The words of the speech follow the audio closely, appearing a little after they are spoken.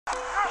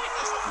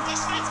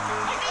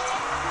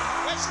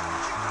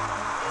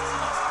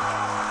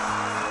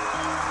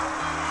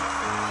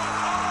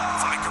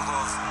Fábio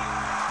Cardoso,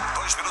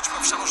 2 minutos para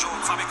fechar o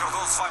jogo. Fábio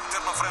Cardoso vai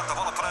meter na frente a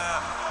bola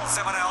para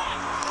Zé Manel.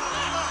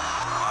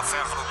 A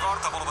Ferro no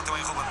corte, a bola bateu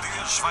em Ruben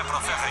Dias, vai para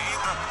a Ferro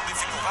ainda,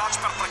 dificuldades,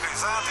 perto para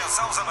Crisã,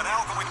 atenção, Zé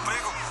Manel com muito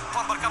perigo,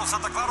 pode marcar o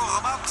Santa Clara, o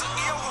remate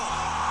e é o gol.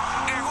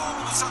 É gol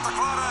do Santa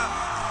Clara,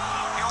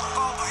 é um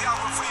balde de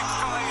água fria que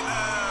cai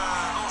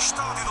no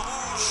Estádio da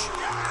Luz.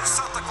 O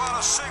Santa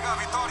Clara chega à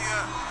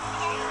vitória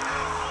no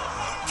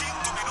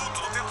 5º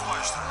minuto do tempo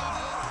extra.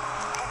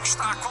 O que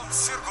está a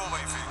acontecer com o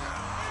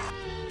Benfica?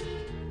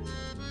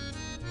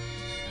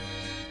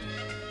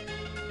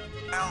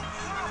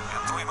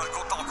 Entrou e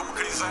marcou tal como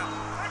Crisã.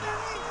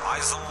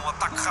 Mais um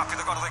ataque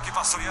rápido agora da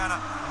equipa açoriana.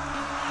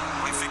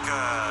 O Benfica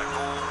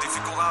com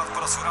dificuldade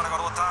para segurar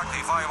agora o ataque.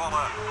 E vai a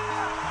bola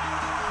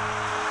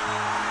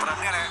para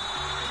Nené.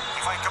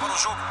 E vai acabar o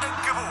jogo.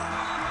 Acabou.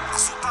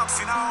 Resultado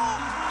final.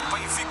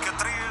 Benfica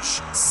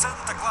 3,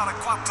 Santa Clara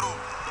 4.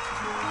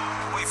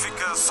 O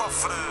Benfica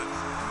sofre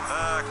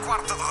a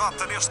 4ª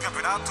derrota neste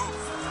campeonato.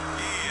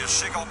 E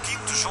chega ao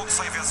 5º jogo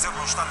sem vencer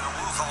no Estádio da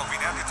Luz, algo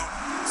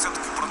inédito. Sendo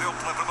que perdeu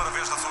pela primeira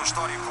vez na sua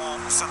história com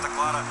o Santa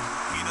Clara.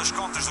 E nas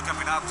contas do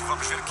campeonato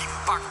vamos ver que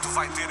impacto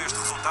vai ter este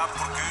resultado,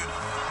 porque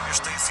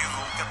este tem sido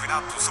um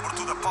campeonato,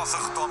 sobretudo após a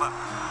retoma,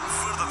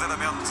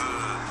 verdadeiramente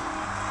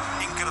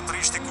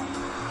incaracterístico.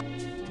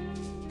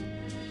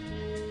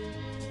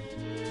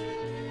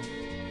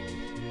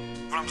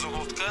 Cobramos o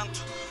gol de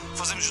canto,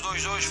 fazemos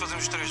 2-2,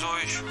 fazemos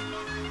 3-2,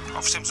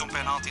 oferecemos um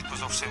penalti e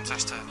depois oferecemos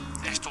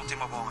esta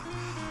última bola.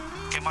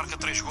 Quem marca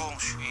 3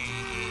 golos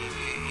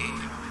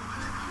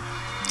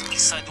e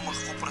sai de uma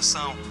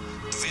recuperação,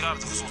 de virar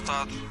de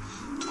resultado,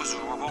 depois a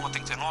bola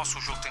tem que ser nosso,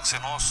 o jogo tem que ser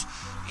nosso,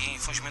 e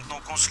infelizmente não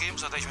o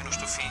conseguimos. A 10 minutos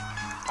do fim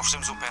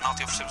oferecemos um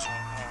penalti e oferecemos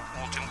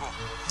um último gol.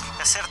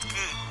 É certo que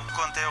o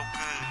conto é o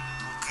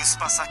que se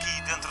passa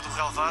aqui dentro do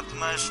relevado,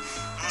 mas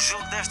num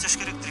jogo destas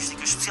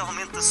características,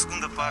 especialmente da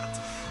segunda parte,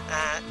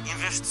 em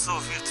vez de só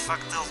ouvir de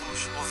facto a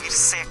Luz, ouvir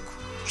seco,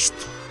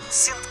 isto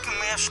sente que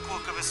mexe com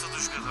a cabeça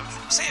dos jogadores.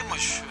 Sim,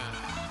 mas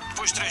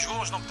depois de 3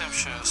 golos não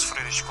podemos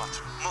sofrer estes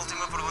 4. Uma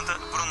última pergunta,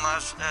 Bruno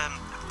Lage.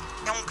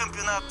 É um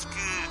campeonato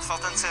que,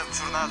 faltando 7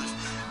 jornadas,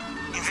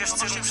 em vez de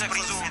ser um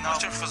sprint final... Nós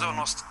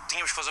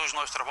tínhamos que fazer o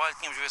nosso trabalho,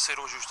 tínhamos de vencer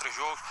hoje os 3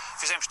 jogos,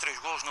 fizemos 3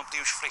 golos, não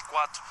podíamos sofrer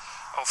 4,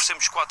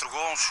 oferecemos 4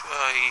 golos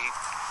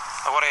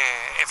e agora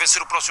é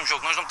vencer o próximo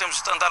jogo. Nós não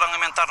podemos andar a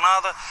lamentar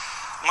nada,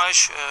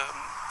 mas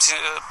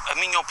a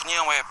minha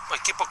opinião é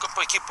aquilo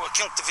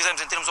que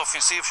fizemos em termos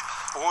ofensivos,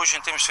 hoje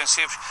em termos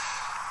defensivos,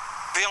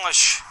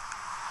 pelas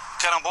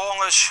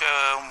carambolas,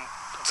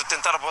 de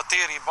tentar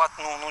bater e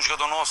bate num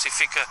jogador nosso e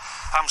fica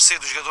à mercê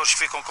dos jogadores que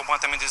ficam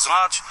completamente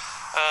isolados.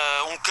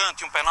 Um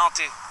canto e um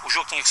penalti, o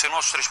jogo tinha que ser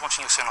nosso, os 3 pontos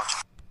tinham que ser nossos.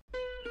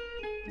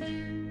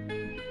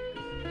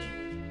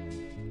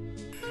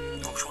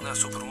 Vou responder à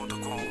sua pergunta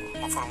com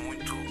uma forma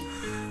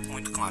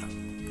muito clara.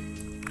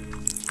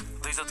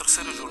 Desde a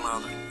 3ª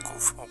jornada com o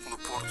Futebol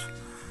Clube do Porto,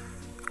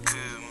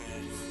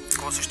 que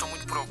vocês estão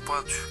muito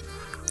preocupados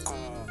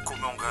com o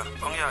meu lugar.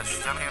 Aliás,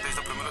 já nem é desde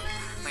a primeira,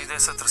 nem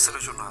dessa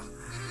 3ª jornada.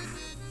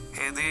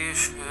 É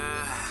desde,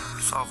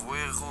 salvo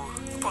erro,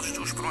 após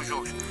os primeiros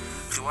jogos,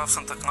 Rio Ave,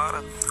 Santa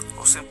Clara,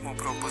 houve sempre uma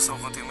preocupação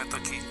relativamente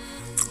aqui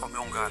ao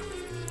meu lugar.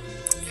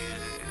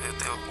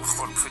 Até eu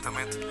recordo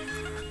perfeitamente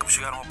que me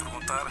chegaram a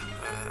perguntar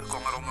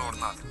qual era o meu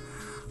ordenado.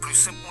 Por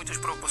isso sempre muitas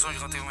preocupações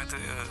relativamente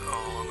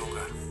ao meu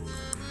lugar.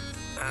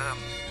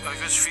 Às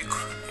vezes fico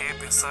a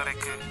pensar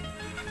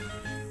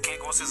quem é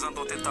que vocês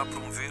andam a tentar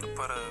promover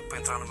para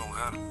entrar no meu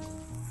lugar.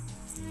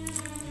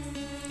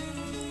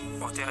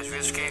 Ou até às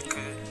vezes quem é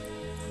que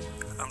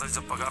anda-lhes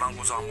a pagar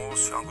alguns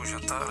almoços, alguns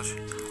jantares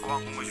ou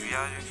algumas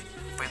viagens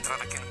para entrar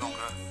aqui no meu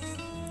lugar.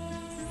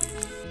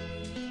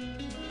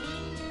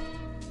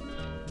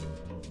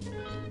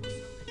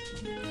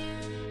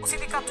 O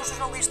Sindicato dos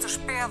Jornalistas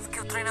pede que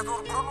o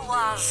treinador Bruno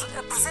Lage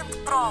apresente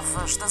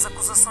provas das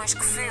acusações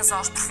que fez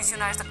aos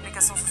profissionais da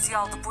comunicação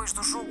social depois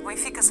do jogo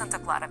Benfica-Santa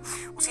Clara.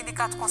 O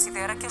sindicato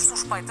considera que as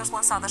suspeitas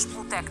lançadas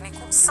pelo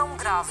técnico são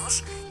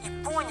graves e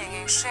põem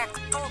em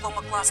xeque toda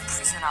uma classe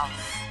profissional.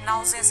 Na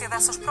ausência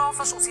dessas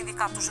provas, o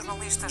Sindicato dos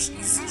Jornalistas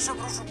exige a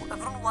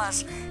Bruno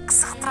Lage que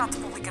se retrate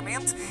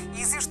publicamente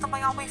e exige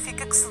também ao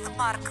Benfica que se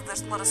demarque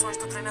das declarações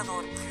do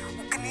treinador.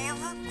 O CNID,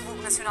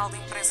 Clube Nacional de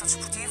Imprensa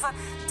Desportiva,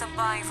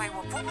 também veio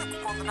a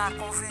público condenar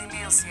com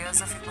veemência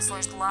as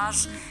afirmações de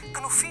Lage, que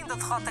no fim da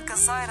derrota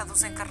caseira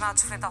dos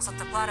encarnados frente ao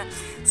Santa Clara,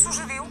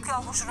 sugeriu que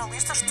alguns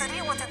jornalistas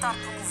estariam a tentar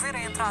promover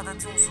a entrada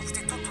de um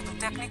substituto do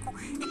técnico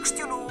e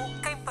questionou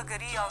quem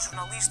pagaria aos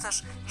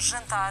jornalistas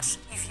jantares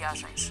e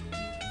viagens.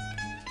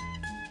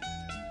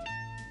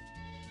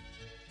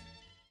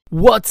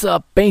 What's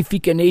up,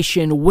 Benfica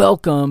Nation?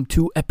 Welcome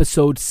to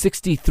episode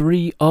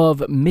 63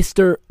 of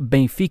Mr.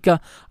 Benfica.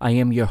 I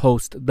am your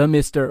host, the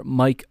Mr.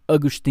 Mike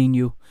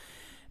Agostinho.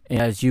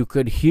 As you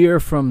could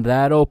hear from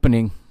that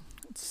opening,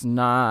 it's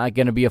not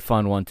going to be a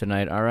fun one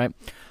tonight, all right?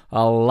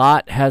 A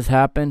lot has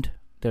happened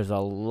There's a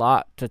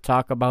lot to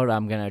talk about.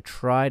 I'm going to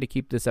try to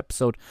keep this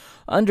episode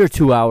under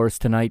 2 hours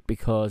tonight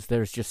because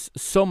there's just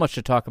so much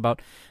to talk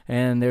about.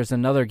 And there's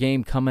another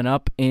game coming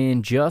up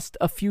in just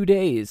a few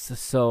days.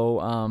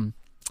 So,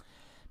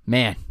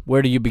 man,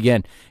 where do you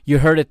begin? You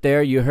heard it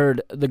there. You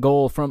heard the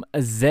goal from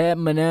Zé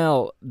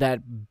Manel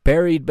that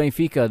buried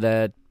Benfica,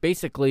 that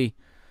basically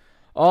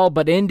all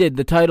but ended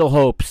the title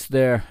hopes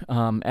there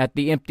at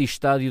the empty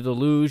Estádio da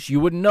Luz. You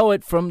wouldn't know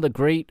it from the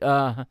great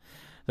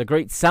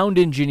sound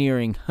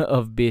engineering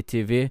of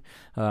BTV,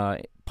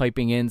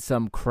 piping in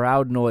some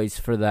crowd noise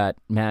for that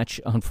match.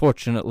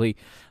 Unfortunately,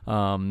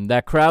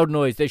 that crowd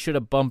noise, they should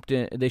have piped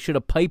in,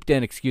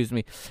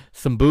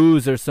 some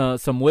boos or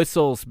some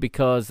whistles,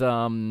 because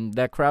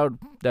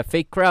that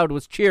fake crowd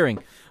was cheering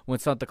when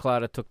Santa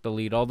Clara took the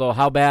lead. Although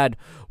how bad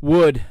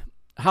would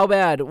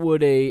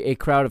a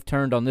crowd have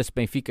turned on this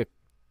Benfica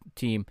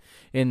team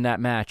in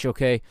that match?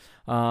 Okay,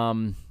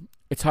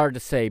 it's hard to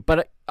say,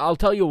 but I'll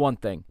tell you one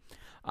thing.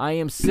 I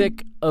am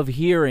sick of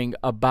hearing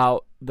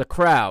about the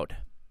crowd.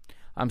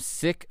 I'm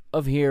sick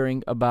of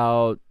hearing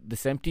about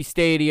this empty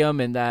stadium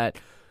and that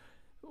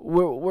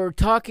we're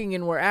talking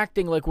and we're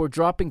acting like we're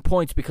dropping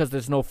points because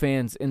there's no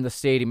fans in the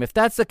stadium. If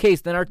that's the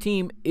case, then our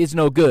team is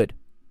no good.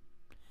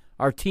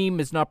 Our team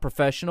is not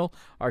professional.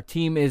 Our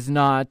team is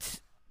not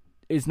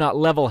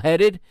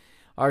level-headed.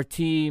 Our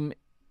team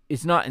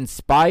is not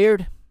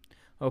inspired.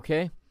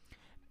 Okay?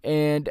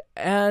 And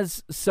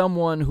as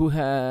someone who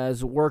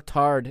has worked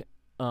hard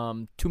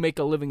to make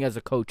a living as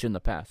a coach in the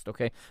past,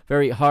 okay?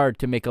 Very hard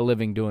to make a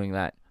living doing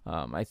that.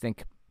 I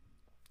think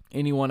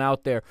anyone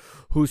out there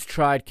who's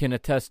tried can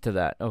attest to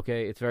that,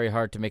 okay? It's very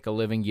hard to make a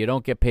living. You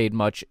don't get paid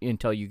much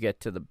until you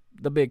get to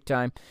the big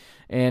time,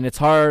 and it's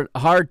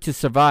hard to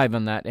survive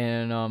on that.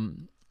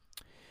 And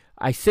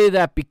I say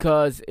that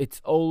because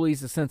it's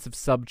always a sensitive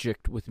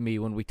subject with me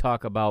when we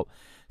talk about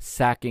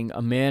sacking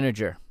a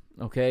manager,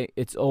 okay?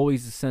 It's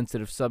always a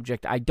sensitive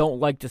subject. I don't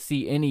like to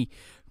see any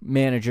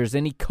managers,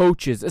 any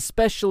coaches,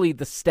 especially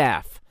the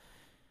staff,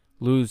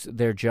 lose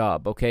their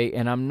job, okay?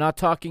 And I'm not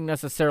talking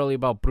necessarily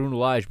about Bruno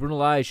Lage. Bruno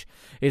Lage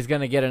is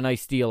going to get a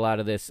nice deal out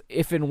of this.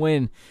 If and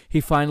when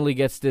he finally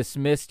gets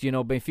dismissed,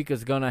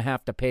 Benfica's going to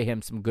have to pay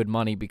him some good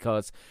money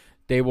because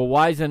they were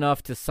wise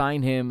enough to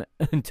sign him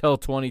until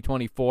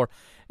 2024.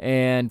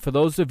 And for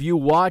those of you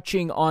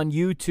watching on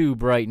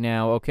YouTube right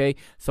now, okay,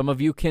 some of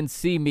you can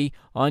see me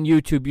on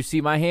YouTube. You see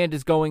my hand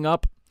is going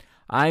up.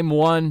 I'm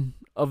one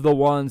of the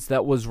ones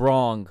that was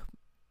wrong.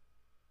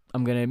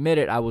 I'm going to admit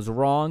it. I was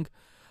wrong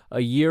a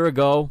year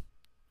ago,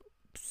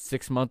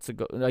 6 months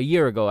ago, a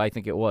year ago, I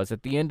think it was,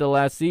 at the end of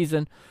last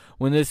season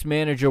when this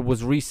manager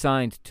was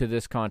re-signed to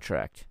this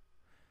contract.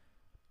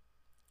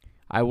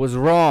 I was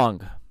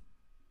wrong.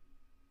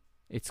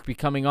 It's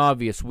becoming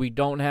obvious. We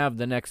don't have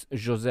the next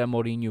José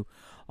Mourinho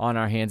on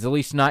our hands, at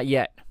least not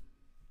yet.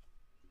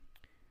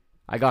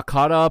 I got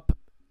caught up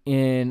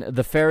in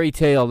the fairy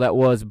tale that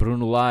was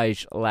Bruno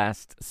Lage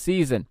last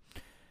season.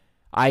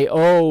 I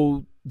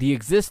owe the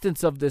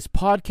existence of this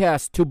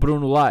podcast to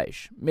Bruno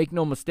Lage. Make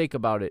no mistake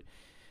about it.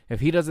 If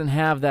he doesn't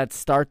have that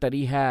start that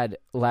he had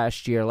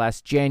last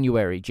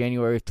January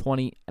of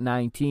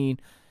 2019,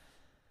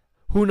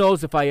 who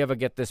knows if I ever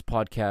get this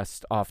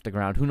podcast off the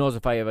ground? Who knows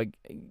if I ever,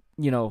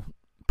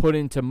 put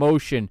into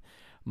motion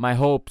my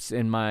hopes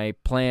and my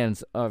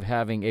plans of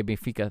having a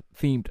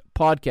Benfica-themed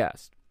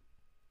podcast.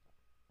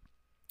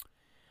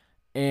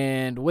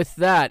 And with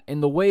that, in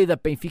the way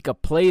that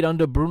Benfica played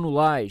under Bruno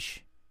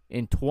Lage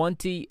in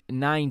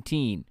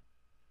 2019,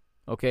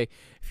 okay,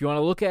 if you want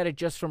to look at it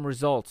just from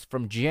results,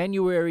 from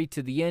January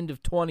to the end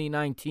of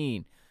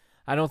 2019,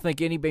 I don't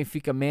think any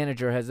Benfica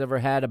manager has ever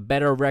had a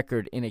better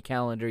record in a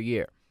calendar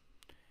year.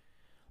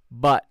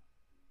 But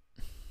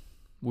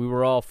we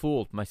were all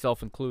fooled,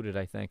 myself included,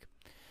 I think.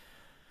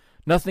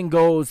 Nothing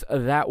goes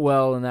that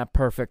well and that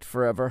perfect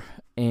forever,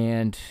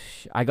 and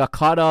I got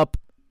caught up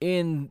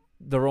in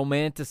the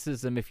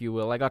romanticism, if you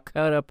will. I got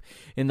caught up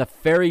in the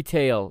fairy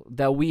tale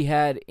that we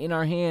had in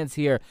our hands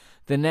here,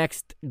 the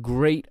next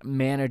great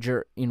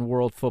manager in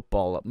world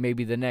football.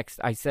 Maybe the next,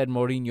 I said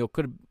Mourinho,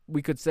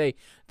 we could say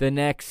the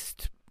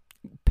next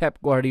Pep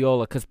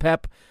Guardiola, because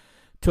Pep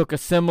took a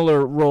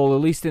similar role,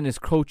 at least in his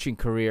coaching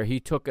career. He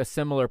took a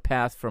similar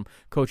path from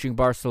coaching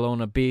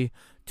Barcelona B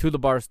to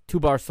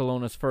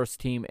Barcelona's first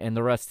team, and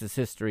the rest is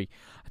history.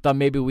 I thought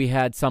maybe we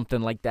had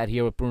something like that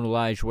here with Bruno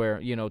Lage,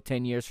 where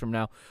 10 years from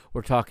now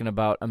we're talking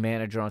about a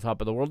manager on top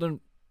of the world. And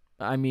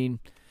I mean,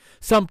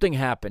 something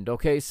happened,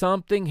 okay?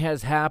 Something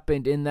has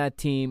happened in that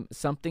team.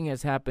 Something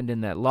has happened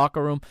in that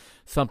locker room.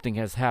 Something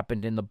has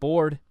happened in the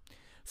board.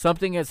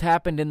 Something has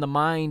happened in the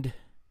mind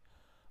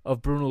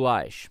of Bruno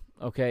Lage.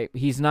 Okay,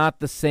 he's not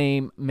the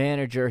same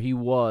manager he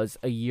was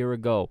a year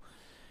ago.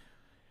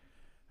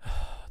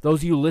 Those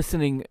of you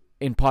listening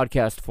in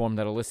podcast form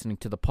that are listening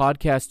to the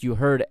podcast, you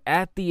heard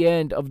at the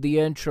end of the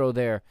intro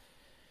there,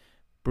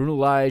 Bruno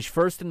Lage,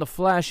 first in the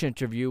flash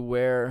interview,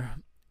 where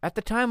at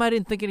the time I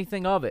didn't think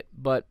anything of it,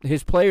 but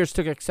his players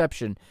took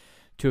exception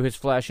to his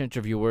flash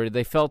interview where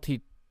they felt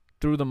he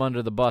threw them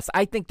under the bus.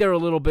 I think they're a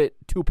little bit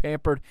too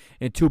pampered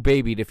and too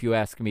babied, if you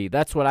ask me.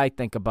 That's what I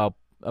think about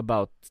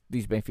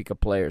these Benfica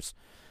players.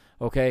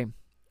 Okay?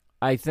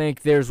 I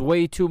think there's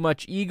way too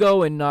much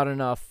ego and not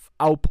enough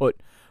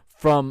output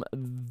from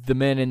the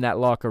men in that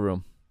locker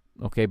room.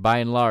 Okay, by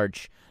and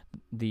large,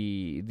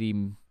 the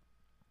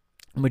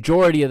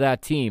majority of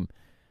that team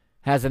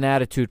has an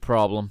attitude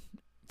problem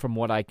from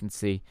what I can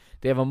see.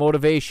 They have a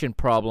motivation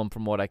problem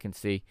from what I can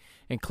see.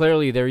 And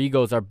clearly their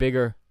egos are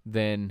bigger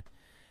than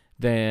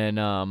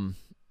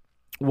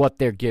what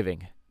they're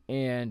giving.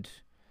 And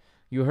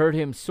you heard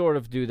him sort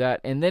of do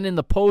that. And then in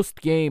the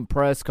post-game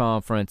press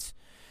conference,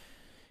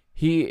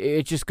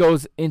 it just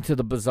goes into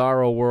the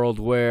bizarro world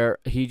where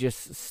he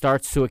just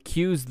starts to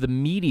accuse the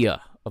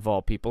media of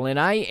all people. And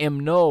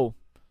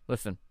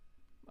listen,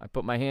 I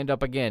put my hand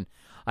up again.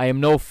 I am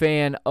no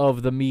fan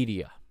of the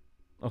media.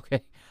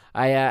 Okay?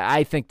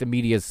 I think the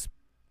media's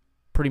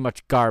pretty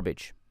much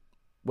garbage.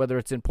 Whether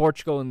it's in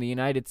Portugal, in the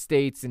United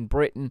States, in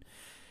Britain,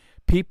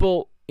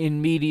 people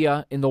in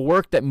media, in the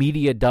work that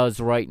media does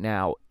right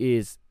now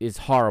is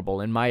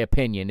horrible, in my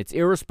opinion. It's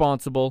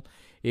irresponsible.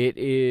 It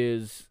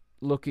is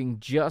looking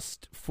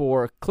just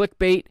for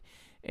clickbait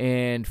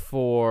and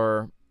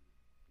for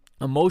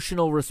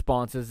emotional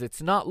responses.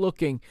 It's not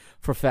looking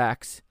for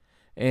facts,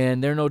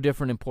 and they're no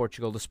different in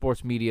Portugal. The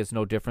sports media is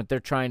no different.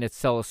 They're trying to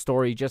sell a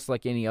story just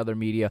like any other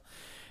media.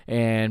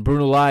 And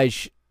Bruno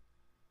Lage,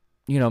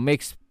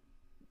 makes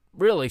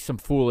really some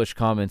foolish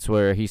comments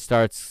where he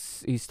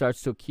starts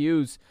to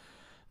accuse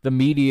the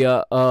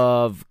media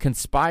of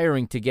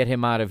conspiring to get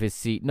him out of his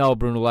seat. No,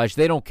 Bruno Lage,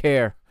 they don't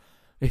care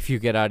if you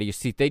get out of your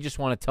seat. They just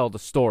want to tell the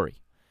story.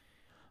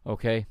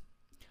 Okay?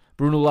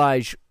 Bruno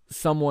Lage,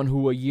 someone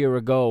who a year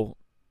ago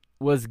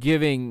was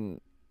giving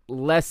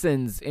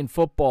lessons in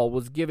football,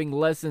 was giving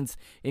lessons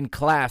in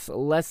class,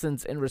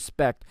 lessons in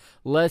respect,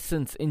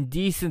 lessons in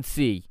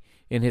decency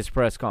in his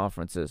press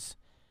conferences,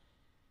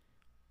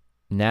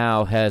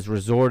 now has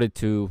resorted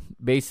to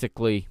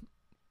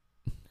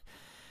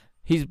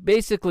he's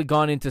basically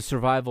gone into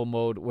survival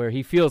mode where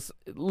he feels,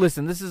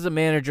 listen, this is a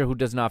manager who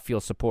does not feel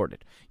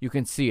supported. You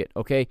can see it,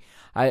 okay?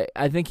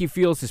 I think he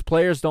feels his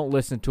players don't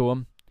listen to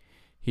him.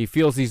 He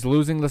feels he's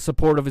losing the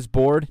support of his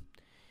board,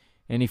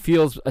 and he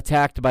feels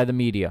attacked by the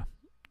media.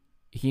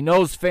 He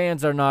knows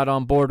fans are not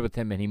on board with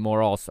him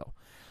anymore also.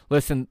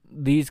 Listen,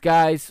 these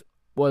guys,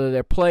 whether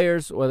they're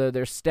players, whether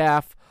they're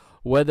staff,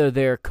 whether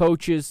they're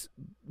coaches,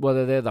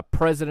 whether they're the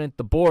president,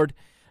 the board,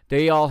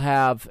 they all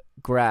have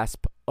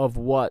grasp of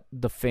what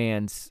the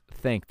fans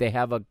think. They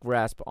have a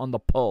grasp on the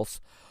pulse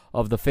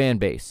of the fan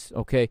base,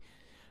 okay?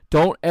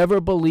 Don't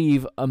ever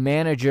believe a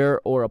manager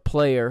or a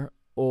player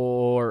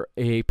or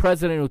a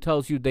president who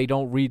tells you they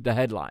don't read the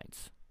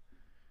headlines.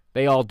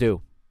 They all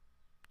do,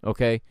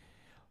 okay?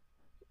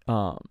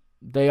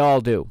 They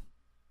all do.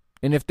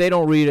 And if they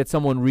don't read it,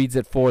 someone reads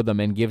it for them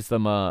and gives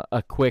them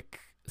a quick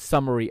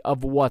summary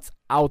of what's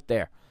out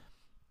there.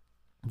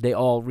 They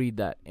all read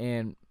that.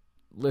 And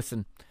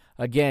listen,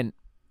 again,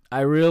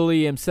 I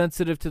really am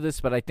sensitive to this,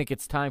 but I think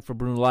it's time for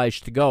Bruno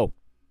Lage to go.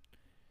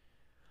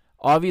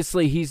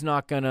 Obviously, he's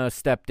not going to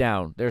step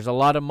down. There's a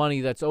lot of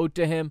money that's owed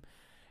to him,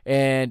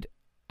 and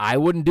I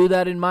wouldn't do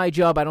that in my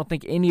job. I don't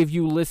think any of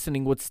you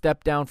listening would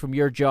step down from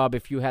your job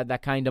if you had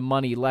that kind of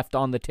money left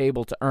on the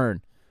table to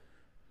earn.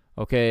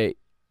 Okay?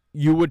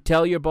 You would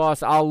tell your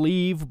boss, I'll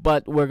leave,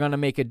 but we're going to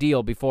make a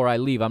deal before I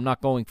leave. I'm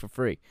not going for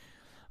free.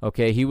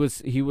 Okay?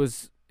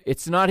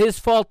 It's not his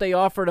fault they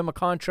offered him a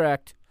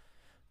contract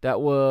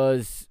that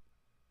was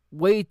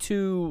way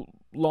too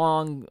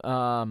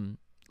long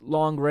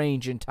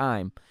range in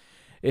time.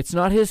 It's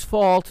not his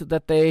fault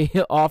that they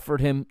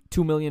offered him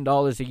 $2 million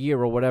a year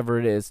or whatever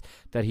it is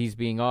that he's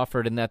being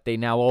offered and that they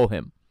now owe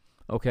him.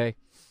 Okay?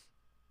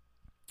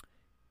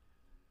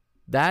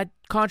 That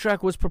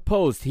contract was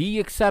proposed. He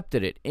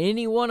accepted it.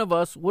 Any one of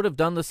us would have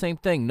done the same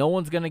thing. No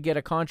one's going to get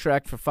a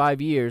contract for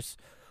 5 years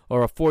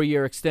or a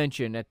 4-year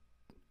extension at,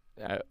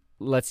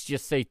 let's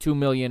just say $2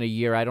 million a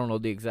year. I don't know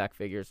the exact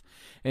figures.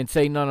 And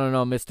say, no,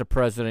 Mr.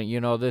 President,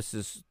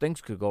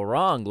 things could go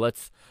wrong.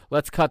 Let's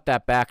cut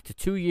that back to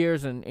 2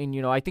 years and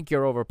I think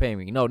you're overpaying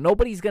me. No,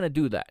 nobody's going to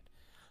do that.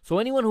 So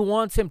anyone who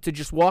wants him to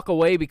just walk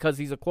away because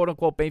he's a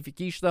quote-unquote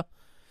Benfiquista,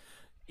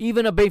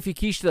 even a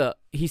Benfiquista,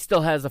 he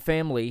still has a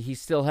family. He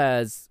still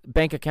has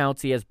bank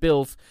accounts. He has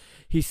bills.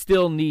 He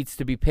still needs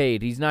to be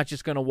paid. He's not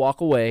just going to walk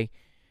away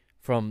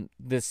from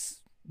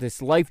this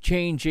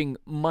life-changing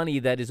money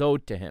that is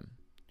owed to him.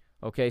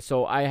 Okay,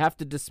 so I have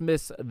to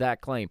dismiss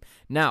that claim.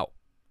 Now,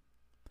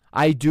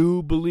 I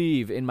do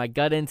believe in my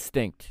gut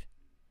instinct.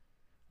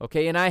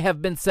 Okay, and I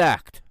have been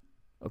sacked.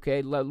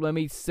 Okay, let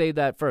me say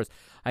that first.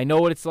 I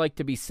know what it's like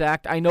to be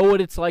sacked. I know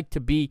what it's like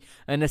to be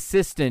an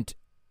assistant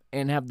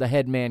and have the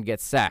head man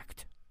get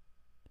sacked.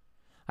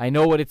 I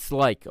know what it's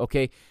like,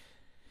 okay?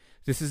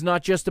 This is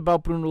not just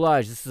about Bruno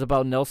Lage. This is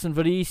about Nelson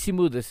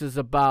Verissimo. This is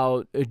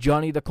about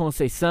Johnny da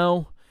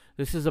Conceição.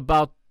 This is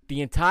about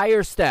the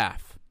entire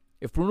staff.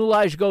 If Bruno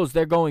Lage goes,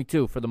 they're going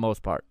too, for the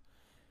most part.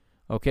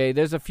 Okay,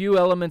 there's a few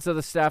elements of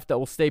the staff that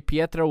will stay.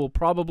 Pietra will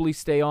probably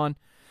stay on.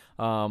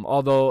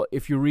 Although,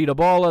 if you read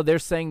Abola, they're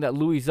saying that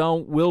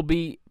Louison will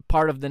be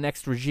part of the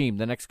next regime,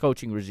 the next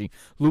coaching regime.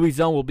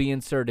 Louison will be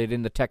inserted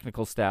in the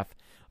technical staff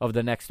of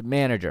the next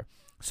manager.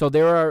 So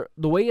the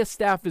way a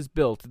staff is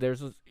built,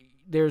 there's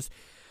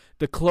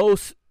the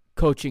close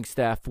coaching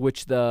staff,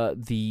 which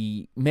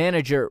the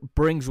manager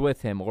brings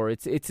with him, or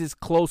it's his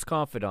close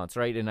confidants,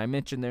 right? And I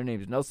mentioned their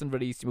names: Nelson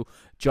Verissimo,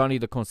 Johnny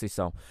de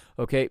Conceição.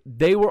 Okay,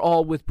 they were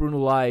all with Bruno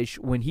Lage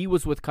when he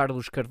was with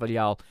Carlos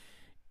Carvalhal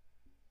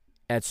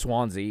at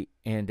Swansea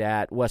and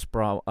at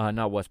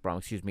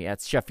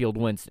at Sheffield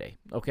Wednesday.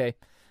 Okay,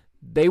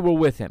 they were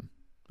with him.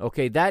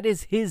 Okay, that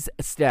is his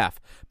staff.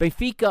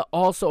 Benfica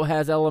also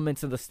has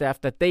elements of the staff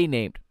that they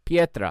named.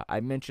 Pietra, I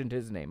mentioned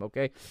his name.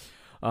 Okay,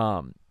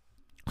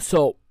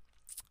 so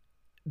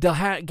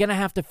they're gonna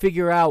have to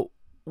figure out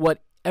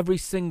what every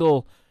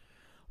single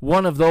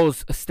one of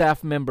those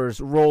staff members'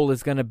 role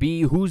is going to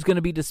be, who's going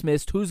to be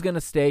dismissed, who's going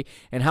to stay,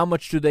 and how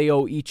much do they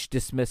owe each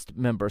dismissed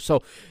member.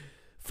 So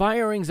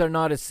firings are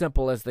not as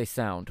simple as they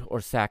sound, or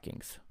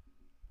sackings.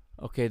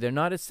 Okay, they're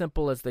not as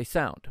simple as they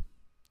sound.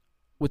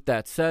 With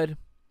that said,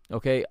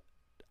 okay,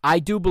 I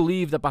do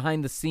believe that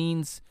behind the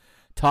scenes,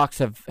 talks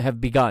have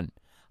begun.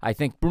 I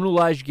think Bruno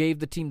Lage gave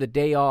the team the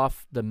day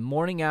off the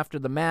morning after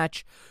the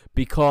match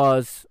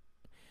because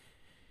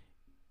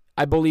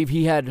I believe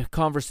he had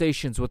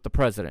conversations with the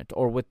president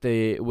or with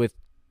the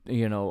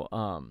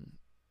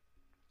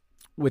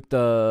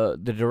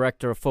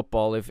director of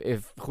football.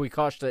 If Rui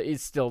Costa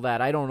is still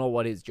that, I don't know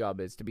what his job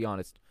is, to be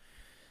honest,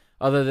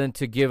 other than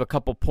to give a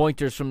couple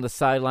pointers from the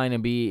sideline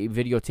and be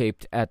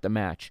videotaped at the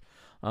match.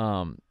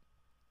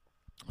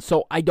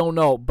 So I don't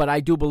know, but I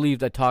do believe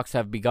that talks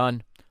have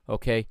begun.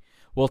 Okay,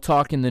 we'll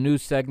talk in the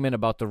news segment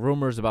about the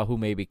rumors about who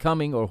may be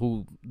coming or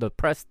who the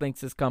press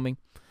thinks is coming.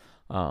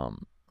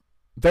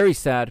 Very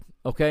sad,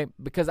 okay,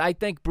 because I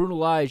think Bruno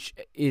Lage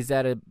is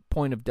at a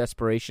point of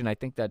desperation. I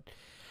think that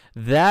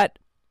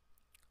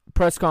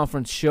press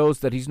conference shows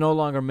that he's no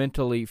longer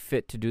mentally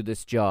fit to do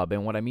this job.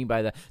 And what I mean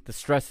by that, the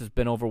stress has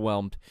been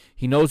overwhelmed.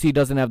 He knows he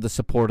doesn't have the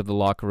support of the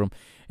locker room.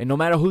 And no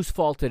matter whose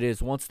fault it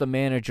is, once the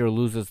manager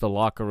loses the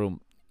locker room,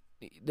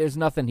 there's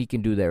nothing he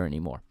can do there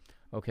anymore,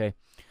 okay?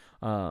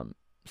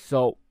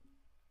 So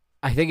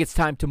I think it's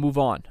time to move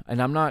on.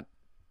 And I'm not,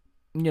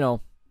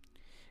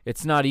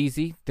 it's not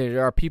easy.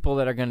 There are people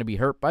that are going to be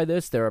hurt by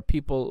this. There are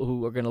people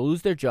who are going to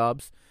lose their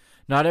jobs.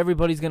 Not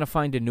everybody's going to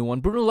find a new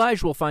one. Bruno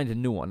Lage will find a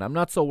new one. I'm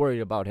not so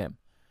worried about him.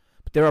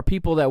 But there are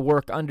people that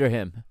work under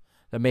him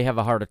that may have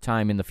a harder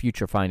time in the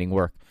future finding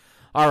work.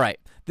 All right,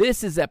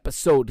 this is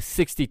episode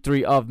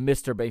 63 of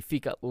Mr.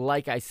 Benfica.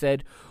 Like I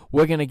said,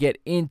 we're going to get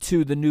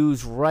into the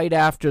news right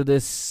after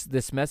this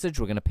message.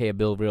 We're going to pay a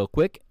bill real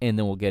quick, and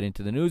then we'll get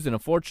into the news. And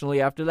unfortunately,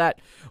 after that,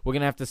 we're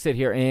going to have to sit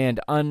here and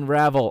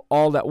unravel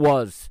all that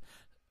was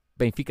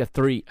Benfica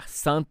 3,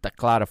 Santa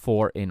Clara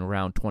 4 in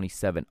round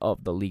 27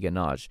 of the Liga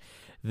NOS.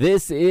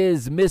 This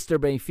is Mr.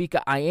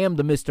 Benfica. I am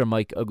the Mr.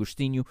 Mike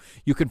Agostinho.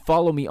 You can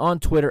follow me on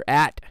Twitter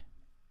at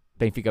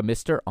Benfica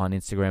Mister, on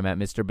Instagram at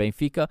Mr.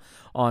 Benfica,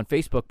 on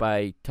Facebook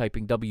by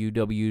typing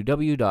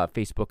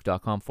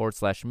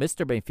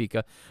www.facebook.com/Mr.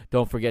 Benfica.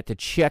 Don't forget to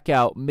check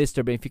out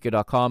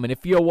MrBenfica.com. And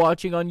if you're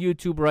watching on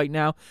YouTube right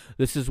now,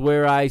 this is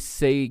where I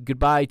say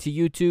goodbye to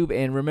YouTube.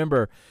 And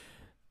remember,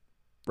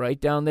 right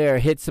down there,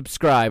 hit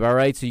subscribe, all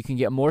right, so you can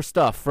get more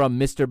stuff from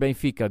Mr.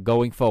 Benfica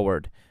going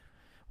forward.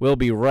 We'll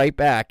be right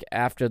back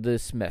after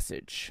this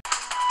message.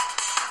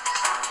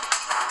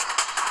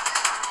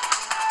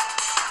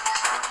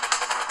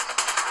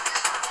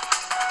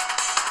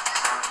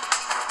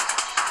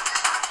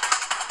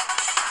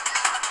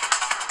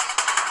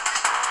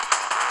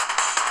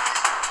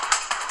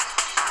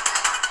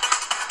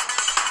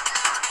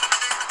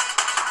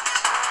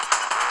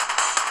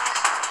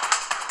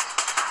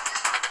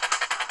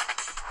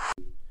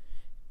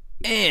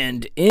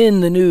 And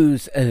in the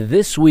news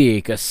this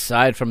week,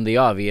 aside from the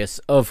obvious,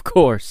 of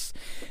course,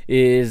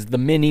 is the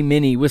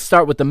mini. We'll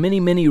start with the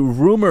mini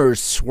rumors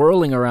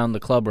swirling around the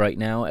club right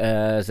now,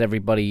 as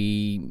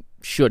everybody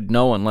should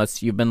know,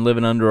 unless you've been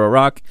living under a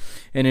rock,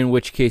 and in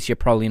which case you're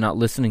probably not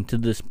listening to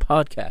this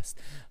podcast.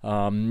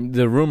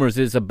 The rumors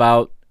is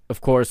about,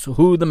 of course,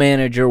 who the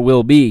manager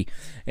will be.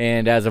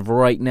 And as of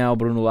right now,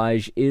 Bruno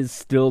Lage is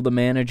still the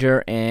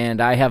manager, and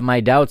I have my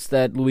doubts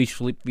that Luis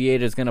Felipe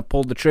Vieira is going to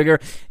pull the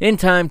trigger in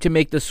time to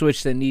make the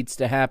switch that needs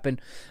to happen.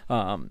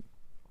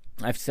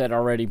 I've said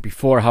already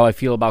before how I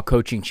feel about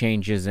coaching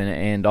changes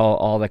and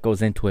all that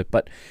goes into it.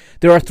 But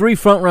there are three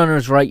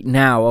frontrunners right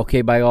now,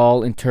 okay,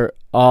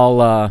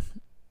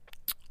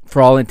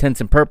 for all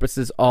intents and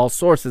purposes, all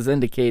sources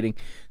indicating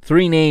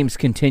three names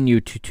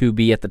continue to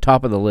be at the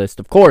top of the list.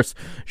 Of course,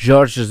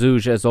 Jorge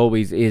Jesus, as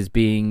always, is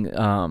being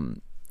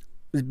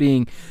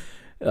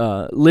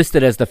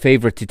listed as the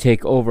favorite to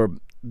take over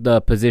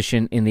the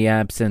position in the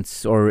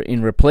absence or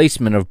in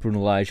replacement of Bruno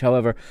Lage.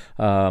 However,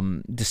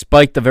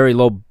 despite the very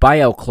low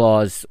buyout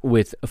clause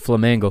with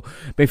Flamengo,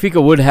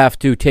 Benfica would have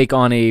to take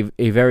on a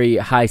very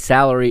high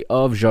salary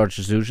of Jorge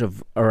Jesus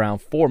of around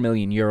 4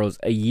 million euros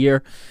a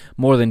year,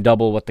 more than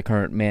double what the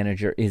current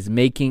manager is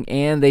making,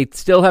 and they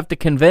still have to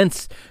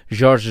convince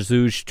Jorge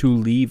Jesus to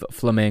leave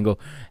Flamengo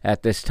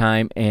at this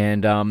time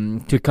and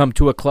to come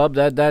to a club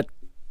that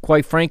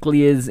quite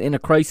frankly, is in a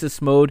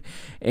crisis mode,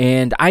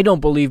 and I don't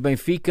believe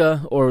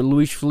Benfica or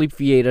Luis Felipe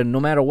Vieira, no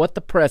matter what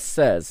the press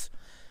says,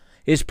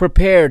 is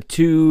prepared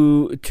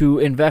to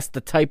invest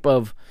the type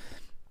of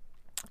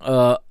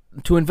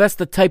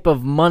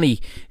money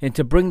and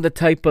to bring the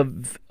type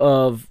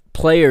of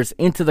players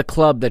into the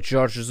club that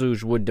Jorge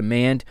Jesus would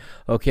demand.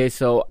 Okay,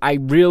 so I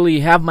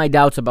really have my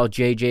doubts about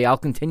JJ. I'll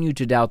continue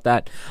to doubt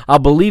that. I'll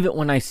believe it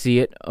when I see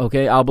it.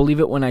 Okay, I'll believe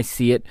it when I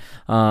see it.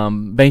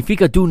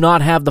 Benfica do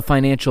not have the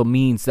financial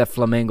means that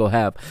Flamengo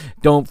have.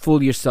 Don't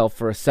fool yourself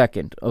for a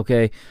second.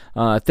 Okay,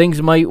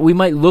 we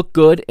might look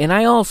good, and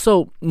I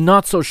also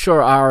not so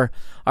sure our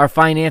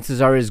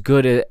finances are as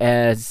good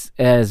as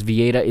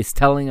Vieira is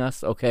telling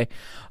us, okay?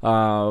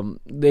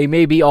 They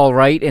may be all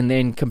right, and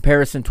in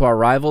comparison to our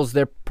rivals,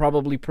 they're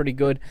probably pretty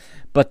good.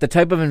 But the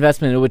type of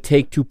investment it would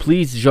take to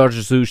please Jorge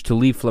Jesus to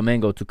leave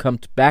Flamengo, to come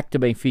back to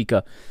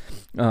Benfica,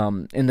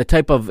 and the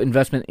type of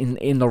investment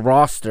in the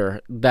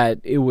roster that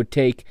it would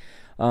take,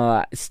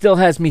 still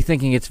has me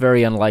thinking it's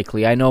very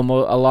unlikely. I know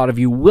a lot of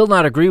you will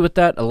not agree with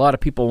that. A lot of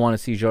people want to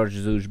see Jorge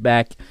Jesus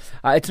back.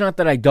 It's not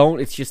that I don't.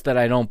 It's just that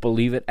I don't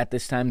believe it at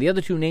this time. The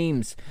other two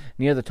names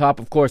near the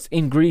top, of course,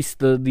 in Greece,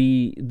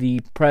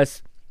 the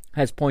press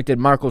has pointed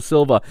Marco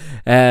Silva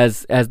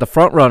as the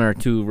front runner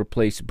to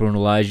replace Bruno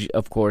Lage.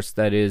 Of course,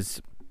 that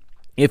is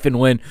if and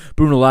when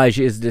Bruno Lage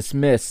is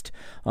dismissed.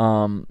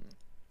 When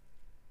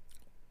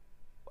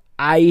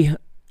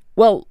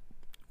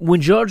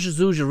Jorge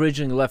Jesus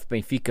originally left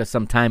Benfica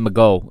some time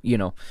ago,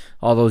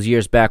 all those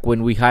years back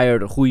when we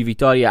hired Rui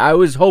Vitória, I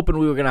was hoping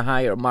we were going to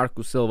hire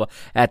Marco Silva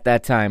at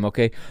that time,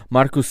 okay?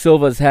 Marco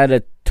Silva's had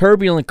a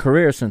turbulent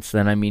career since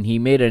then. I mean, he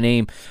made a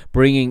name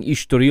bringing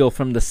Estoril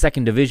from the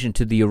second division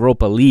to the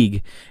Europa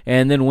League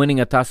and then winning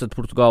a Taça de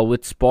Portugal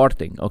with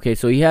Sporting. Okay,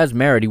 so he has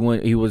merit.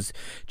 He was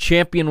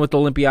champion with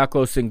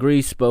Olympiacos in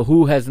Greece, but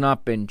who has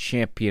not been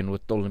champion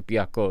with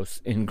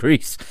Olympiacos in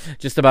Greece?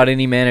 Just about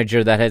any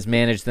manager that has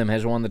managed them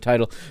has won the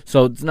title.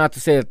 So it's not to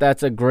say that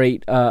that's a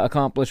great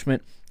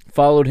accomplishment.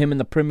 Followed him in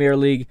the Premier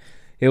League.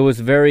 It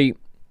was very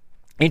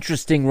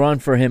interesting run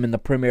for him in the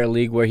Premier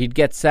League where he'd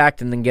get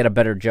sacked and then get a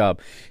better job.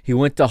 He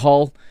went to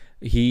Hull,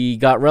 he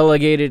got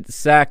relegated,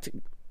 sacked,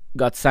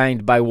 got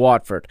signed by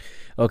Watford.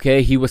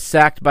 Okay, he was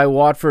sacked by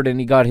Watford and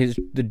he got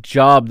the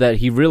job that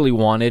he really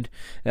wanted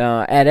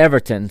at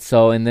Everton.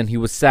 And then he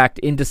was sacked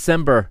in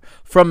December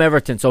from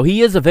Everton. So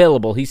he is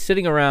available. He's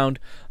sitting around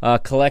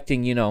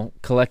collecting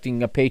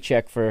a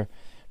paycheck for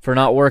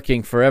not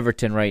working for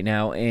Everton right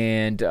now,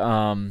 and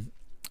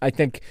I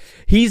think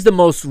he's the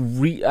most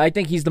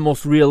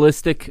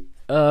realistic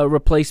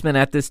replacement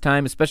at this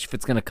time, especially if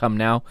it's going to come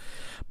now.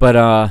 But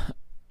I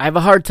have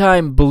a hard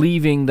time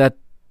believing that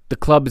the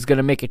club is going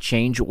to make a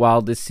change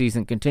while this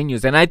season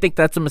continues, and I think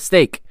that's a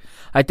mistake.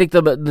 I think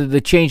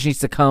the change needs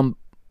to come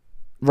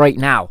right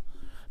now,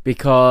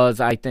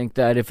 because I think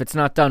that if it's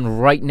not done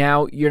right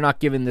now, you're not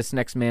giving this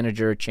next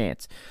manager a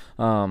chance.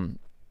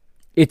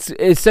 It's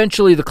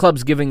essentially the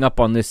club's giving up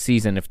on this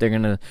season if they're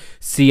going to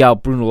see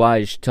out Bruno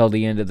Lage till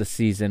the end of the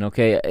season,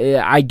 okay?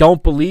 I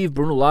don't believe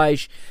Bruno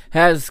Lage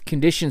has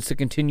conditions to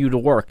continue to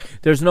work.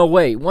 There's no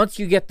way. Once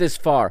you get this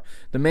far,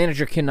 the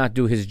manager cannot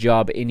do his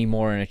job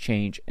anymore, and a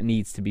change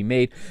needs to be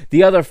made.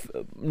 The other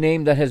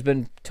name that has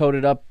been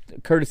toted up,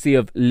 courtesy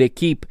of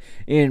L'Equipe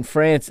in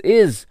France,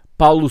 is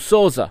Paulo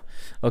Sousa.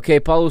 Okay,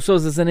 Paulo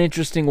Sousa is an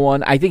interesting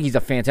one. I think he's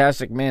a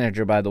fantastic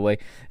manager, by the way,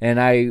 and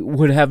I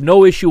would have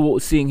no issue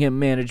seeing him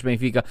manage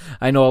Benfica.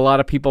 I know a lot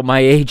of people my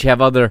age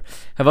have other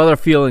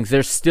feelings.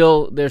 There's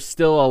still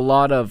a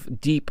lot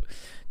of deep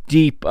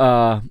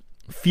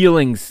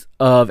feelings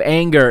of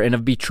anger and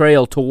of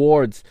betrayal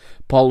towards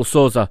Paulo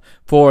Sousa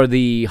for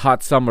the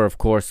hot summer, of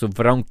course, of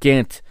Verão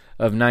Quente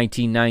of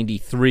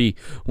 1993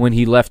 when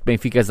he left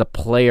Benfica as a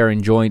player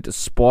and joined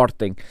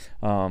Sporting.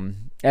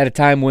 At a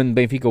time when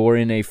Benfica were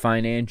in a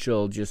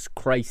financial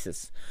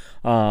crisis.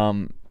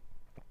 A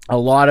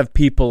lot of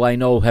people I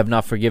know have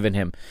not forgiven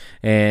him,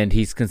 and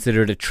he's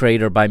considered a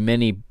traitor by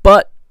many.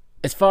 But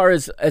as far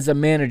as a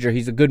manager,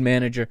 he's a good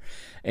manager,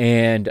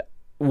 and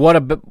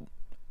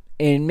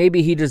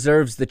maybe he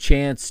deserves the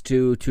chance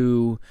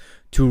to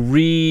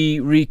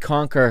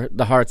reconquer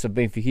the hearts of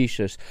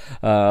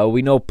Benfiquistas.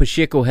 We know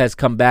Pacheco has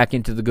come back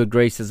into the good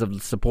graces of the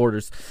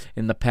supporters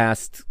in the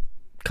past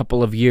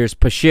couple of years.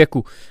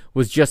 Pacheco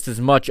was just as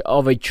much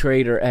of a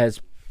traitor as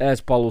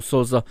Paulo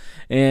Sousa,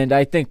 and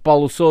I think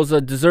Paulo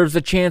Sousa deserves a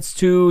chance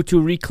to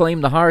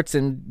reclaim the hearts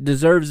and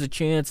deserves a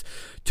chance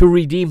to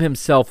redeem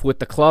himself with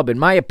the club, in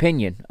my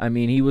opinion. I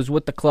mean, he was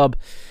with the club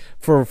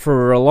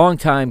for a long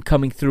time,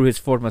 coming through his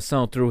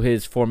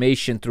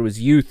formation, through his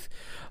youth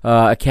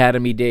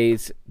academy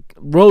days,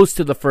 rose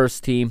to the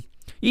first team.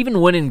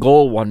 even win in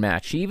goal one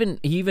match. He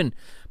even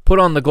put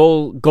on the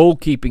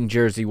goalkeeping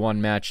jersey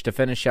one match to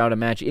finish out a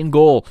match in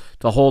goal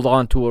to hold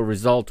on to a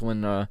result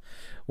when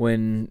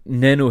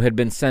Nenu had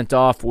been sent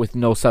off with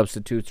no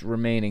substitutes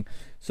remaining.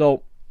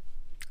 So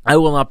I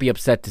will not be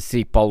upset to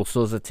see Paulo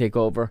Sousa take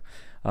over.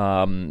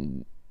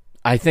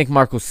 I think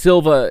Marco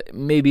Silva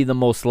may be the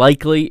most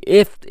likely,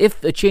 if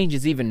the change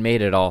is even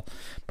made at all.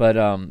 But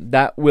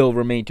that will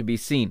remain to be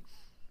seen.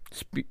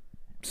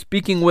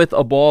 Speaking with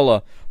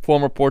Abola,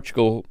 former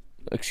Benfica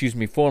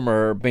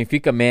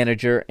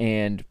manager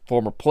and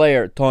former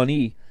player,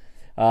 Tony,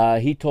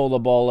 he told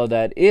Abola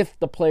that if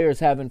the players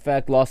have in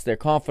fact lost their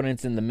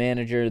confidence in the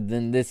manager,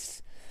 then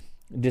this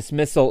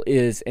dismissal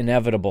is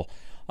inevitable.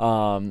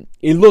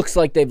 It looks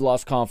like they've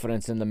lost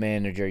confidence in the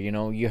manager.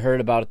 You heard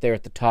about it there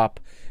at the top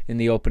in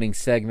the opening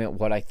segment,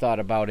 what I thought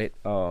about it.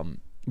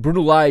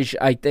 Bruno Lage,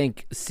 I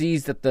think,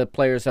 sees that the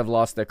players have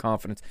lost their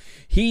confidence.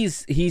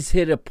 He's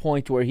hit a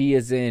point where he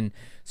is in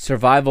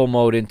survival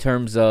mode in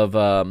terms of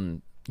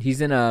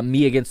he's in a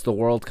me against the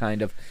world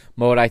kind of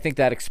mode. I think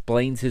that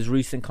explains his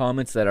recent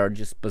comments that are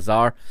just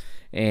bizarre.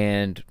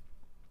 And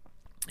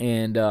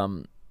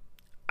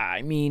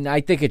I mean,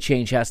 I think a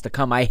change has to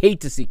come. I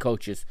hate to see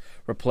coaches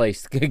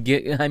replaced.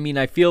 I mean,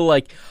 I feel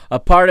like a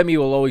part of me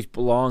will always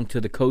belong to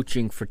the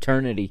coaching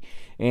fraternity,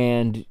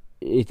 and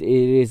it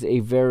is a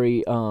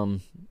very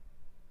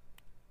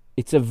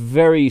it's a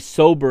very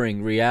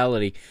sobering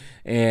reality.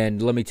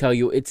 And let me tell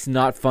you, it's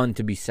not fun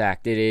to be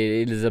sacked. It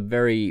is a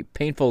very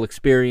painful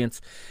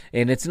experience,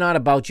 and it's not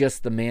about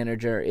just the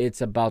manager.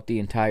 It's about the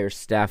entire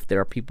staff.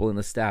 There are people in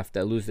the staff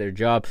that lose their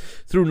job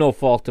through no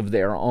fault of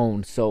their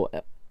own. So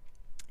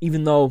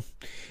even though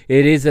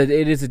it is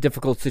a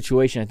difficult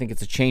situation, I think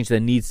it's a change that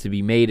needs to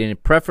be made,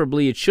 and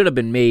preferably it should have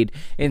been made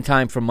in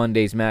time for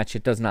Monday's match.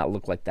 It does not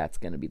look like that's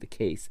going to be the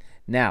case.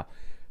 Now,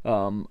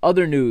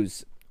 other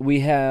news.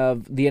 We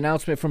have the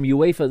announcement from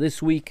UEFA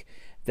this week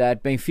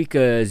that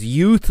Benfica's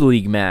Youth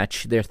League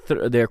match, their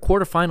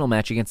quarterfinal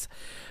match against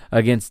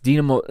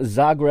Dinamo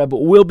Zagreb,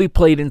 will be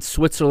played in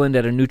Switzerland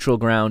at a neutral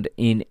ground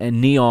in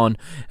Nyon,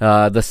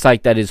 the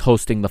site that is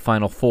hosting the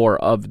Final Four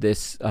of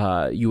this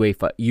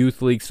UEFA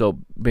Youth League. So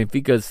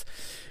Benfica's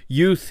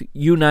Youth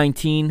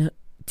U19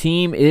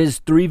 team is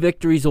 3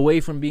 victories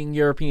away from being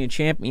European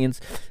champions.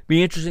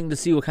 Be interesting to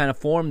see what kind of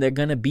form they're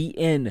going to be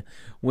in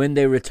when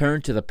they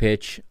return to the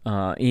pitch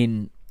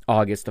in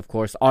August, of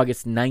course.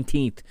 August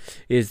 19th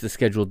is the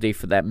scheduled date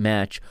for that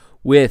match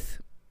with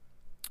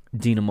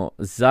Dinamo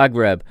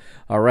Zagreb.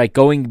 All right,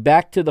 going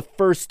back to the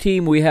first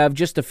team, we have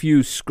just a few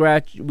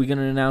we're going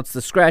to announce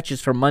the scratches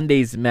for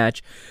Monday's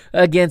match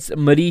against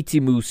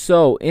Marítimo.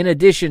 So, in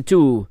addition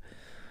to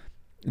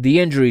the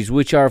injuries,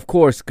 which are, of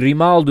course,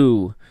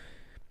 Grimaldo,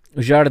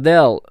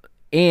 Jardel,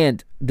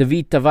 and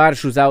David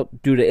Tavares, who's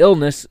out due to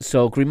illness.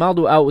 So,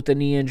 Grimaldo out with a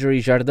knee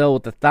injury, Jardel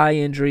with a thigh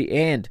injury,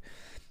 and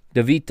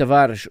David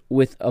Tavares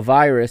with a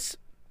virus.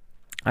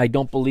 I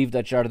don't believe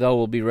that Jardel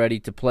will be ready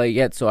to play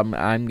yet, so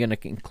I'm going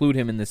to include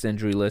him in this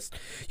injury list.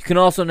 You can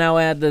also now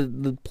add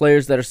the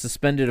players that are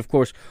suspended. Of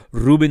course,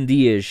 Ruben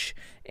Dias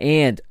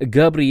and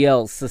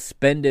Gabriel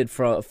suspended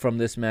from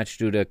this match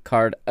due to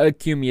card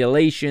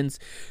accumulations.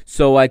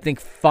 So I think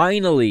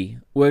finally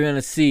we're going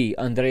to see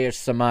Andreas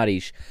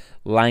Samaris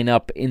line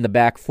up in the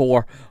back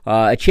four.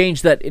 A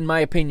change that, in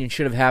my opinion,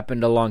 should have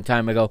happened a long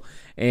time ago.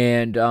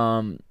 And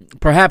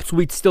perhaps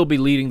we'd still be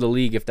leading the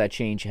league if that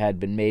change had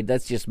been made.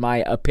 That's just my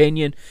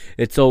opinion.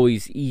 It's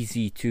always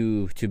easy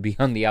to be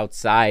on the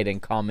outside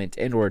and comment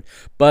inward.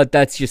 But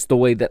that's just the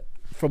way that,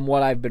 from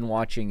what I've been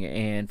watching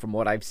and from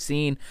what I've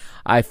seen,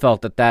 I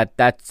felt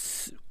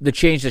that's the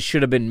change that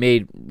should have been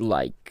made,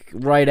 like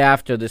right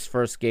after this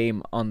first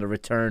game on the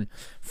return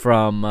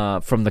from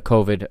the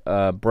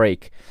COVID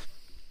break.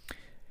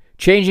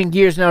 Changing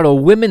gears now to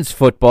women's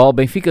football.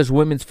 Benfica's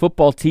women's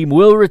football team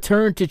will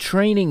return to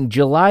training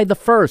July the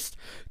 1st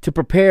to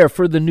prepare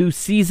for the new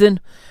season.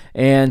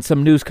 And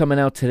some news coming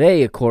out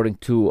today, according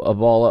to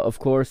Abola, of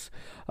course.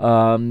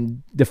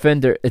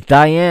 Defender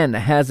Diane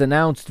has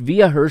announced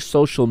via her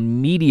social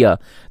media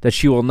that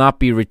she will not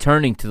be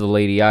returning to the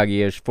Lady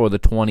Águias for the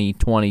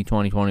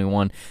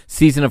 2020-2021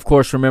 season. Of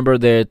course, remember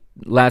that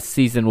last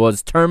season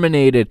was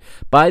terminated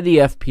by the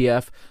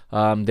FPF.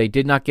 They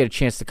did not get a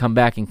chance to come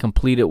back and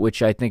complete it,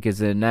 which I think is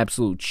an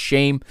absolute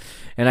shame.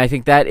 And I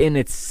think that in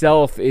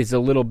itself is a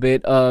little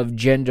bit of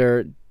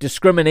gender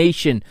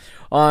discrimination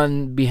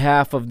on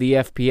behalf of the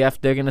FPF.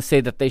 They're going to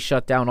say that they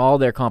shut down all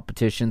their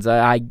competitions.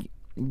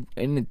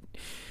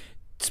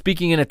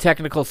 Speaking in a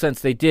technical sense,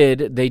 they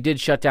did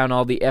shut down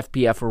all the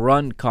FPF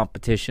run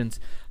competitions.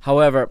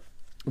 However,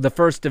 the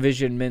first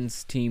division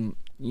men's team,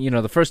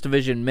 the first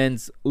division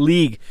men's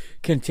league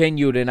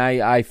continued, and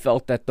I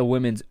felt that the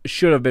women's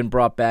should have been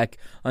brought back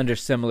under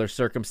similar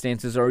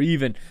circumstances, or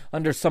even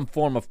under some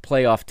form of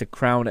playoff to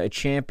crown a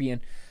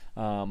champion.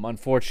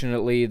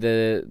 Unfortunately,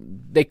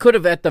 they could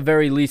have at the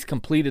very least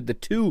completed the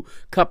 2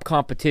 cup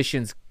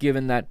competitions,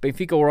 given that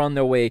Benfica were on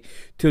their way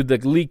to the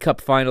League Cup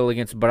final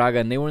against Braga,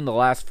 and they were in the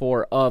last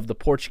 4 of the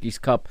Portuguese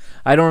Cup.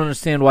 I don't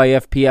understand why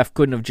FPF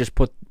couldn't have just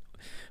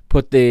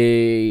put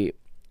the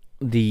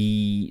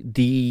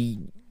the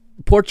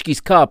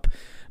Portuguese Cup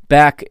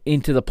back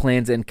into the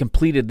plans and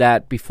completed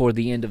that before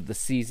the end of the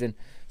season.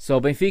 So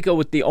Benfica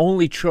with the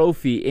only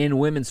trophy in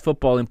women's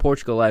football in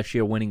Portugal last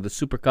year, winning the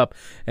Super Cup,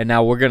 and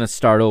now we're going to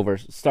start over,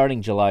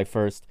 starting July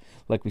 1st.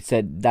 Like we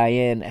said,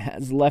 Diane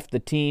has left the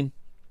team,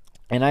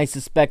 and I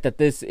suspect that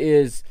this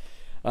is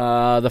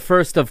the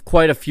first of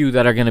quite a few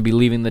that are going to be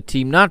leaving the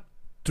team, not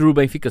through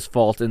Benfica's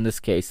fault in this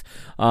case.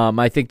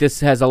 I think this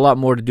has a lot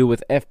more to do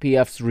with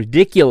FPF's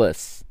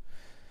ridiculous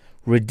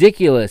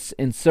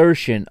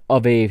insertion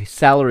of a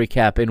salary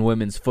cap in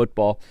women's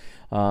football.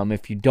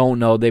 If you don't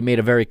know, they made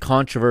a very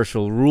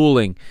controversial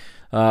ruling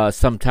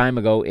some time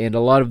ago, and a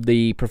lot of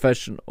the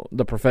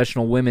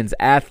professional women's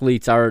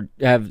athletes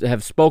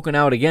have spoken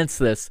out against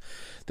this,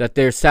 that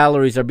their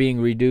salaries are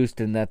being reduced,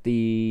 and that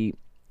the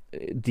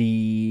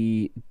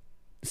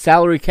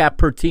salary cap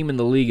per team in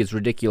the league is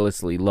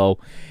ridiculously low,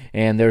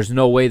 and there's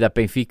no way that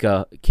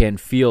Benfica can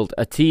field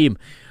a team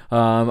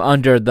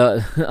under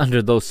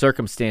those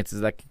circumstances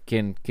that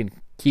can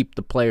keep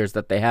the players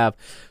that they have.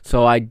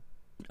 So I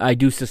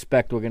do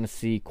suspect we're going to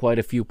see quite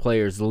a few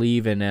players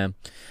leave, and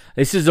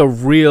this is a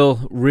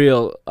real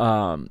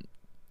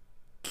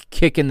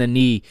kick in the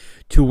knee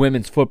to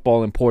women's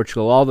football in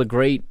Portugal. All the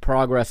great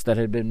progress that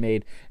had been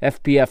made,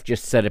 FPF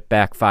just set it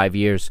back 5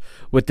 years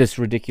with this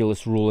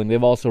ridiculous ruling.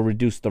 They've also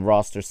reduced the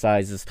roster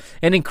sizes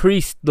and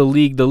increased the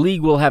league. The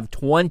league will have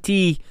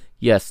 20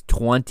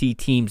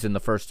 teams in the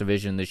first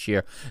division this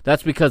year.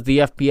 That's because the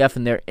FPF,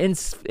 in their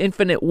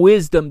infinite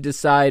wisdom,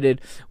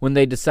 decided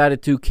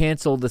to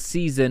cancel the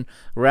season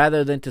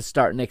rather than to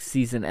start next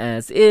season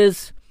as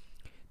is.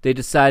 They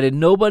decided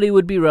nobody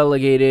would be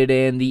relegated,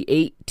 and the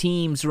 8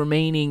 teams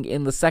remaining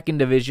in the second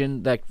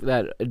division that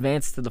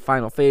advanced to the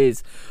final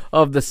phase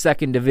of the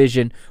second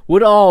division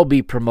would all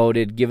be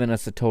promoted, giving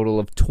us a total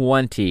of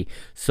 20.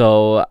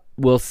 So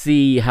we'll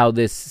see how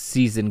this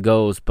season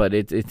goes, but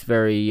it's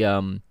very...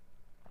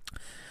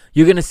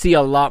 You're going to see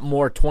a lot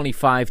more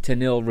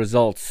 25-0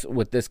 results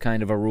with this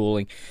kind of a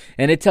ruling.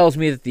 And it tells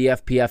me that the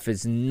FPF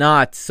is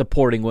not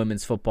supporting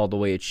women's football the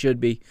way it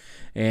should be.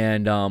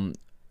 And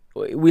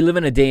we live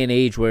in a day and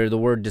age where the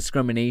word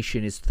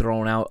discrimination is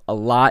thrown out a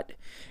lot.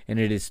 And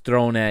it is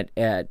thrown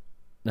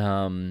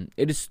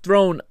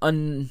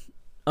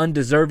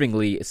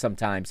undeservingly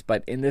sometimes,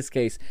 but in this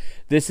case,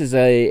 this is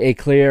a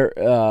clear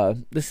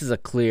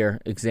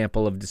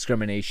example of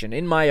discrimination.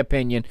 In my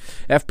opinion,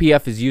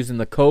 FPF is using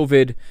the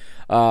COVID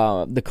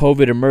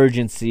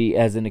emergency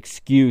as an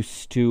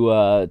excuse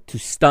to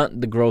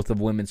stunt the growth of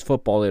women's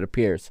football, it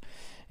appears.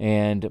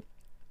 And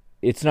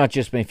it's not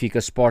just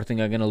Benfica.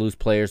 Sporting are going to lose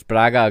players.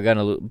 Braga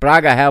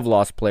have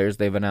lost players,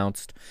 they've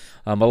announced.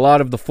 A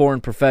lot of the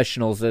foreign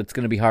professionals, it's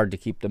going to be hard to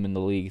keep them in the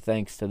league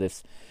thanks to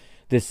this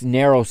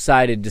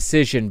narrow-sided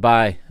decision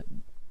by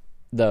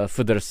the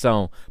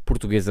Federação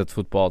Portuguesa de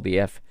Futebol, the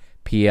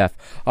FPF.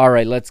 All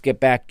right, let's get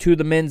back to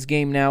the men's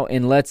game now,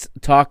 and let's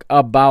talk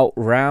about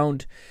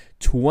round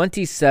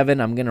 27.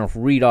 I'm going to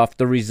read off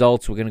the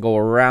results. We're going to go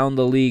around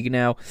the league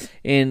now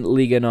in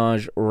Liga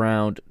NOS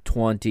round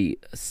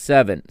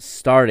 27,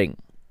 starting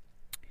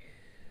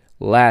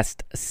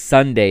last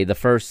Sunday. The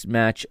first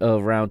match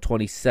of round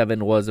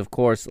 27 was, of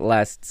course,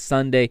 last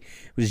Sunday. It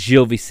was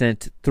Gil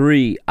Vicente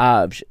 3,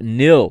 Aves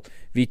 0.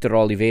 Vitor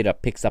Oliveira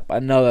picks up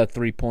another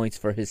 3 points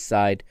for his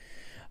side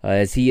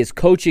as he is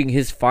coaching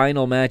his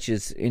final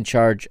matches in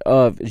charge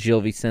of Gil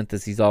Vicente,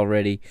 as he's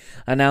already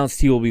announced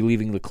he will be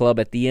leaving the club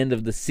at the end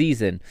of the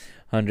season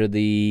under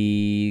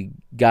the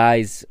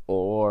guise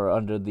or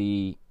under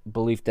the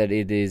belief that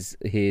it is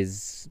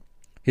his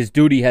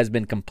duty has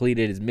been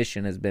completed, his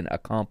mission has been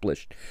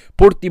accomplished.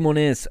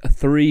 Portimonense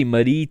 3,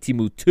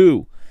 Marítimo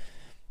 2.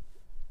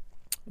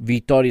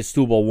 Vitória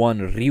Setúbal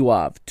 1, Rio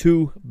Ave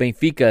 2.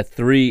 Benfica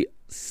 3,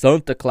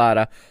 Santa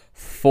Clara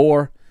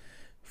 4.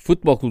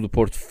 Futebol Clube do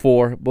Porto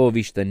 4, Boa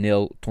Vista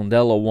 0,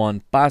 Tondela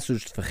 1,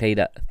 Passos de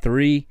Ferreira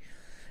 3,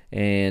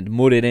 and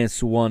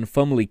Moreirense 1,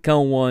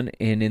 Famalicão 1,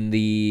 and in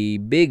the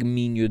big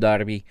Minho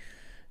derby,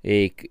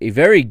 a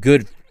very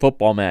good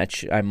football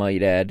match, I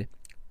might add,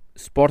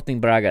 Sporting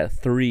Braga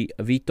 3,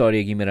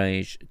 Vitória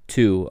Guimarães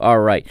 2.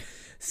 All right,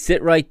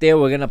 sit right there.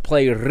 We're going to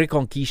play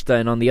Reconquista,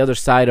 and on the other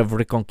side of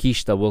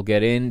Reconquista, we'll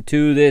get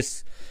into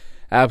this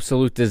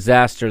absolute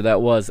disaster that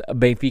was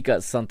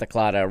Benfica Santa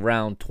Clara,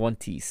 round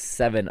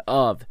 27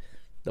 of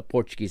the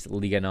Portuguese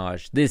Liga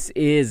NOS. This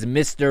is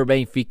Mr.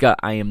 Benfica.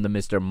 I am the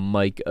Mr.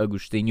 Mike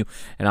Agostinho,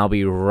 and I'll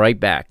be right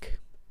back.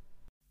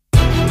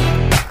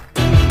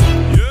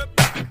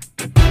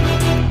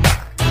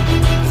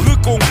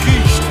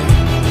 Reconquista.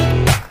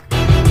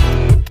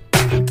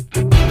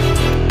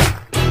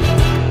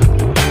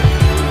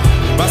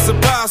 Passo a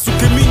passo, o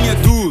caminho é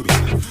duro.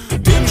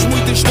 Temos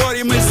muita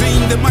história, mas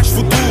ainda mais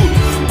futuro.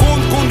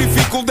 Com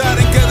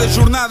dificuldade em cada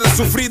jornada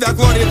sofrida, a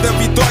glória da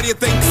vitória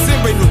tem que ser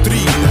bem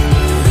nutrida.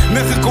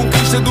 Na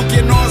reconquista do que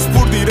é nosso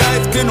por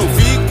direito, que eu não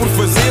fico por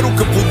fazer o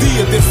que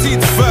podia ter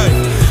sido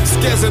feito. Se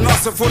queres a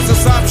nossa força,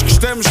 sabes que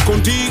estamos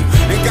contigo.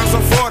 Em casa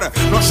ou fora,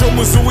 nós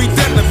somos o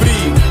eterno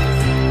abrigo.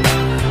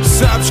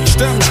 Sabes que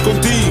estamos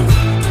contigo.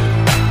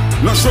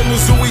 Nós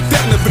somos o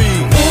eterno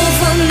abrigo.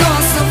 Ouve a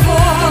nossa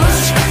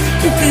voz,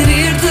 o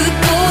querer de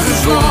todos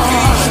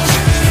nós.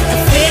 A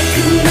fé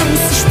que não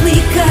se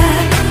explica.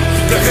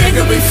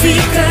 Carrega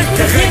Benfica,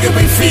 carrega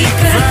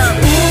Benfica.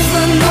 Ouve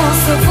a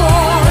nossa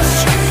voz,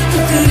 o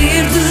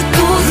querer de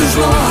todos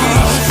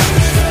nós.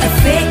 A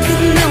fé que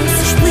não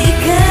se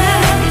explica.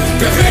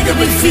 Carrega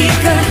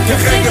Benfica,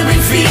 carrega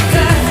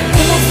Benfica.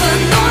 Ouve a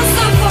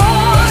nossa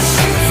voz,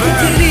 o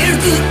querer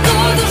de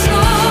todos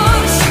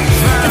nós.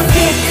 A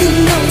fé que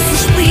não se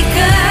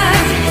explica.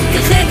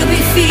 Carrega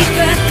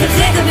Benfica,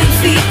 carrega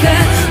Benfica.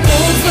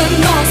 Ouve a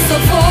nossa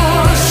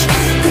voz,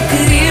 o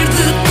querer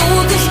de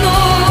todos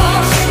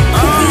nós.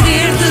 O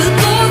querer de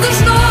todos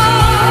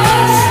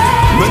nós.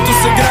 Manto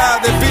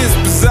sagrado é peso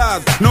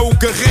pesado, não o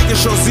carregas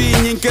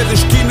sozinho, em cada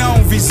esquina há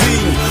um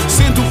vizinho.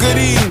 Sente o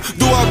carinho,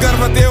 do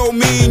Algarve até ao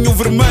Minho, o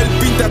vermelho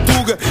pinta a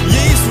tuga e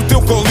é isso o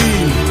teu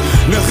colinho.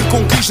 Na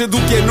reconquista do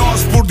que é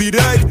nosso por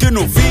direito, que eu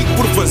não fico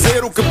por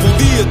fazer o que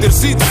podia ter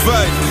sido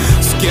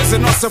feito. Se queres a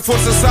nossa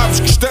força sabes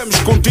que estamos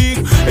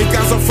contigo, em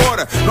casa ou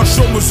fora nós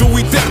somos o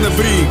eterno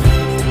abrigo.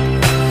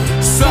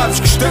 Sabes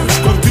que estamos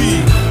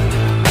contigo,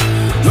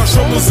 nós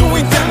somos o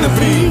eterno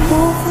abrigo.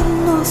 Ouve a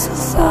nossa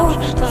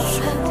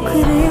voz, o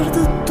querer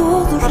de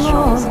todos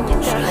nós.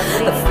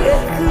 A fé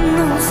que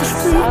não se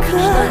explica.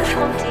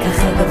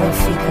 Carrega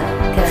Benfica,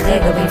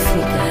 carrega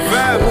Benfica.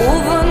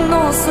 Ouve a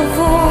nossa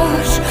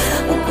voz,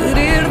 o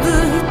querer de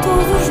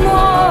todos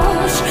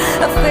nós.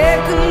 A fé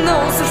que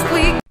não se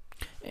explica.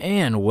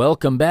 And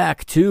welcome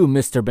back to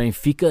Mr.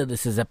 Benfica.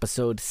 This is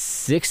episode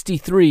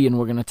 63, and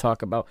we're going to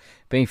talk about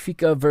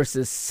Benfica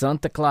versus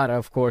Santa Clara,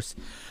 of course.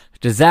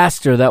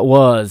 Disaster that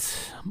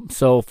was.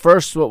 So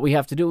first, what we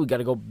have to do, we got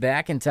to go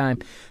back in time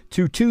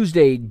to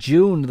Tuesday,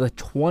 June the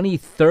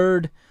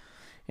 23rd,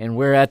 and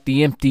we're at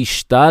the empty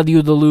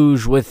Stadio de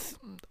Luz with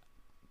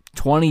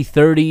 20,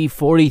 30,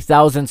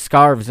 40,000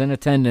 scarves in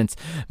attendance.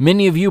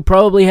 Many of you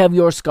probably have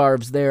your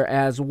scarves there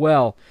as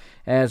well,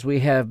 as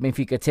we have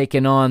Benfica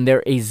taking on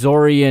their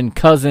Azorian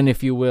cousin,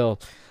 if you will,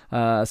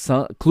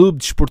 Clube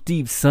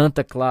Desportivo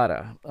Santa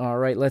Clara. All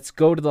right, let's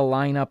go to the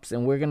lineups,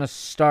 and we're going to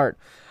start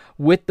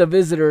with the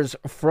visitors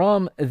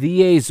from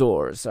the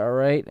Azores. All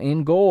right,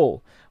 in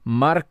goal,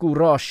 Marco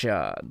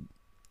Rocha.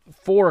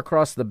 4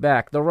 across the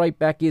back. The right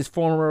back is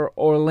former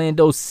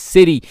Orlando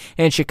City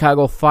and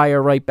Chicago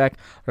Fire right back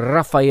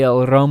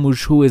Rafael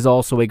Ramos, who is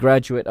also a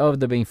graduate of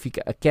the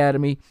Benfica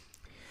Academy.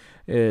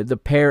 The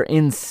pair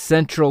in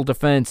central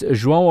defense,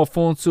 João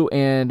Afonso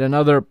and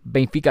another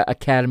Benfica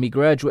Academy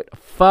graduate,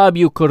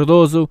 Fabio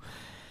Cardoso.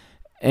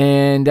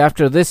 And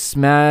after this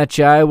match,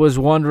 I was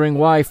wondering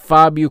why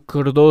Fabio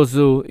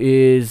Cardoso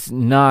is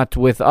not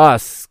with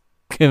us,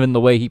 given the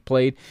way he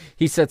played.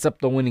 He sets up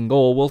the winning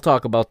goal. We'll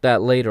talk about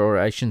that later, or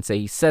I shouldn't say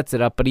he sets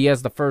it up, but he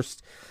has the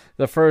first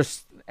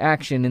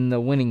action in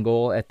the winning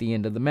goal at the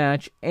end of the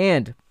match.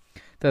 And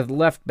the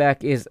left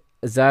back is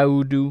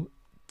Zaudu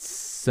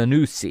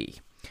Sanusi.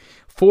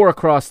 4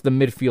 across the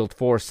midfield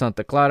for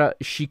Santa Clara,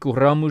 Chico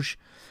Ramos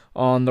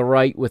on the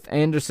right with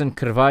Anderson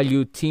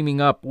Carvalho teaming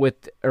up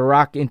with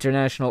Iraq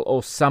international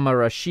Osama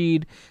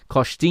Rashid.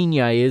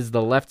 Costinha is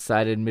the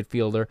left-sided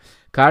midfielder.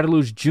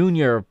 Carlos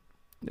Jr.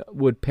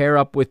 would pair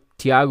up with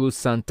Thiago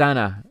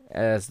Santana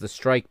as the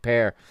strike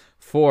pair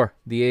for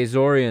the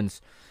Azorians.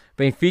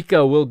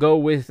 Benfica will go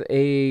with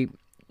a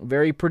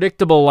very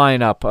predictable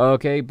lineup.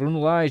 Okay, Bruno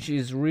Lage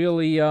is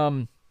really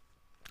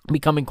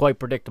becoming quite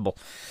predictable.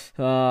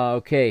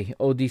 Okay,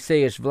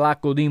 Odysseus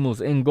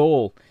Vlachodimos in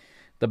goal.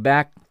 The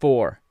back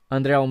 4.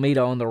 André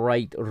Almeida on the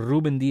right,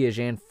 Ruben Dias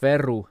and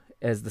Ferro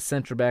as the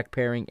center-back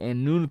pairing,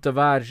 and Nuno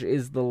Tavares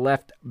is the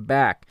left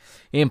back,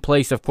 in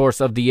place, of course,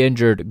 of the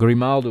injured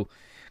Grimaldo.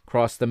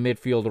 Across the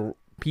midfield,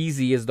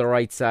 Pizzi is the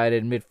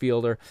right-sided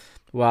midfielder,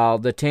 while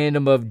the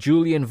tandem of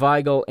Julian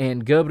Weigl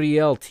and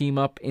Gabriel team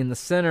up in the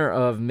center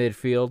of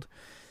midfield.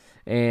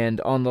 And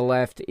on the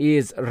left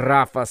is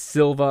Rafa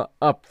Silva.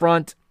 Up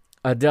front,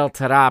 Adel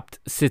Tarabt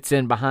sits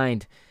in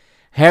behind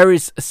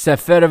Haris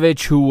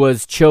Seferovic, who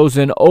was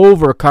chosen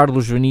over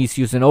Carlos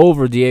Vinicius and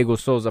over Diego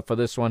Souza for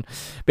this one.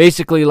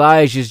 Basically,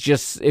 Lage is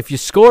just, if you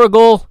score a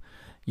goal,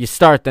 you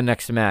start the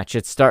next match.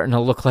 It's starting to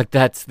look like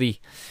that's the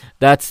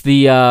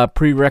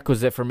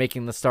prerequisite for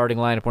making the starting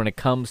lineup when it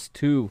comes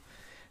to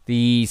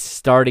the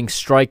starting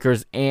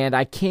strikers. And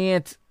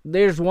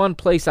there's one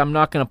place I'm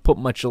not going to put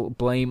much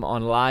blame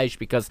on Lage,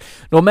 because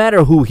no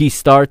matter who he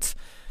starts,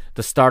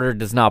 the starter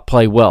does not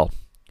play well.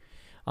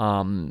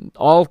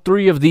 All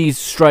 3 of these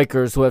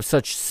strikers who have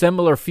such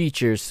similar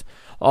features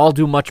all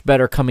do much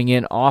better coming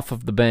in off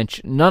of the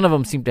bench. None of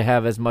them seem to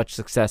have as much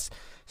success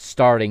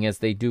starting as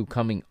they do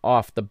coming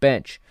off the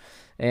bench.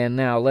 And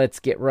now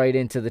let's get right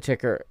into the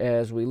ticker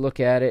as we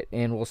look at it,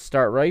 and we'll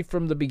start right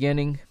from the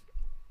beginning.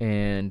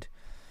 And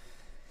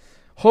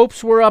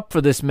hopes were up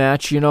for this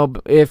match. You know,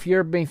 if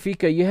you're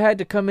Benfica, you had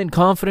to come in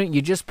confident.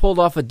 You just pulled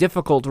off a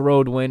difficult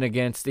road win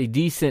against a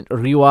decent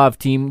Rio Ave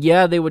team.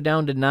 Yeah, they were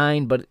down to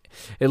 9, but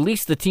at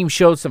least the team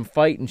showed some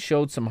fight and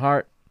showed some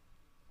heart.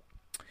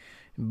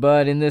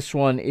 But in this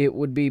one, it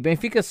would be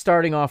Benfica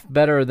starting off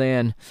better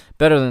than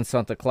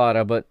Santa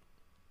Clara, but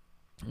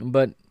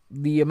but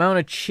the amount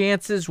of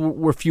chances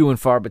were few and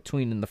far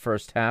between in the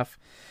first half.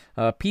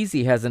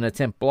 Pizzi has an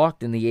attempt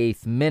blocked in the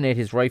 8th minute.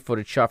 His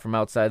right-footed shot from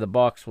outside the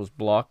box was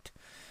blocked.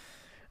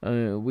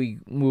 We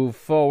move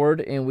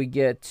forward, and we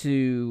get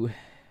to...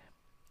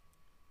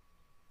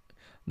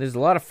 There's a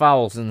lot of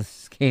fouls in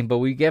this game, but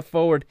we get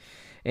forward,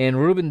 and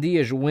Ruben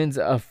Dias wins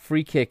a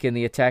free kick in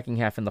the attacking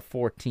half in the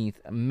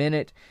 14th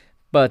minute,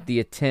 but the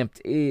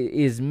attempt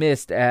is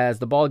missed as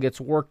the ball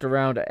gets worked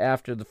around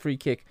after the free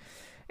kick,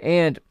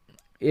 and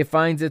it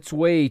finds its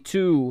way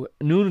to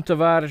Nuno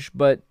Tavares,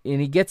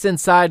 and he gets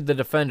inside the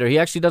defender. He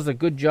actually does a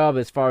good job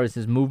as far as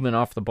his movement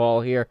off the ball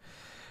here,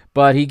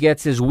 but he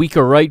gets his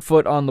weaker right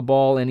foot on the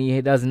ball, and he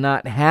does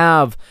not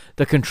have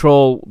the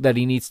control that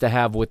he needs to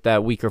have with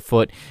that weaker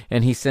foot,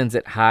 and he sends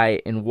it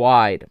high and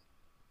wide.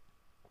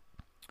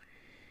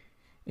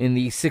 In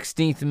the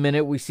 16th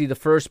minute, we see the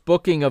first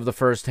booking of the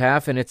first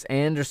half, and it's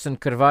Anderson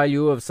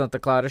Carvalho of Santa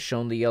Clara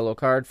shown the yellow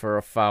card for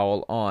a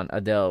foul on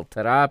Adel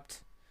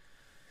Tarabt.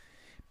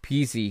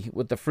 Pizzi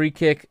with the free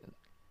kick.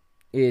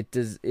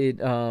 This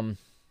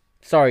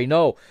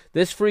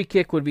free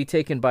kick would be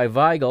taken by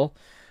Weigl.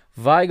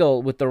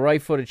 Weigl with the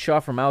right-footed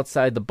shot from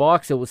outside the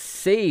box. It was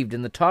saved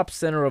in the top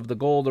center of the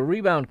goal. The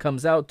rebound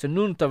comes out to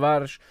Nuno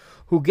Tavares,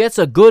 who gets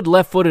a good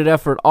left-footed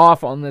effort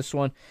off on this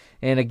one.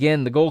 And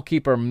again, the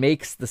goalkeeper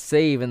makes the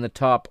save in the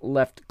top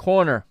left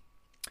corner.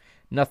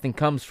 Nothing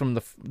comes from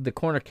the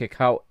corner kick,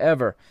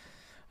 however.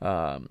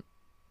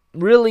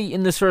 Really,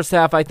 in this first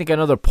half, I think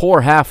another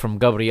poor half from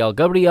Gabriel.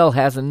 Gabriel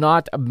has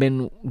not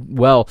been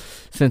well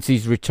since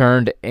he's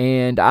returned,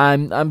 and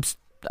I'm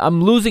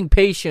losing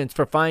patience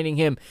for finding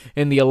him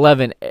in the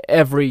 11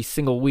 every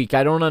single week.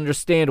 I don't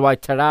understand why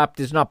Tarabt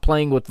is not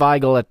playing with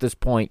Weigl at this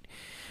point,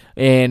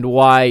 and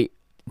why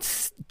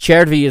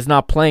Chervi is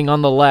not playing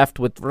on the left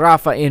with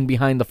Rafa in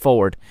behind the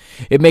forward.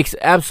 It makes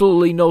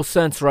absolutely no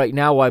sense right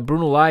now why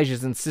Bruno Lage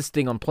is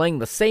insisting on playing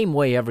the same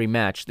way every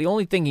match. The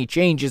only thing he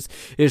changes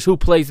is who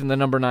plays in the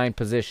number 9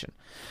 position,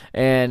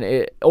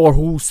 or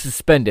who's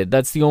suspended.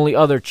 That's the only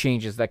other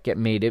changes that get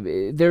made.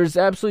 There's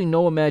absolutely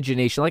no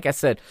imagination. Like I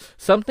said,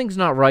 something's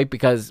not right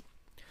because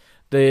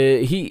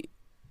he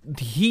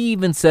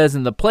even says,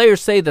 and the players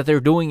say that they're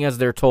doing as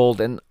they're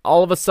told, and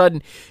all of a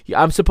sudden,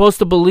 I'm supposed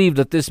to believe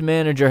that this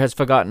manager has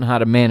forgotten how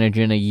to manage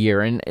in a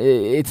year, and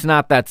it's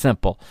not that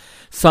simple.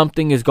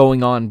 Something is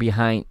going on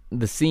behind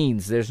the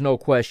scenes. There's no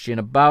question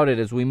about it.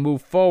 As we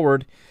move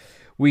forward,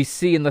 we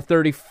see in the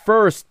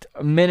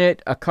 31st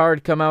minute a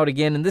card come out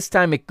again, and this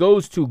time it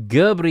goes to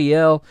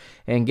Gabriel,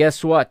 and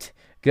guess what?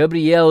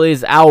 Gabriel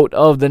is out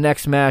of the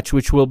next match,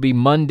 which will be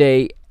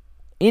Monday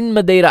in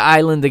Madeira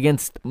Island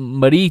against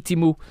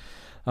Marítimo.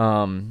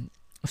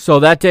 So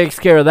that takes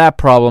care of that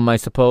problem, I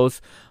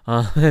suppose.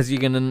 As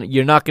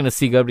you're not gonna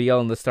see Gabriel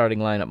in the starting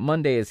lineup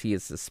Monday as he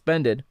is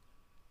suspended.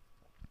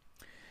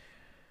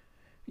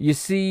 You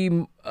see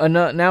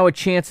now a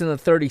chance in the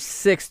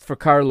 36th for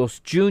Carlos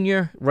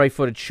Jr.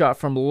 Right-footed shot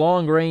from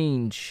long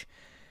range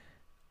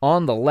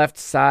on the left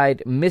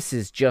side,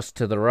 misses just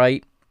to the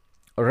right.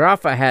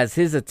 Rafa has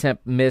his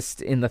attempt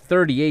missed in the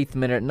 38th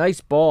minute.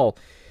 Nice ball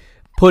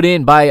put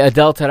in by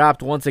Adel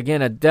Tarabt. Once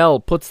again, Adel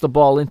puts the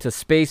ball into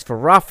space for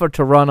Rafa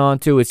to run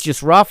onto. It's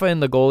just Rafa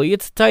and the goalie.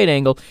 It's a tight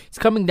angle. He's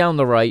coming down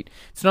the right.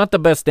 It's not the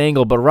best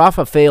angle, but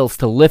Rafa fails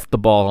to lift the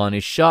ball on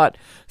his shot.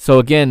 So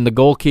again, the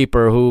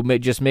goalkeeper, who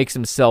just makes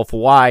himself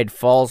wide,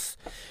 falls.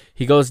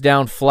 He goes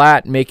down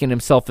flat, making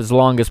himself as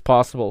long as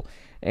possible,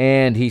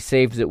 and he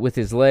saves it with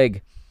his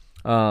leg.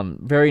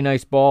 Very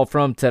nice ball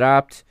from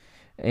Tarabt.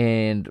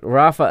 And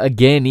Rafa,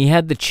 again, he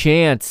had the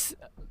chance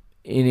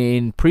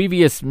in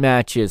previous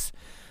matches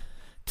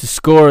to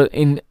score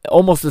in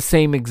almost the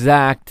same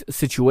exact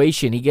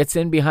situation. He gets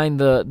in behind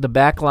the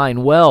back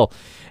line well,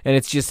 and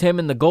it's just him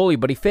and the goalie,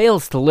 but he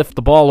fails to lift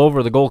the ball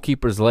over the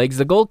goalkeeper's legs.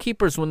 The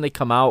goalkeepers, when they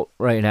come out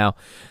right now,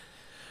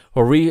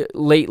 or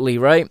lately,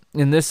 right,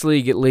 in this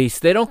league at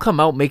least, they don't come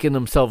out making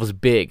themselves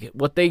big.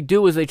 What they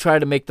do is they try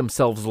to make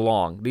themselves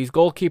long. These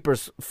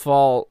goalkeepers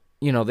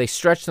they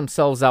stretch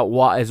themselves out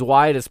as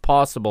wide as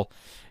possible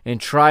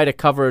and try to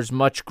cover as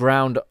much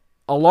ground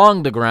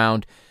along the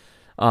ground.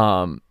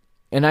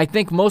 And I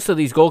think most of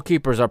these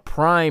goalkeepers are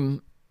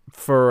prime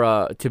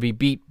for to be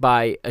beat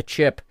by a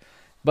chip.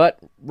 But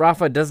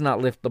Rafa does not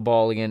lift the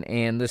ball again,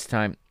 and this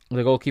time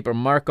the goalkeeper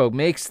Marco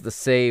makes the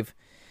save.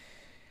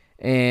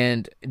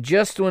 And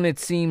just when it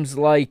seems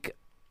like,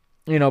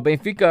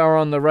 Benfica are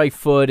on the right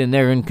foot and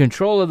they're in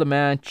control of the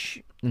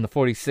match, in the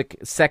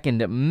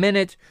 42nd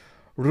minute,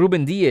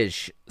 Ruben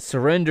Dias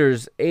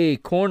surrenders a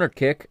corner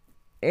kick,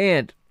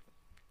 and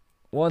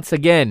once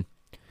again,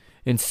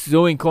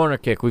 ensuing corner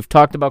kick. We've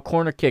talked about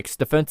corner kicks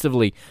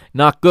defensively,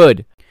 not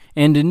good.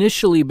 And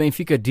initially,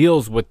 Benfica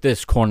deals with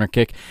this corner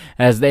kick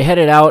as they head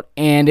it out,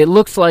 and it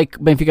looks like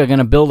Benfica are going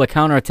to build a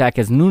counterattack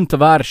as Nuno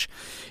Tavares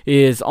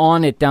is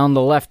on it down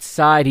the left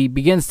side. He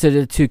begins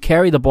to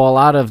carry the ball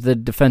out of the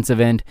defensive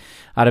end,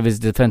 out of his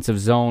defensive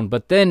zone,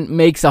 but then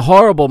makes a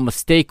horrible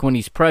mistake when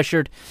he's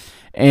pressured,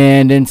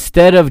 and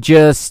instead of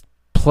just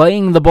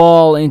playing the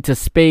ball into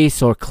space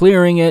or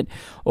clearing it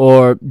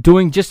or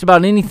doing just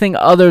about anything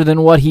other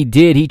than what he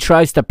did. He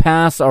tries to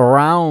pass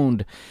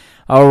around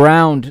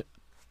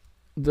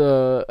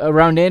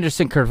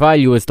Anderson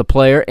Carvalho as the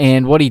player,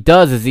 and what he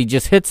does is he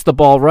just hits the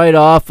ball right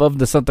off of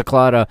the Santa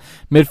Clara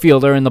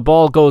midfielder, and the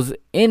ball goes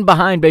in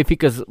behind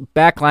Benfica's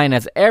backline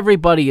as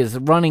everybody is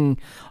running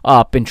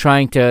up and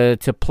trying to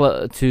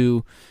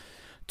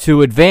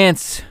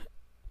advance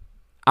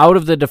out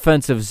of the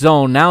defensive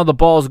zone. Now the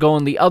ball's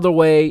going the other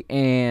way,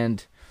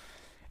 and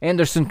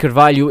Anderson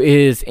Carvalho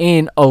is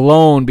in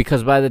alone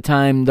because by the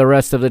time the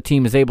rest of the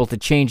team is able to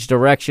change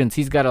directions,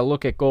 he's got to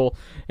look at goal.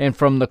 And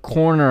from the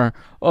corner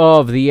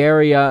of the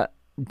area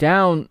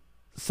down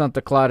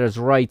Santa Clara's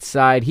right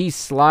side, he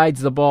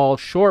slides the ball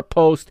short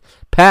post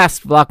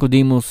past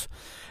Vlachodimos,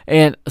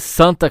 and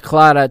Santa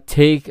Clara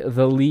take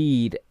the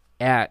lead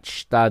at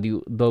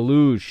Estádio da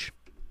Luz.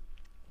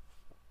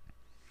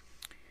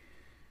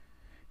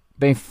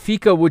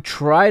 Benfica would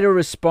try to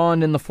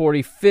respond in the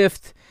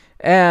 45th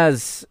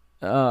as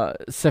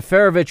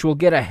Seferovic will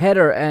get a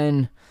header,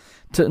 and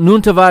Nuno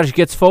Tavares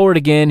gets forward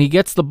again. He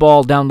gets the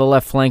ball down the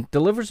left flank,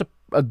 delivers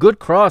a good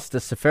cross to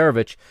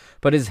Seferovic,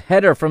 but his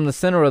header from the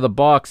center of the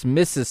box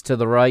misses to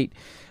the right.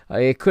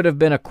 It could have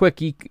been a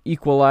quick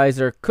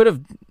equalizer. Could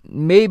have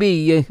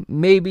maybe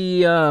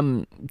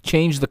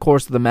changed the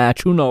course of the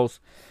match. Who knows?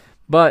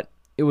 But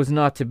it was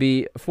not to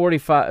be.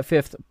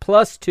 45th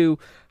 +2.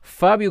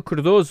 Fabio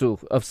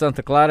Cardoso of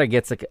Santa Clara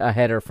gets a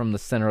header from the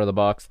center of the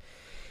box.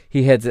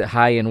 He heads it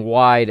high and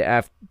wide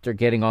after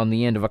getting on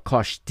the end of a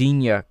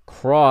Costinha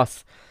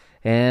cross.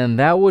 And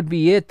that would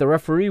be it. The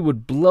referee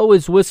would blow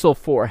his whistle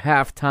for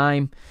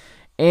halftime.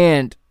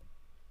 And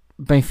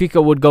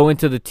Benfica would go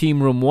into the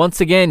team room once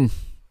again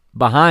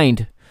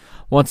behind.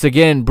 Once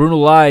again, Bruno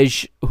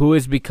Lage, who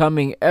is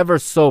becoming ever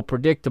so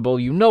predictable.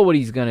 You know what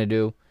he's going to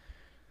do.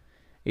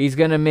 He's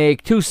going to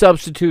make 2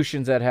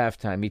 substitutions at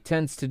halftime. He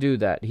tends to do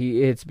that.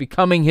 It's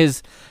becoming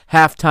his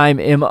halftime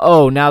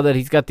MO. Now that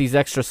he's got these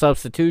extra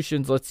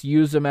substitutions, let's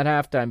use them at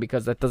halftime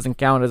because that doesn't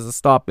count as a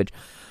stoppage.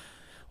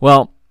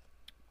 Well,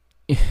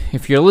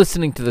 if you're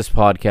listening to this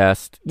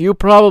podcast, you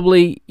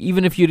probably,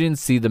 even if you didn't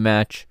see the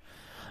match,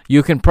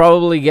 you can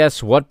probably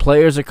guess what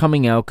players are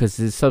coming out because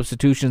his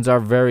substitutions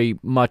are very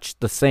much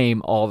the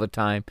same all the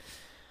time.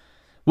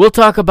 We'll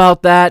talk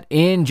about that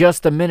in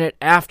just a minute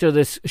after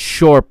this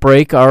short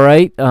break, all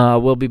right?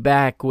 We'll be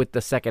back with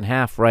the second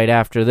half right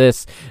after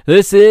this.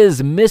 This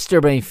is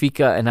Mr.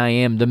 Benfica, and I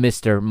am the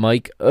Mr.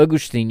 Mike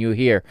Agostinho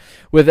here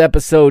with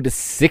episode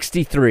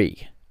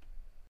 63.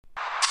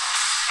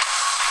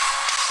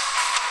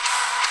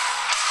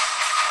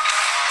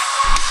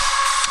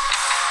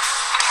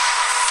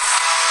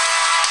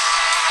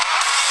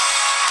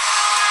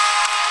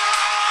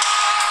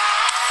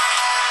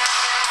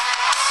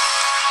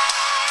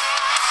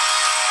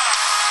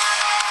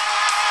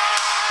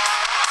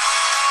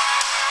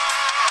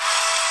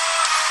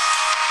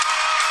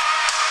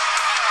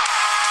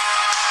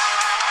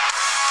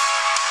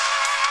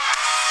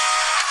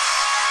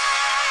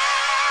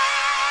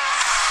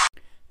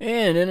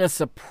 And in a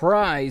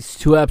surprise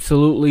to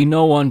absolutely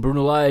no one,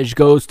 Bruno Lage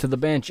goes to the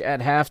bench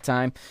at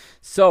halftime.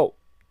 So,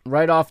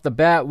 right off the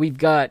bat, we've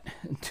got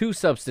 2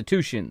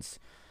 substitutions.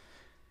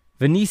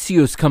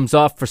 Vinicius comes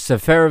off for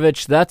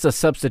Seferovic. That's a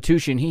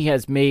substitution he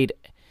has made,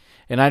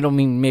 and I don't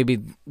mean maybe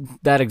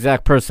that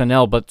exact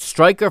personnel, but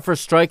striker for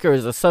striker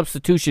is a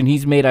substitution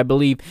he's made, I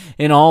believe,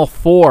 in all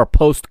 4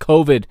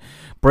 post-COVID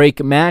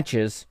break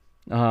matches.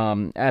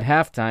 At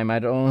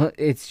halftime,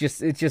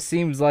 it just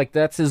seems like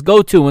that's his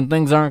go-to when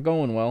things aren't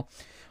going well.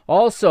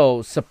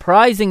 Also,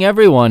 surprising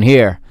everyone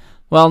here.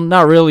 Well,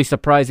 not really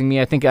surprising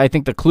me. I think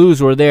the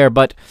clues were there,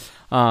 but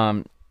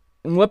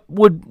what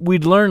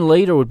we'd learn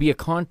later would be a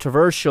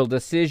controversial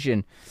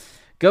decision.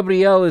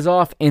 Gabriel is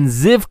off, and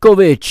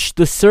Zivkovic,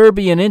 the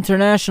Serbian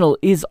international,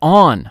 is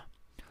on.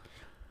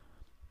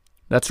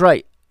 That's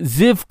right.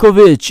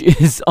 Zivkovic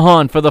is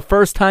on for the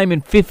first time in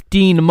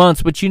 15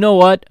 months. But you know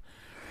what?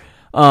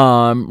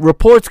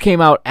 Reports came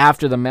out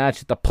after the match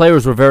that the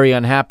players were very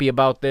unhappy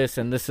about this,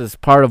 and this is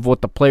part of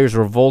what the players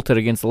revolted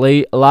against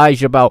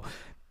Lage about.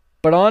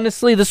 But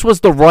honestly, this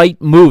was the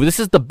right move. This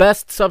is the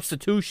best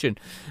substitution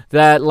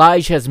that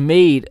Lage has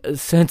made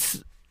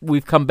since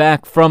we've come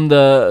back from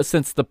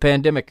since the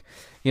pandemic,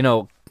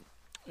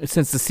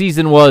 since the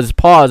season was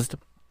paused.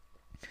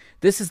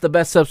 This is the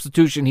best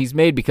substitution he's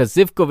made because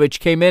Zivkovic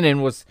came in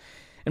and was,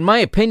 in my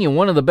opinion,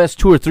 one of the best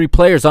 2 or 3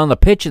 players on the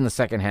pitch in the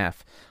second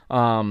half.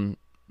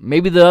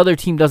 Maybe the other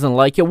team doesn't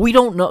like it. We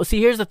don't know. See,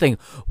 here's the thing.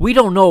 We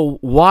don't know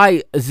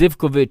why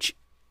Zivkovic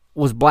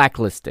was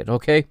blacklisted,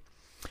 okay?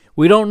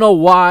 We don't know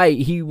why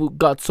he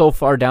got so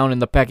far down in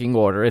the pecking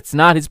order. It's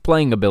not his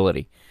playing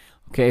ability,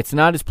 okay? It's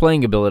not his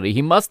playing ability.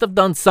 He must have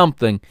done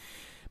something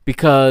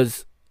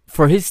because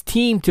for his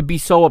team to be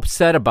so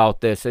upset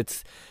about this,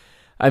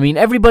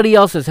 everybody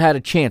else has had a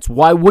chance.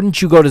 Why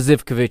wouldn't you go to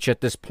Zivkovic at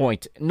this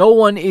point? No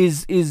one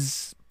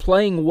is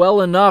playing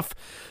well enough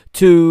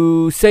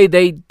to say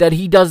that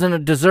he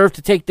doesn't deserve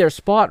to take their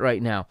spot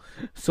right now.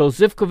 So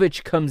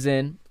Zivkovic comes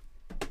in,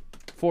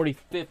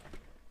 45th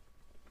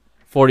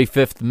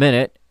 45th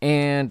minute.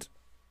 And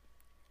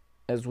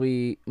as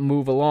we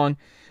move along,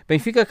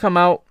 Benfica come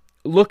out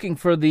looking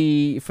for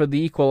the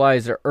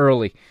equalizer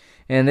early.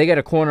 And they get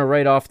a corner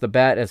right off the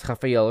bat as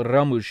Rafael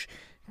Ramos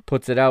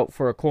puts it out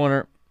for a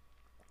corner.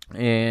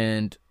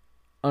 And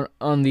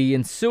on the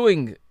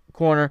ensuing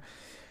corner,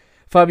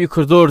 Fabio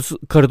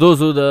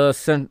Cardoso, the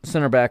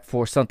center back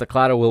for Santa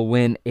Clara, will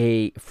win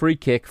a free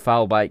kick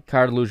fouled by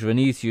Carlos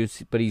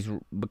Vinicius. But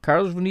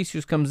Carlos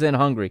Vinicius comes in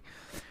hungry.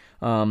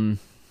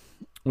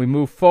 We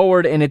move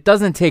forward, and it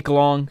doesn't take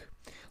long.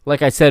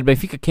 Like I said,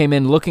 Benfica came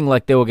in looking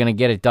like they were going to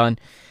get it done.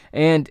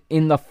 And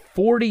in the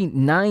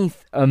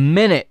 49th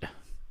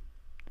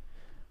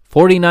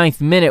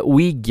minute,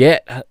 we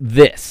get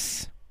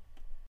this.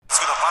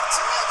 Segunda parte,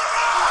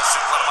 vai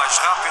circular mais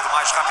rápido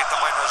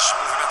também nas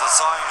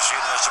movimentações e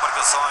nas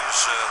demarcações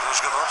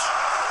dos jogadores.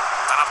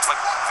 Tarapte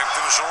vem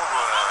meter o jogo,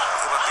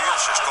 Ruben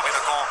Dias, este combina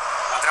com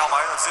André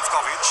Almeida,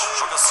 Zivkovic,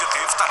 jogo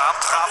associativo,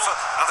 Tarapte, Rafa,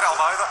 André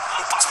Almeida,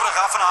 o passo para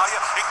Rafa na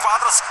área,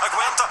 enquadra-se,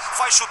 aguenta,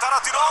 vai chutar,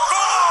 atirou,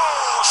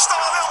 gol! Está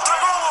lá dentro,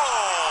 gol!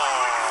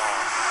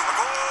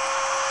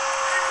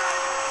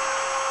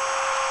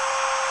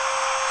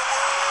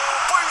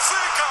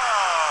 Benfica!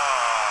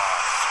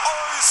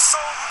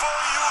 Ouçam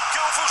bem o que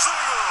eu vos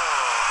digo!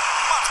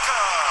 Marca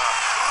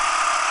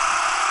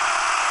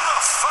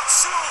Rafa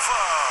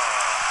Silva!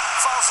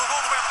 Faz o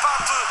gol do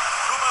empate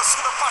numa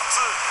segunda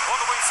parte,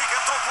 onde o Benfica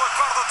entrou com a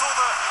corda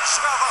toda,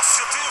 jogada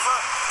associativa,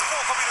 de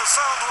boa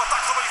combinação do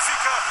ataque do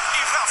Benfica, e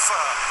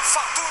Rafa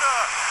fatura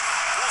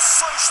o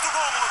 6º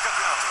gol no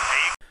campeonato.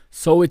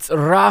 So it's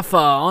Rafa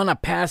on a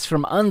pass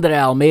from Andre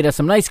Almeida.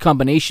 Some nice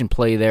combination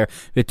play there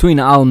between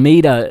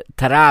Almeida,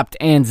 Tarapte,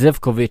 and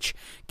Zivkovic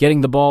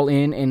getting the ball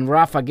in, and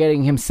Rafa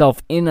getting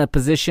himself in a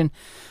position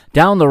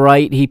down the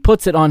right. He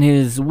puts it on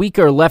his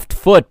weaker left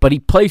foot, but he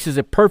places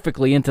it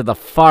perfectly into the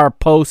far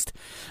post,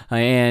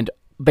 and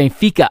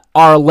Benfica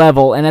are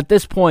level. And at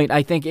this point,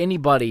 I think any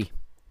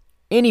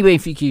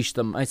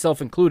Benfiquista,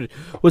 myself included,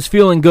 was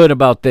feeling good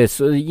about this.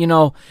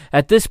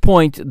 At this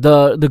point,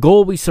 the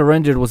goal we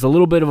surrendered was a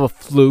little bit of a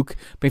fluke.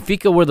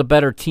 Benfica were the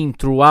better team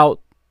throughout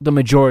the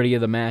majority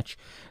of the match.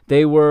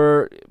 They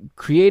were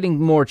creating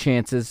more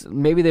chances.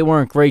 Maybe they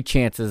weren't great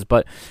chances,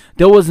 but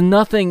there was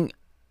nothing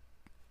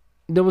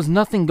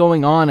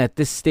going on at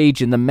this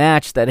stage in the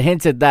match that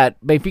hinted that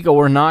Benfica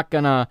were not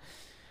gonna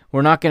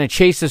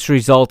chase this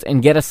result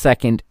and get a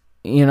second.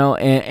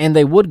 And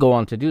they would go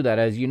on to do that,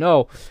 as you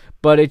know.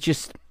 But it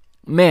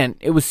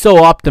was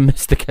so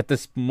optimistic at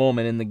this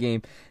moment in the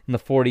game in the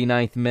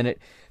 49th minute.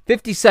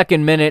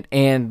 52nd minute,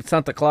 and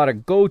Santa Clara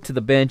go to the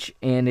bench,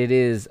 and it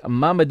is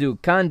Mamadou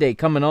Kande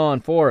coming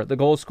on for the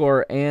goal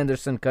scorer,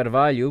 Anderson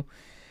Carvalho,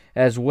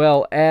 as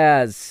well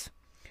as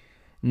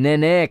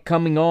Nene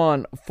coming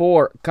on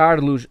for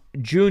Carlos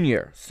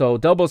Jr. So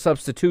double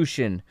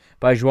substitution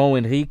by João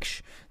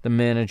Henrique, the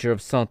manager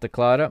of Santa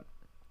Clara.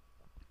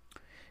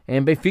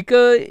 And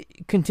Benfica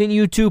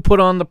continue to put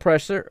on the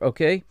pressure,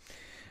 okay?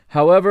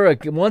 However,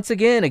 once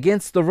again,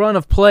 against the run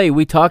of play,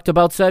 we talked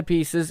about set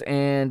pieces,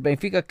 and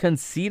Benfica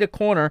concede a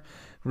corner.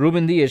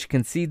 Ruben Dias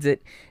concedes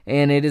it,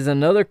 and it is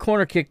another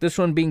corner kick, this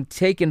one being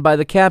taken by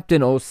the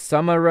captain,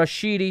 Osama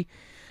Rashid,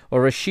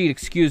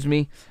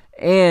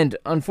 and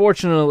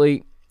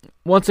unfortunately,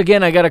 once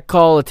again, I got to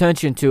call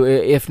attention to,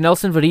 if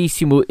Nelson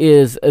Verissimo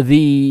is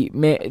the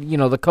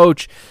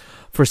coach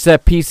for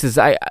set pieces,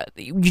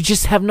 you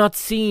just have not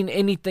seen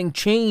anything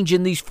change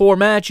in these 4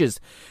 matches.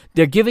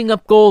 They're giving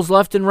up goals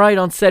left and right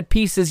on set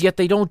pieces, yet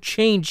they don't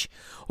change,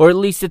 or at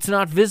least it's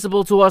not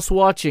visible to us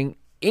watching,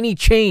 any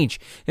change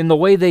in the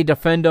way they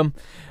defend them.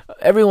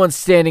 Everyone's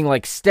standing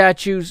like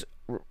statues.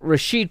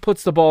 Rashid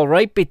puts the ball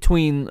right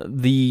between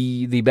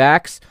the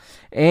backs,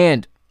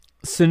 and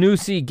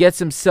Sanusi gets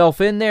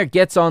himself in there,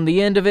 gets on the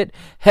end of it,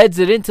 heads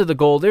it into the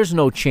goal. There's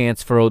no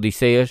chance for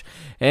Odysseus.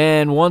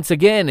 And once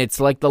again, it's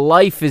like the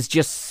life is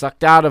just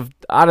sucked out of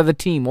the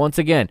team once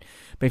again.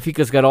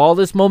 Benfica's got all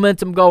this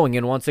momentum going,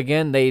 and once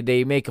again,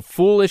 they make a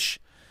foolish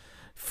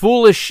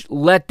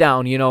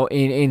letdown,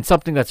 in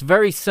something that's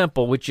very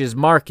simple, which is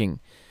marking.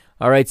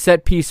 All right,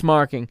 set piece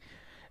marking.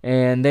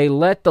 And they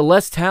let the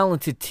less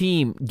talented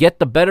team get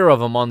the better of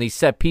them on these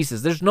set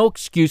pieces. There's no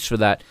excuse for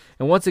that.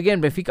 And once again,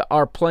 Benfica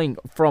are playing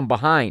from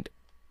behind.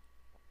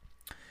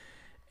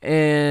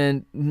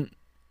 And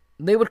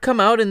they would come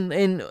out, and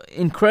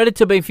in credit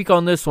to Benfica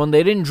on this one,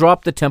 they didn't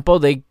drop the tempo.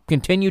 They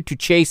continued to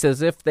chase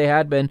as if they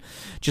had been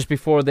just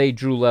before they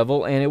drew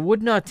level. And it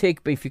would not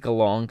take Benfica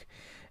long,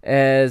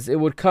 as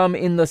it would come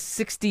in the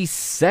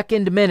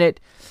 62nd minute.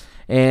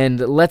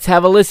 And let's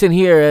have a listen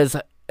here as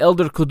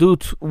Elder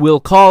Kudut will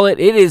call it.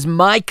 It is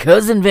my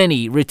cousin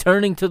Vinny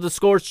returning to the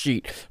score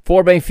sheet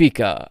for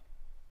Benfica.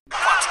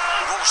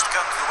 Golos de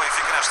canto do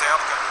Benfica nesta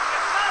época.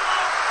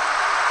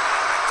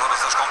 Em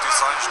todas as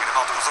competições,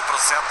 Grimaldo cruzou para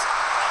 7.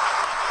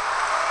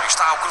 Aí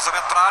está o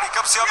cruzamento para a área,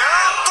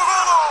 cabeceamento,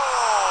 golo!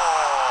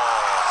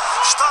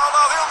 Está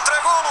lá dentro, é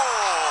golo!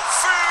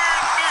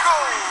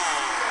 Vinigol!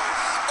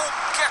 O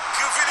que é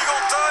que Vinigol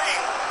tem?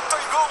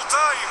 Tem gol,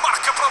 tem!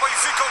 Marca para o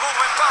Benfica o gol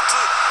do empate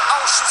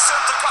aos 60.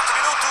 64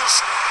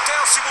 minutos,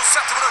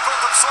 17º na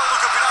conta pessoal do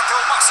campeonato, é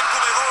o máximo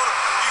goleador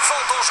e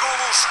volta aos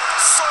golos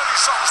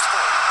 6 jogos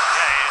depois.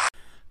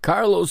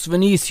 Carlos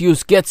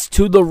Vinicius gets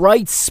to the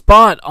right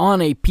spot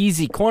on a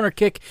peasy corner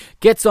kick,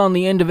 gets on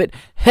the end of it,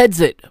 heads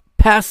it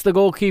past the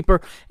goalkeeper,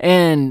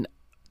 and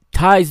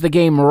ties the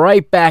game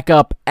right back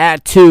up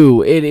at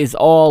 2. It is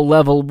all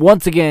level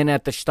once again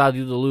at the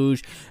Estádio da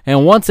Luz.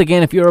 And once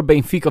again, if you're a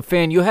Benfica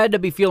fan, you had to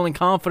be feeling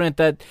confident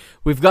that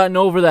we've gotten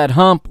over that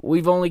hump.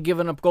 We've only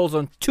given up goals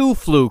on 2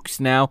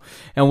 flukes now,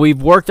 and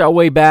we've worked our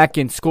way back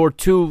and scored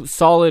 2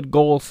 solid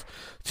goals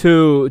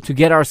to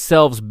get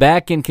ourselves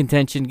back in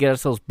contention, get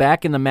ourselves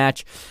back in the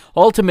match.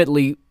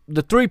 Ultimately,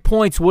 the 3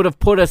 points would have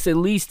put us, at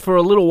least for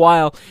a little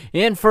while,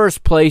 in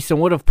first place and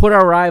would have put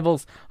our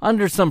rivals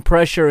under some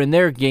pressure in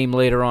their game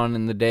later on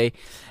in the day.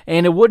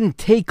 And it wouldn't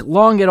take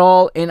long at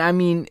all. And I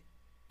mean,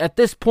 at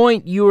this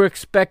point, you were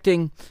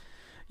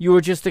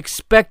just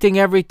expecting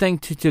everything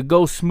to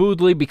go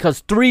smoothly,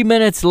 because 3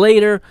 minutes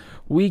later,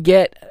 we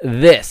get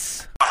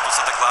this.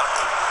 Santa Clara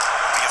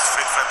tinha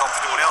sofrido frente ao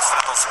Portimonense,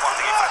 frente ao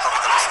Sporting e frente ao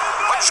Vitória.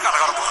 Vai buscar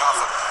agora por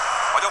Rafa.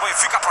 Olha o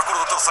Benfica à procura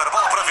do terceiro.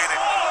 Bola para Vini.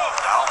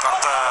 Não,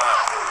 corta.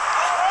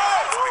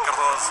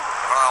 Cardoso.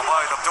 Agora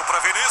Almeida meteu para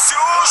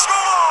Vinícius.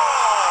 Gol!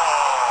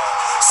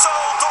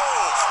 Saltou,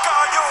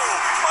 ganhou,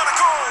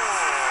 marcou.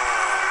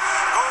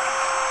 Gol!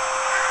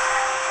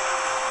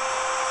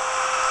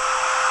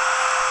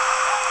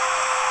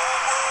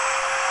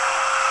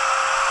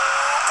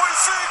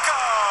 Benfica!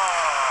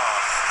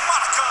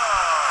 Marca!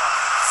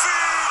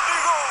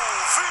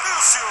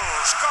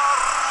 Vinícius!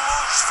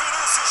 Carlos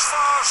Vinícius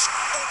faz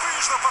o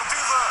bis da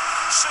partida.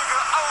 Chega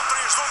ao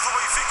 3-2 do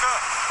Benfica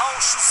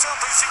aos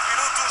 65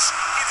 minutos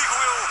e digo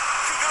eu,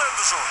 que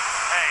grande jogo.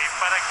 E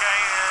para quem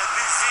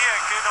dizia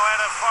que não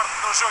era forte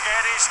no jogo,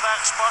 era esta a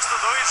resposta: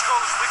 2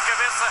 golos de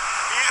cabeça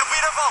e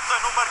reviravolta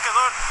no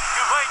marcador.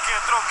 Que bem que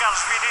entrou Carlos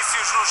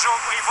Vinícius no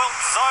jogo, e vão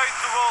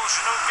 18 golos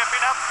no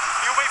campeonato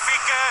e o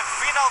Benfica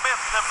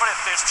finalmente na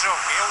frente deste jogo.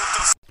 É o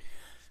terceiro.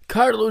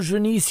 Carlos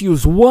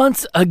Vinicius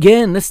once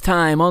again, this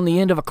time on the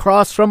end of a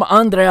cross from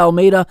Andre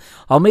Almeida.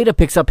 Almeida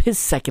picks up his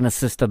second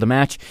assist of the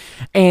match.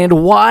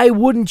 And why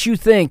wouldn't you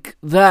think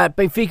that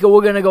Benfica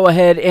were going to go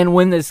ahead and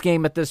win this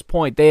game at this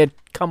point? They had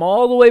come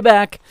all the way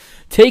back,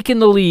 taken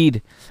the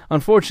lead.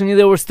 Unfortunately,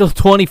 there were still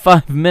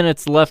 25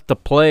 minutes left to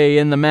play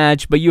in the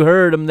match, but you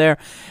heard him there.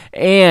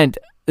 And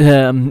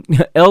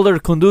Elder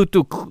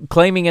Conduto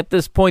claiming at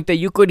this point that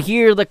you could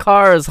hear the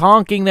cars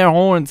honking their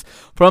horns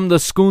from the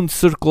Skund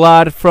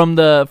Circular, from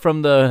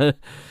the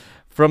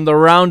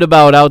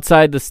roundabout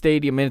outside the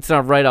stadium. I mean, it's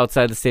not right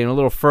outside the stadium, a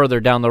little further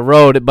down the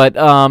road, but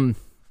I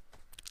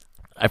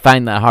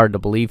find that hard to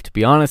believe, to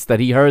be honest, that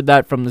he heard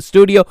that from the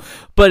studio.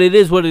 But it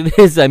is what it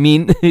is. I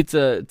mean, it's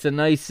a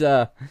nice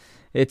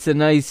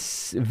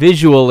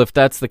visual, if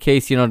that's the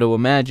case, to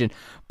imagine.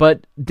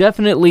 But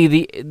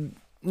definitely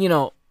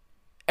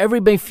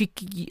every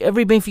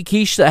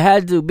Benfiquista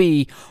had to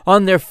be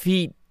on their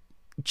feet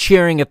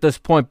cheering at this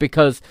point,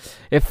 because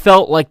it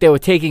felt like they were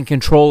taking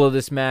control of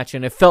this match,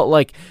 and it felt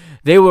like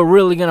they were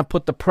really going to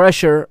put the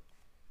pressure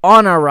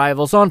on our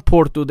rivals, on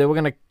Porto. They were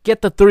going to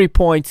get the 3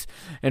 points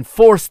and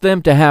force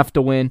them to have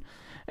to win.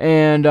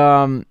 And,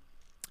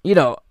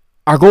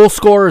 our goal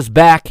scorer is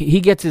back. He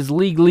gets his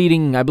league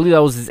leading, I believe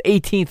that was his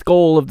 18th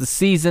goal of the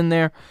season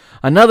there.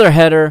 Another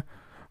header.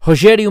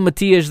 Rogério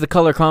Matias, the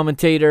color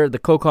commentator, the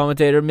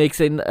co-commentator,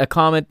 makes a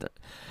comment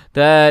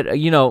that,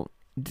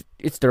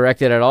 it's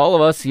directed at all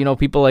of us.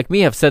 People like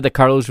me have said that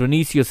Carlos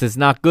Vinicius is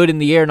not good in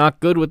the air,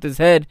 not good with his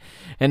head,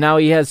 and now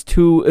he has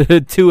two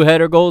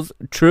header goals.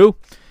 True.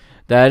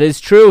 That is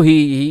true.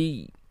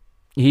 He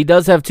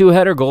does have 2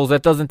 header goals.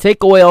 That doesn't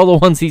take away all the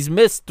ones he's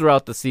missed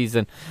throughout the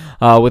season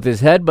with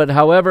his head. But,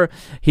 however,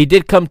 he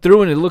did come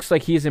through, and it looks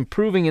like he is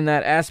improving in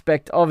that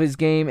aspect of his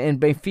game, and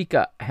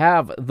Benfica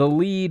have the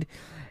lead.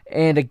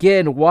 And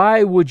again,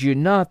 why would you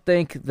not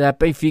think that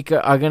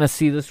Benfica are going to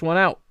see this one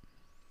out?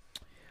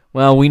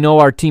 Well, we know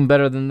our team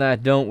better than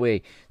that, don't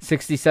we?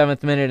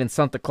 67th minute, and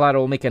Santa Clara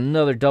will make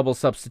another double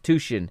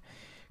substitution.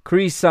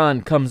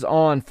 Crisan comes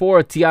on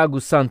for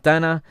Thiago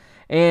Santana,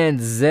 and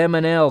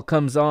Zemanel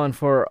comes on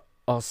for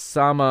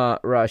Osama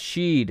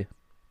Rashid.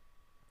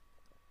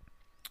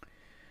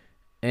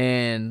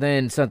 And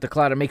then Santa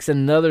Clara makes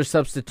another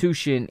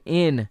substitution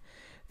in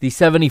the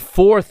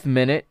 74th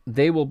minute.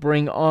 They will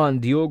bring on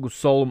Diogo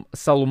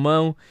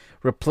Salomão,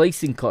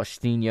 replacing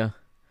Costinha.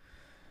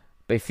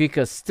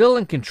 Benfica still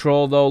in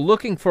control, though,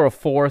 looking for a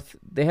fourth.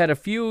 They had a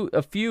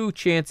few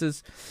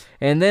chances.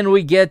 And then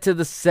we get to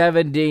the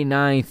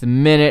 79th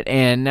minute.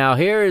 And now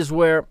here is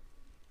where...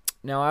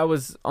 Now, I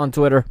was on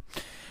Twitter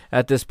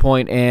at this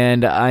point,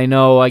 and I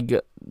know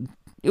it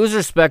was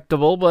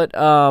respectable, but...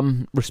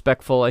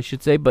 respectful, I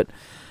should say. But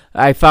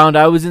I found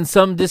I was in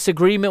some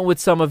disagreement with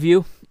some of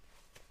you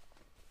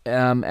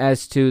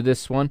as to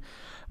this one.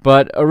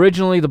 But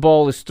originally the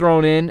ball is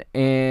thrown in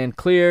and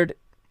cleared,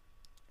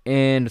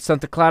 and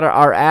Santa Clara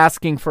are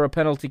asking for a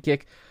penalty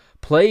kick.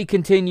 Play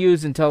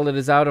continues until it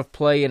is out of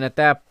play, and at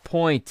that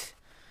point,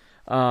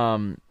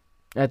 at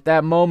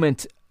that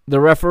moment, the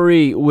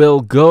referee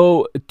will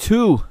go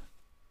to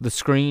the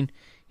screen.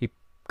 He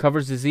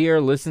covers his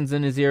ear, listens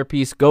in his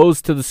earpiece,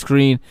 goes to the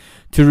screen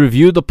to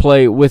review the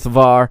play with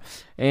VAR.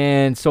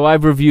 And so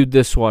I've reviewed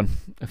this one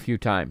a few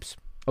times.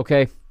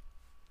 Okay?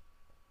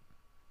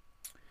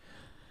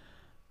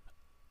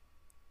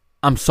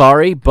 I'm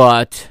sorry,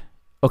 but...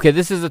 Okay,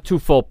 this is a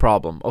twofold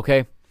problem,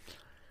 okay?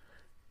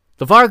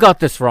 The VAR got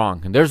this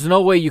wrong. There's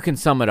no way you can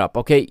sum it up,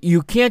 okay?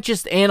 You can't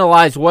just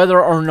analyze whether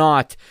or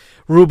not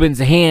Ruben's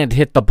hand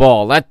hit the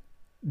ball.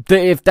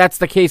 If that's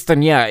the case,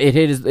 then yeah,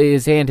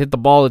 his hand hit the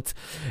ball.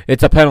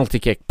 It's a penalty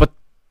kick. But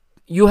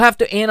you have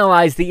to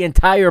analyze the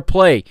entire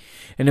play.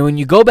 And then when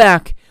you go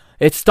back,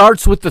 it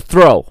starts with the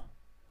throw.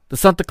 The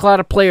Santa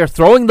Clara player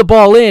throwing the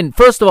ball in,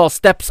 first of all,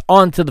 steps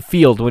onto the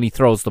field when he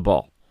throws the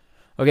ball.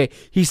 Okay,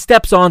 he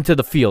steps onto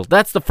the field.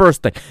 That's the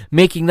first thing,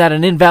 making that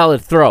an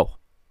invalid throw.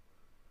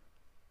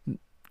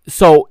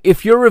 So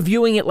if you're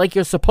reviewing it like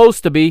you're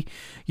supposed to be,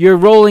 you're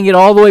rolling it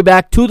all the way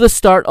back to the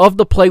start of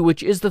the play,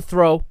 which is the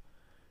throw.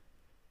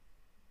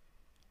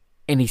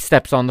 And he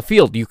steps on the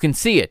field. You can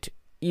see it.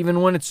 Even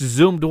when it's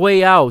zoomed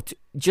way out,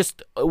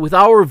 just with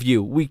our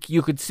view,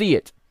 you could see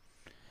it.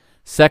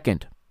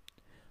 Second,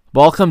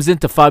 ball comes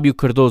into Fabio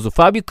Cardoso.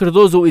 Fabio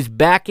Cardoso is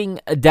backing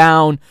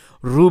down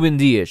Ruben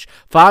Dias.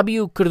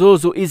 Fabio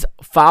Cardoso is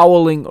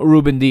fouling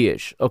Ruben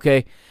Dias,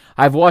 okay?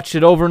 I've watched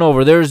it over and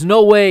over. There's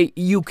no way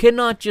you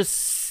cannot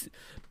just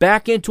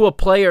back into a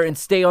player and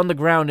stay on the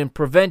ground and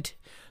prevent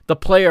the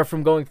player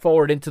from going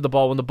forward into the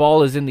ball when the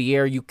ball is in the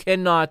air. You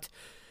cannot.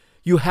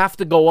 You have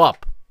to go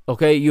up,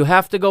 okay? You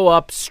have to go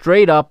up,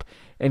 straight up,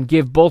 and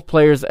give both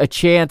players a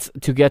chance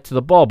to get to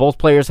the ball. Both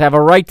players have a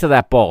right to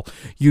that ball.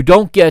 You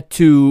don't get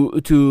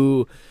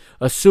to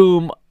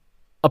assume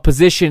a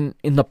position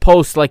in the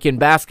post like in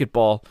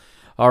basketball.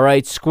 All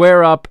right,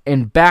 square up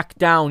and back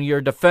down your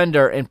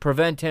defender and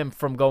prevent him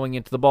from going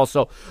into the ball.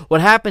 So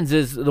what happens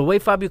is the way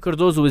Fabio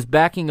Cardoso is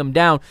backing him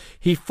down,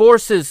 he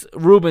forces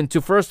Ruben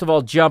to, first of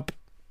all, jump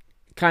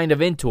kind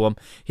of into him.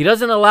 He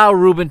doesn't allow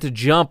Ruben to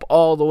jump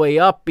all the way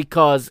up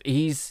because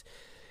he's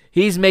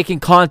making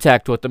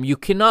contact with him. You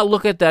cannot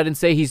look at that and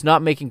say he's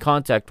not making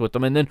contact with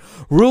him. And then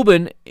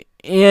Ruben,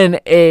 in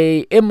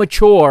a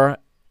immature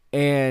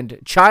and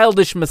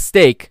childish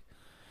mistake,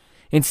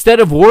 instead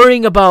of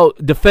worrying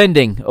about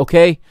defending,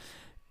 okay,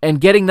 and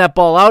getting that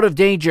ball out of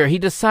danger, he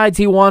decides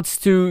he wants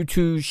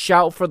to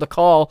shout for the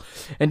call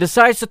and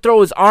decides to throw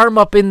his arm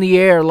up in the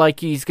air like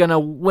he's going to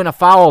win a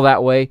foul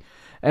that way.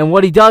 And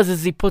what he does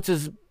is he puts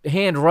his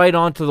hand right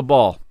onto the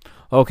ball,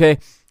 okay?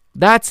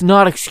 That's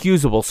not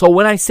excusable. So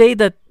when I say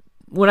that,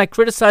 when I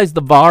criticize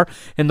the VAR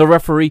and the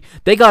referee,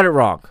 they got it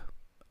wrong,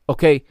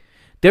 okay?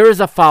 There is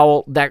a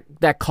foul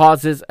that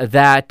causes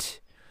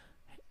that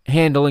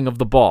handling of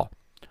the ball,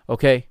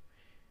 okay?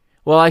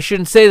 Well, I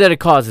shouldn't say that it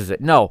causes it.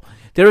 No,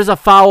 there is a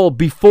foul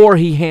before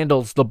he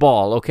handles the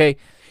ball, okay?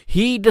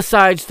 He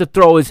decides to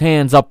throw his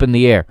hands up in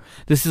the air.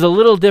 This is a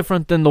little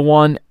different than the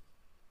one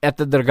at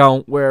the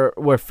Dragão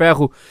where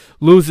Ferro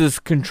loses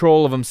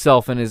control of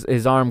himself and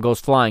his arm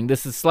goes flying.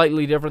 This is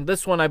slightly different.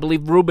 This one, I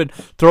believe Ruben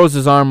throws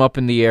his arm up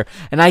in the air.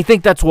 And I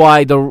think that's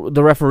why the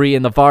referee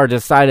and the VAR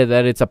decided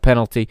that it's a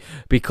penalty,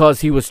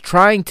 because he was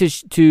trying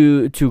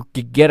to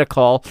get a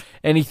call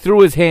and he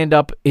threw his hand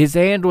up. His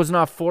hand was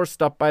not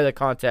forced up by the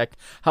contact.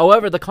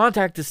 However, the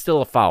contact is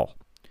still a foul.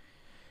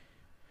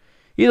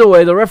 Either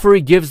way, the referee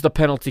gives the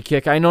penalty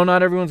kick. I know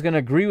not everyone's going to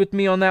agree with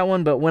me on that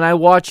one, but when I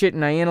watch it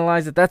and I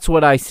analyze it, that's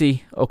what I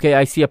see. Okay,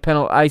 I see a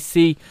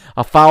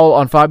foul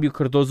on Fabio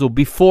Cardoso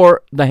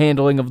before the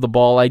handling of the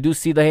ball. I do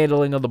see the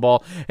handling of the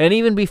ball. And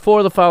even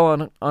before the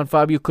foul on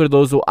Fabio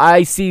Cardoso,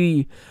 I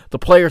see the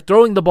player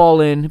throwing the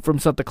ball in from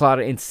Santa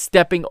Clara and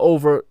stepping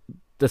over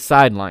the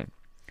sideline.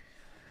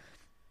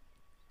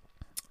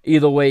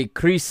 Either way,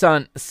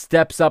 Crisan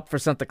steps up for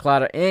Santa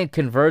Clara and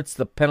converts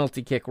the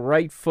penalty kick.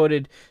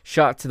 Right-footed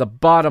shot to the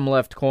bottom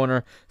left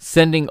corner,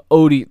 sending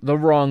Odie the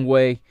wrong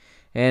way.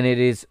 And it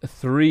is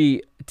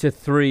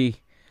 3-3.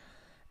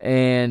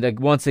 And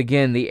once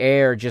again, the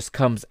air just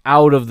comes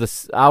out of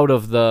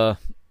the,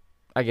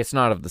 I guess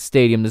not of the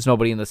stadium. There's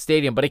nobody in the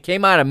stadium, but it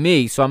came out of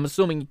me, so I'm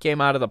assuming it came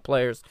out of the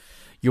players.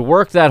 You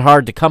work that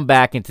hard to come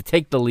back and to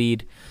take the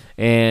lead,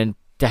 and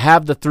to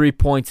have the 3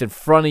 points in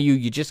front of you,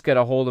 you just got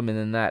to hold them, and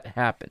then that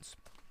happens.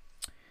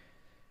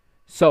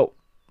 So,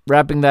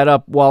 wrapping that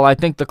up, while I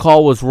think the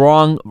call was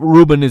wrong,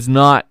 Ruben is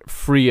not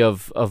free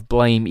of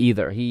blame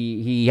either.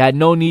 He had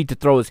no need to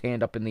throw his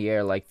hand up in the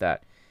air like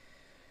that.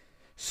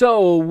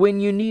 So,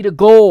 when you need a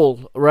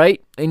goal, right,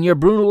 and you're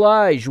Bruno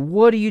Lage,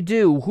 what do you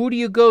do? Who do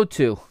you go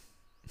to?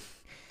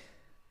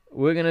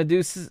 We're going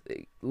to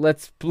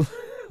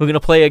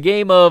play a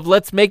game of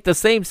let's make the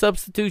same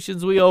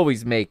substitutions we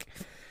always make.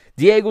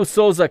 Diego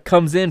Souza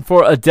comes in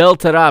for Adel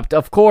Tarabt.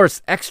 Of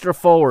course, extra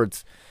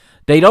forwards.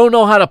 They don't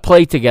know how to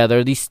play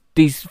together. These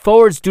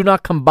forwards do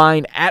not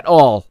combine at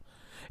all.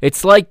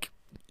 It's like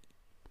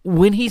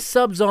when he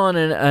subs on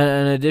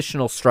an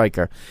additional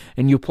striker,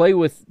 and you play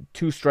with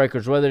two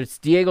strikers, whether it's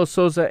Diego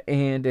Souza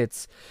and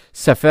it's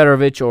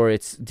Seferovic, or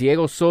it's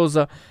Diego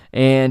Souza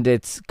and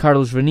it's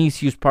Carlos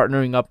Vinicius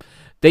partnering up,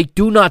 They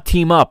do not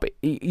team up.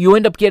 You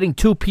end up getting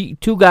two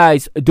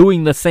guys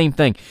doing the same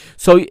thing.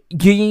 So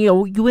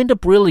you end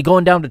up really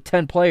going down to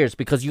 10 players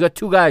because you got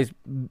two guys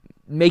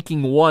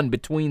making one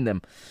between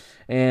them.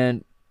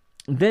 And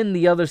then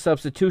the other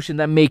substitution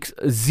that makes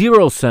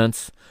zero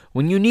sense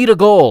when you need a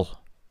goal.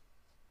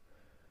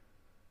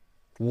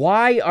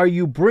 Why are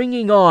you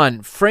bringing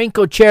on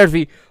Franco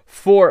Cervi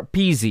for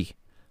Pizzi?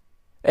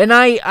 And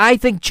I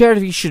think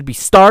Cervi should be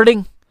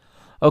starting.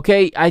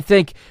 Okay, I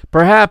think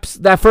perhaps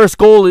that first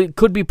goal it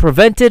could be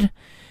prevented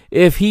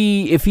if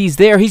he's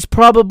there. He's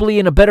probably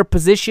in a better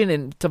position,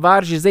 and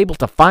Tavares is able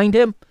to find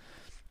him.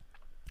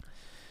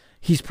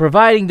 He's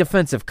providing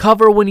defensive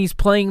cover when he's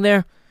playing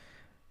there.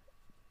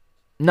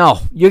 No,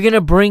 you're going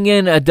to bring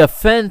in a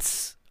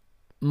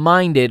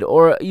defense-minded,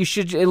 or you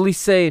should at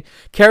least say,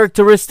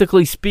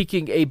 characteristically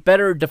speaking, a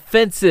better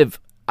defensive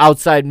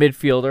outside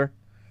midfielder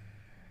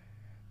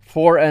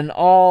for an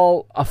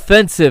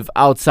all-offensive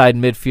outside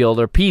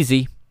midfielder,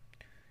 Pizzi.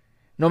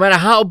 No matter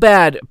how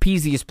bad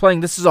Pizzi is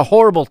playing, this is a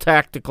horrible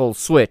tactical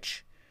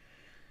switch.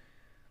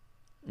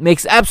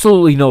 Makes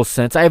absolutely no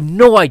sense. I have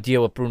no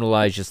idea what Bruno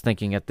Lage is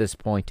thinking at this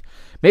point.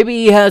 Maybe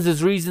he has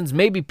his reasons.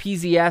 Maybe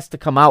Pizzi has to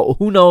come out.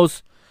 Who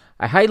knows?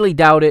 I highly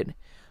doubt it.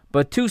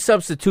 But two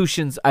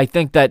substitutions, I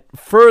think, that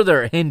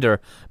further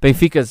hinder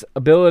Benfica's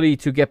ability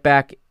to get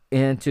back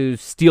and to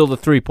steal the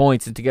 3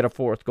 points and to get a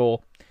fourth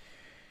goal.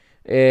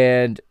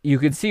 And you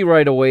can see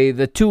right away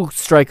the two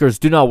strikers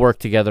do not work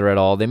together at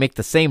all. They make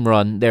the same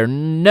run. They're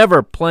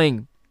never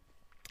playing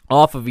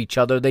off of each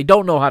other. They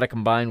don't know how to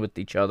combine with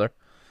each other.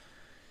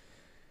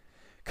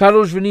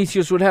 Carlos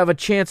Vinicius would have a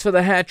chance for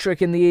the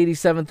hat-trick in the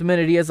 87th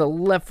minute. He has a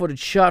left-footed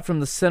shot from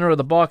the center of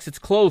the box. It's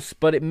close,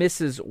 but it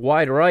misses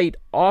wide right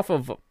off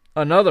of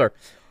another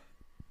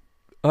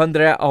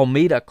Andrea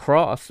Almeida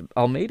cross.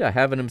 Almeida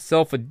having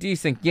himself a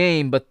decent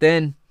game, but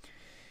then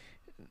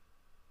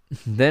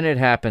it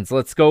happens.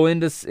 Let's go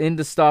into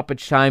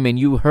stoppage time, and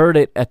you heard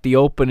it at the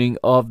opening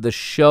of the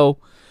show.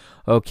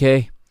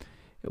 Okay,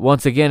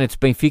 once again, it's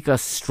Benfica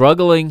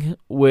struggling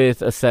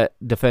with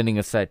defending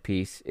a set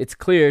piece. It's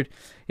cleared.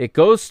 It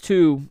goes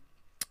to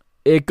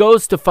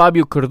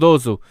Fabio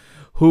Cardoso,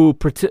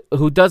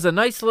 who does a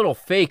nice little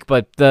fake,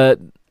 but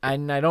I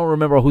don't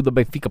remember who the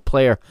Benfica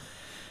player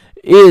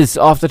is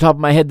off the top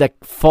of my head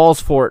that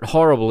falls for it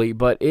horribly,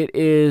 but it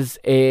is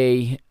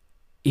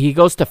he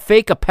goes to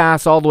fake a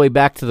pass all the way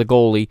back to the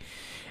goalie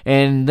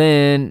and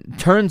then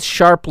turns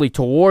sharply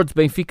towards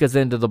Benfica's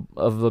end of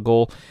the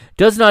goal.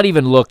 Does not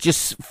even look,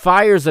 just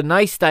fires a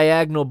nice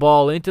diagonal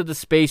ball into the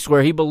space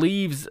where he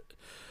believes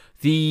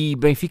the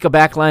Benfica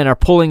backline are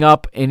pulling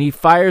up, and he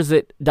fires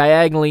it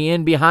diagonally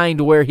in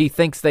behind where he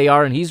thinks they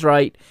are, and he's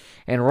right.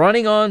 And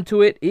running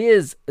onto it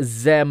is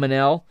Zé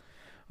Manel.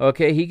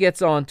 Okay, he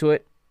gets onto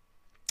it.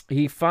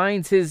 He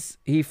finds his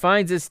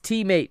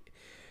teammate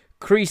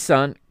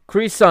Crisson.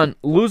 Crisson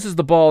loses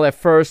the ball at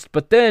first,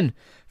 but then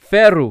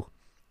Ferru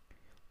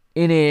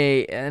in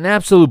an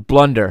absolute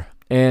blunder,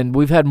 and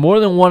we've had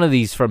more than one of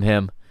these from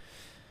him.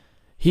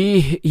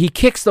 He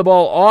kicks the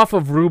ball off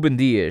of Ruben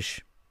Dias.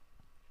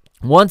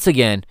 Once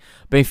again,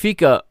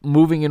 Benfica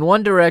moving in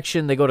one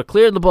direction, they go to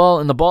clear the ball,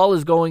 and the ball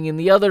is going in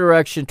the other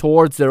direction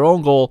towards their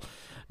own goal.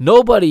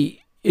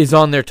 Nobody is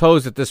on their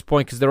toes at this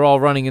point because they're all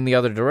running in the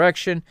other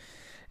direction.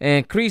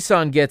 And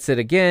Crisson gets it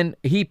again.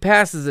 He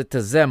passes it to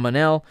Zé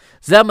Manel.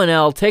 Zé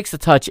Manel takes a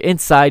touch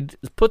inside,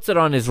 puts it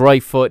on his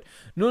right foot.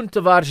 Nuno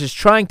Tavares is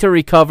trying to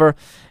recover.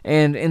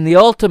 And in the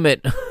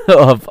ultimate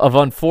of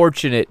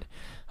unfortunate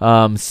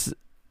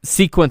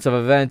sequence of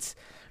events,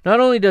 not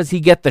only does he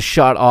get the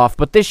shot off,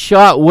 but this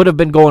shot would have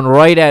been going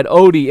right at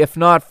Odi if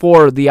not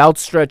for the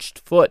outstretched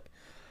foot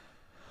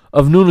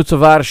of Nuno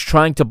Tavares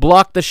trying to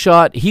block the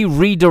shot. He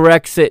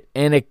redirects it,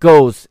 and it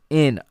goes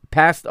in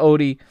past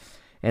Odi.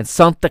 And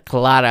Santa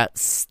Clara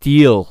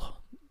steal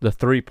the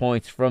 3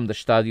 points from the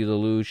Estádio da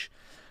Luz.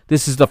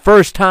 This is the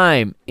first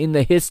time in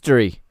the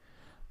history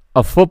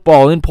of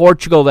football in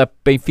Portugal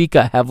that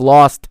Benfica have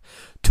lost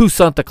to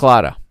Santa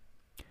Clara.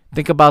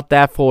 Think about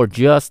that for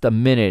just a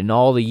minute in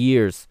all the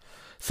years.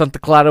 Santa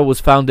Clara was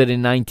founded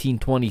in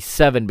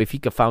 1927.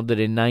 Benfica founded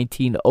in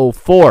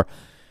 1904.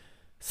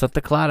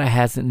 Santa Clara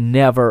has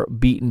never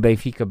beaten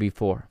Benfica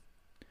before.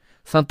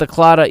 Santa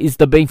Clara is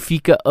the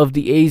Benfica of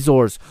the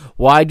Azores.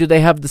 Why do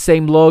they have the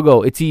same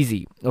logo? It's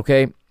easy,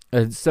 okay?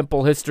 A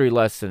simple history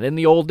lesson. In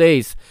the old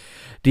days,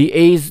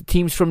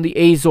 teams from the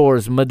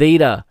Azores,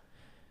 Madeira,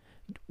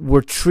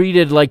 were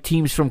treated like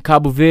teams from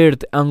Cabo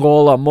Verde,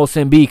 Angola,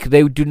 Mozambique.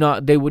 They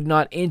would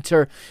not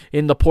enter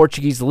in the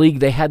Portuguese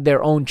league. They had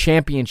their own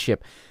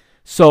championship.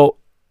 So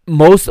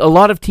a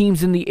lot of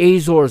teams in the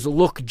Azores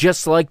look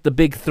just like the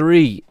big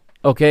three.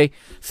 Okay,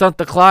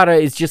 Santa Clara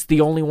is just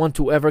the only one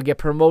to ever get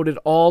promoted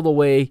all the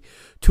way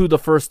to the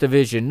first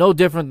division. No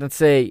different than,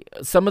 say,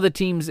 some of the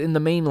teams in the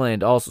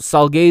mainland. Also,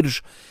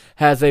 Salgueiros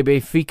has a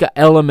Benfica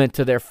element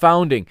to their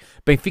founding.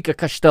 Benfica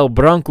Castelo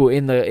Branco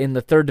in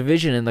the third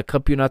division in the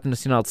Campeonato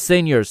Nacional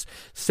Seniors.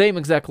 Same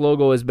exact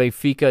logo as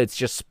Benfica. It's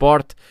just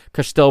Sport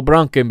Castelo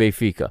Branco in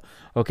Benfica.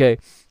 Okay,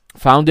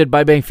 founded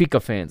by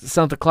Benfica fans.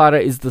 Santa Clara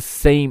is the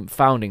same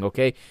founding,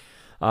 okay?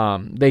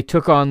 They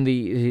took on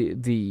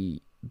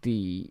the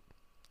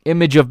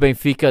image of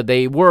Benfica.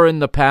 They were in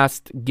the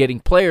past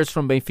getting players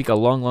from Benfica a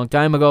long, long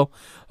time ago,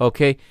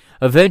 okay?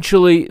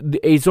 Eventually, the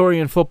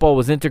Azorian football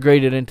was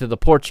integrated into the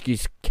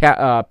Portuguese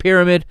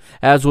pyramid,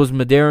 as was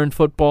Madeiran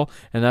football,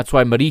 and that's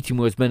why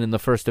Marítimo has been in the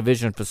first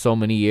division for so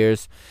many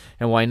years,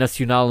 and why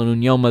Nacional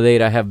and União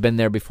Madeira have been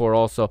there before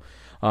also.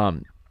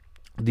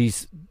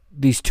 These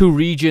two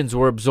regions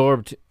were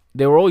absorbed.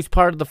 They were always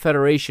part of the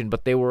federation,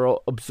 but they were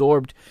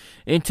absorbed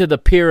into the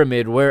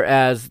pyramid,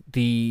 whereas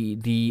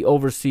the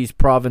overseas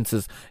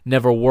provinces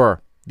never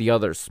were. The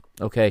others,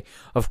 okay?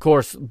 Of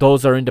course,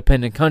 those are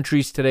independent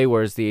countries today,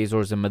 whereas the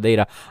Azores and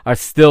Madeira are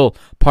still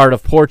part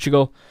of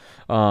Portugal.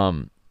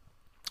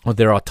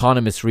 They're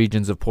autonomous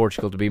regions of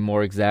Portugal, to be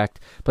more exact.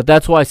 But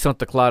that's why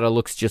Santa Clara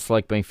looks just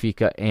like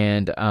Benfica.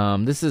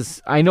 And this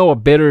is, I know, a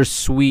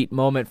bittersweet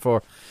moment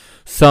for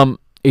some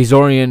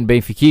Azorian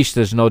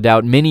Benfiquistas, no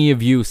doubt. Many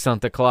of you,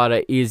 Santa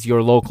Clara is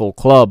your local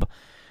club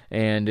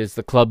and is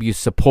the club you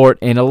support.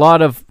 And a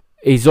lot of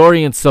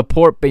Azorians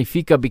support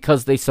Benfica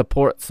because they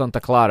support Santa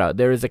Clara.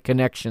 There is a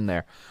connection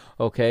there,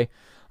 okay?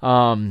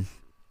 So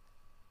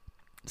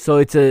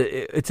it's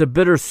a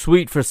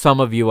bittersweet for some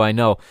of you, I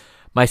know.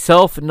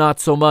 Myself, not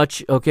so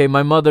much. Okay,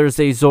 my mother's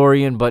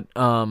Azorian, but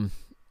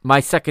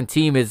my second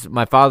team is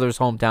my father's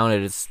hometown.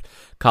 It is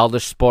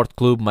Caldas Sport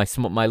Club,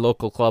 my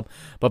local club.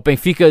 But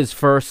Benfica is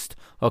first.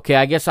 Okay,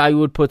 I guess I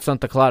would put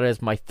Santa Clara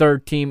as my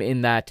third team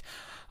in that.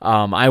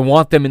 I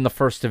want them in the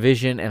first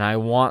division, and I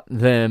want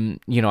them,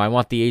 I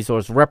want the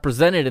Azores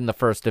represented in the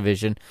first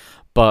division,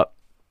 but,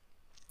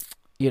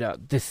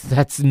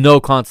 that's no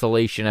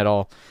consolation at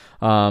all.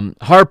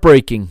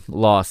 Heartbreaking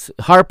loss.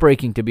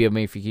 Heartbreaking to be a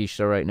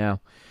Benfiquista right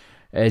now,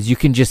 as you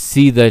can just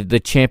see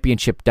the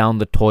championship down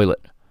the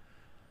toilet.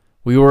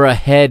 We were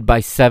ahead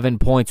by 7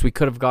 points. We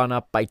could have gone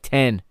up by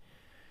 10.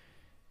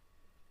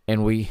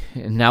 And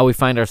now we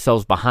find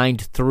ourselves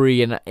behind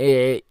 3, and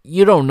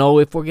you don't know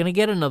if we're going to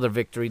get another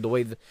victory the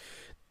way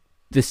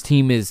this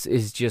team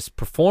is just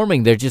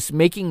performing. They're just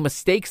making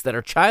mistakes that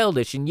are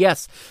childish, and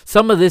yes,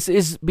 some of this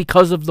is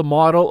because of the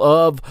model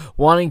of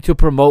wanting to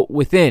promote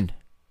within.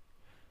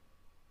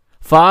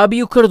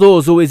 Fabio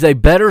Cardoso is a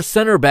better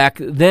center back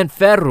than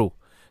Ferro.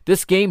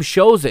 This game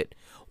shows it.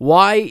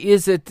 Why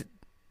is it?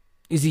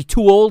 Is he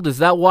too old? Is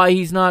that why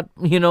he's not,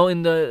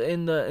 in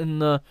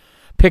the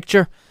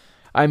picture?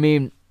 I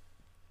mean,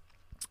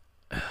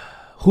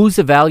 who's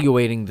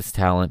evaluating this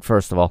talent,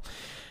 first of all?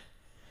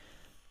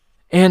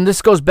 And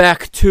this goes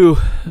back to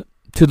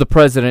the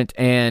president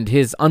and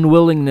his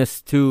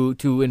unwillingness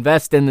to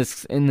invest in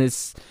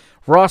this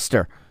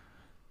roster.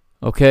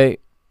 Okay?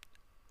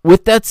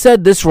 With that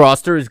said, this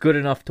roster is good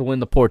enough to win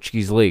the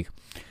Portuguese league.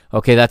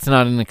 Okay, that's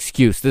not an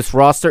excuse. This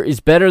roster is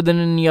better than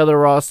any other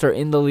roster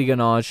in the Liga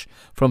NOS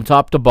from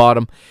top to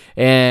bottom,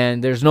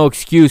 and there's no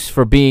excuse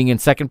for being in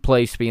second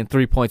place, being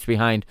 3 points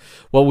behind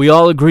what we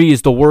all agree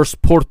is the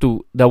worst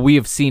Porto that we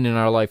have seen in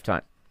our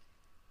lifetime.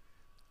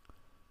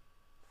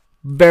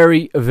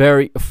 Very,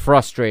 very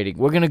frustrating.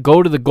 We're going to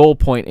go to the goal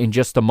point in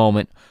just a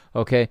moment,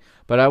 okay?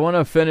 But I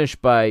want to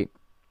I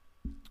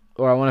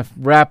want to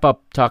wrap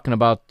up talking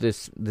about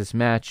this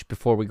match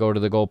before we go to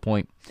the goal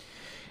point.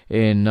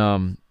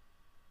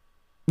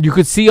 You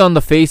could see on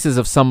the faces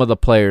of some of the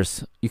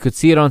players. You could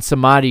see it on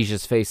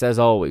Samarij's face, as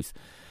always.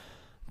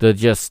 The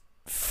just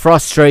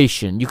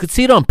frustration. You could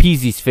see it on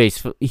Pizzi's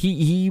face.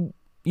 He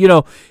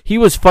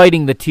was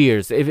fighting the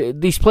tears.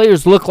 These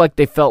players look like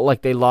they felt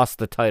like they lost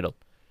the title.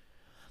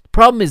 The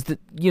problem is that,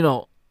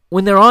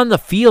 when they're on the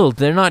field,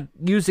 they're not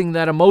using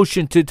that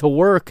emotion to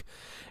work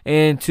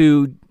and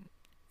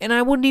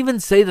I wouldn't even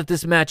say that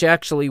this match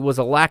actually was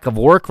a lack of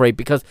work rate,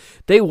 because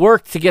they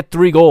worked to get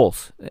 3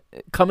 goals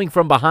coming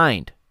from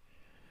behind.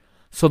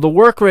 So the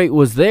work rate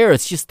was there.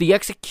 It's just the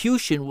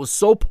execution was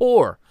so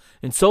poor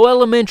and so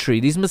elementary.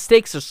 These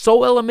mistakes are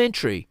so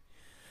elementary.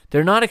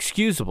 They're not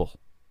excusable.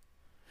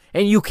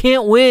 And you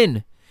can't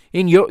win.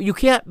 You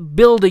can't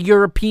build a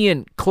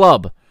European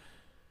club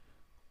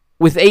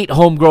with 8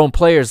 homegrown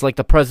players like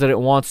the president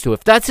wants to.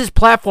 If that's his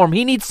platform,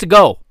 he needs to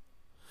go.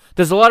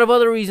 There's a lot of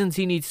other reasons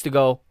he needs to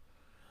go,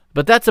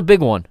 but that's a big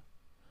one,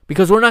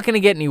 because we're not going to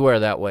get anywhere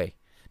that way.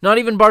 Not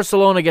even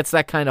Barcelona gets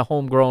that kind of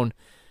homegrown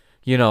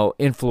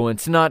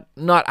influence. Not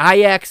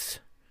Ajax.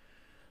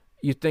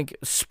 You think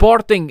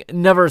Sporting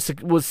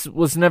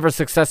was never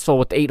successful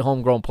with 8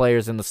 homegrown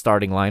players in the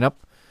starting lineup.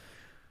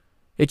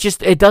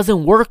 It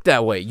doesn't work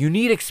that way. You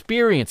need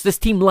experience. This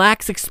team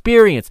lacks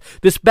experience.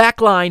 This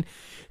back line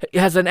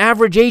has an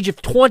average age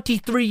of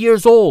 23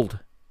 years old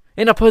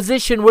in a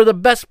position where the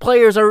best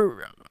players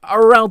are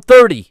around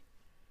 30.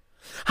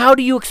 How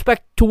do you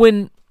expect to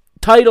win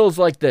titles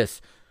like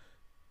this?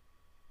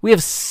 We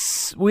have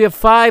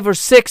 5 or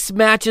 6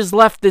 matches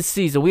left this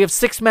season. We have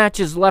 6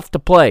 matches left to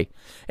play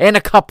and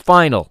a cup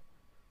final.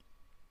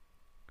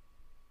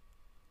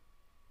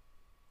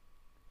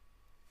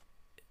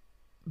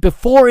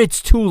 Before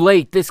it's too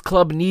late, this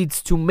club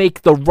needs to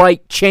make the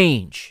right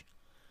change.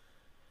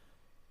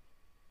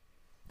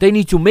 they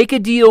need to make a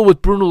deal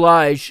with Bruno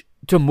Lage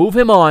to move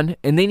him on,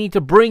 and they need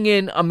to bring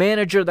in a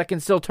manager that can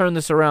still turn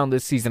this around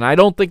this season. I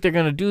don't think they're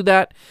going to do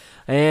that,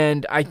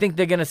 and I think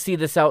they're going to see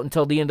this out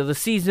until the end of the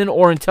season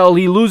or until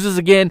he loses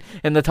again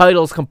and the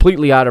title is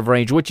completely out of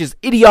range, which is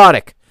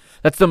idiotic.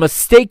 That's the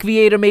mistake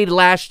Vieira made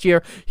last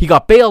year. He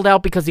got bailed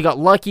out because he got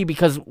lucky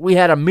because we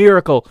had a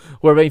miracle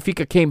where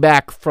Benfica came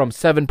back from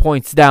 7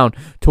 points down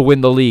to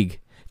win the league.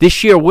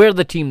 This year, we're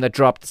the team that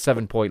dropped the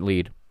 7-point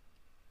lead.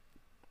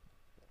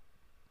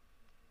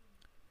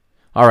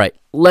 All right,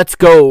 let's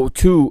go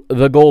to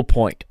the goal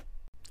point.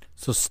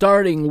 So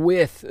starting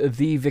with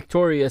the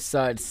victorious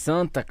side,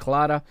 Santa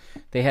Clara,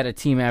 they had a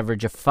team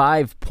average of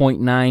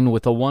 5.9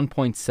 with a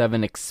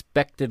 1.7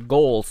 expected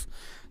goals.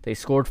 They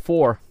scored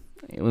 4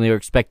 when they were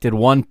expected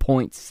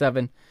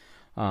 1.7.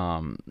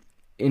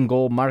 In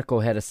goal, Marco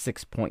had a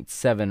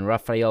 6.7.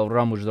 Rafael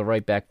Ramos, the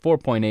right back,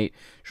 4.8.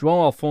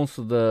 João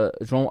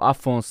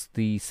Afonso,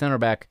 the center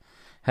back,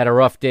 had a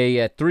rough day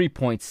at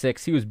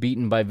 3.6. He was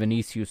beaten by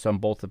Vinicius on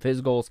both of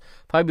his goals.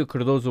 Fabio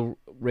Cardoso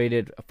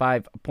rated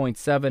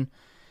 5.7.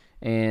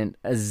 And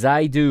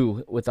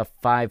Zaidu with a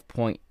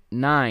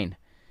 5.9.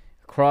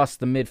 Across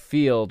the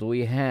midfield,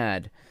 we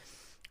had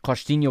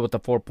Costinha with a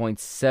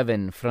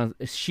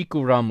 4.7.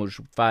 Chico Ramos,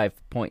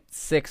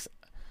 5.6.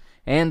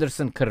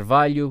 Anderson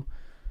Carvalho,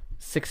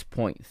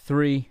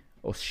 6.3.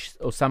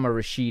 Osama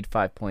Rashid,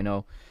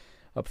 5.0.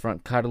 Up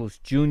front, Carlos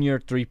Jr.,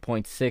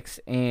 3.6,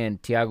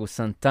 and Thiago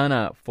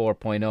Santana,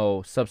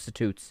 4.0.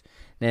 Substitutes,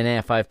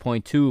 Nene,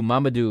 5.2,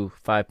 Mamadou,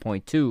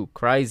 5.2,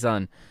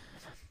 Kryzan,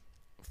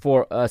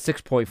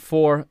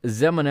 6.4,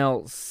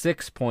 Zemanel,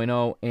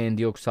 6.0, and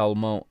Diogo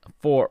Salomão,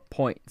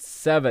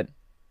 4.7.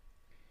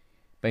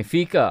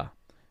 Benfica,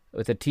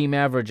 with a team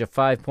average of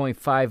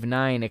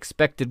 5.59,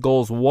 expected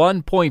goals,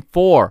 1.4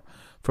 for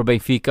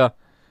Benfica.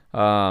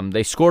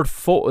 They scored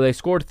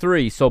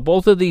 3, so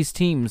both of these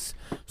teams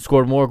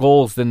scored more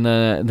goals than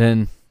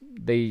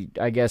they,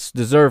 I guess,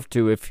 deserve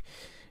to. If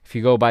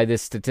you go by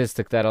this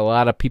statistic that a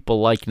lot of people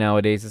like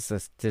nowadays, it's a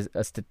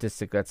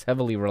statistic that's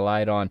heavily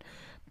relied on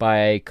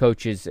by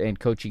coaches and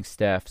coaching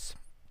staffs.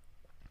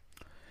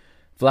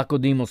 Vlaco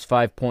Dimos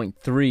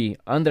 5.3,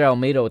 Andre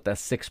Almeida with a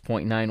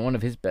 6.9, one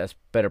of his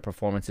better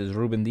performances.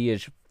 Ruben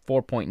Dias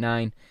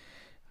 4.9.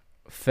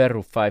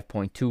 Ferro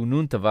 5.2,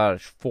 Nuno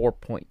Tavares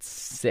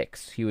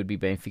 4.6. He would be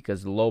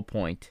Benfica's low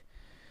point.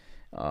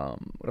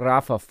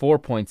 Rafa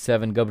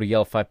 4.7,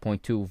 Gabriel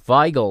 5.2,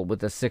 Weigl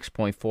with a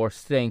 6.4,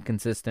 staying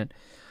consistent.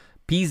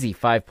 Pizzi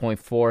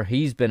 5.4.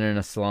 He's been in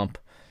a slump.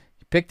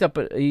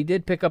 He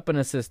did pick up an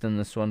assist in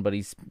this one, but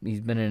he's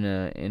been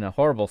in a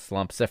horrible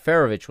slump.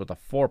 Seferovic with a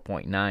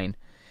 4.9.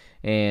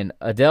 And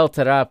Adel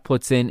Tarap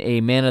puts in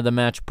a man of the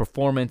match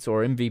performance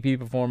or MVP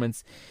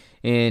performance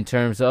in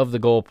terms of the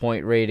goal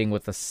point rating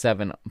with a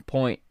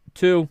 7.2.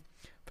 For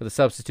the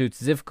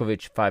substitutes,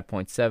 Zivkovic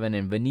 5.7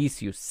 and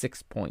Vinicius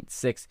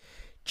 6.6.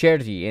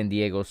 Cherti and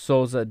Diego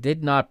Souza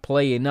did not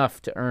play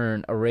enough to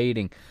earn a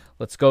rating.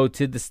 Let's go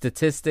to the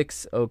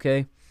statistics,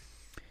 okay?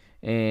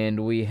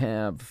 And we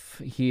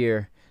have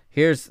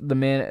here's the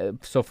man.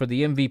 So for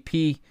the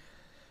MVP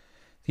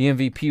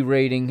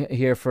rating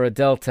here for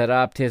Adel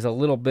Tarabt, here's a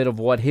little bit of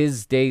what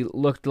his day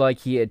looked like.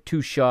 He had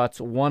 2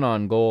 shots, 1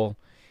 on goal.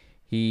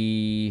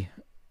 He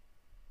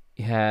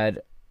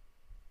had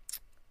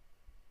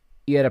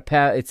a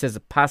pass. It says a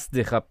pass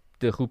de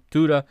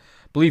ruptura. I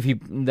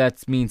believe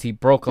that means he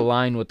broke a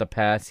line with the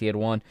pass. He had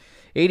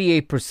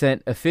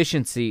 88%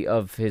 efficiency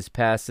of his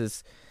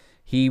passes.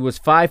 He was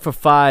 5 for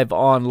 5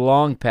 on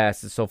long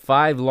passes. So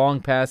 5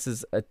 long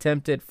passes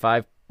attempted,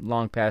 5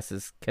 long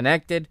passes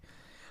connected.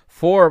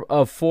 4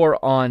 of 4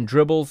 on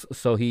dribbles.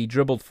 So he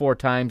dribbled 4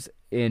 times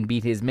and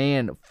beat his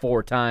man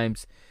 4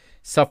 times.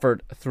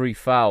 Suffered 3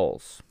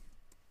 fouls.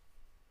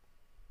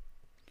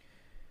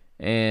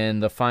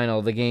 And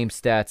the game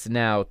stats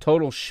now.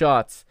 Total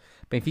shots,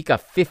 Benfica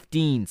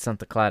 15,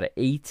 Santa Clara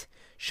 8.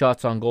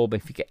 Shots on goal,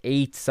 Benfica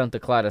 8, Santa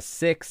Clara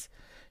 6.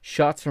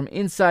 Shots from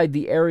inside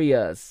the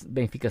areas,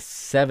 Benfica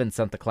 7,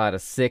 Santa Clara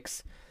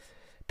 6.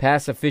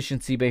 Pass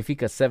efficiency,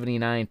 Benfica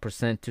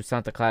 79% to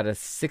Santa Clara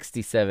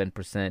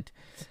 67%.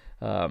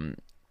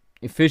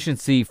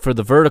 Efficiency for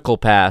the vertical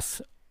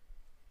pass,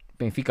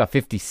 Benfica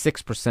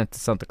 56% to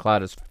Santa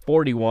Clara's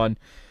 41%.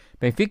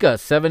 Benfica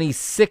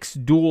 76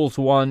 duels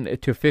won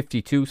to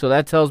 52, so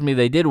that tells me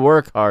they did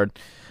work hard.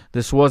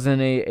 This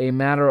wasn't a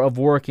matter of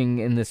working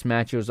in this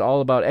match. It was all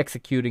about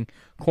executing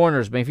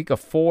corners. Benfica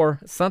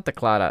 4, Santa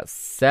Clara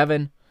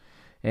 7,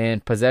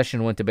 and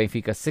possession went to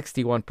Benfica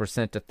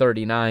 61% to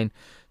 39.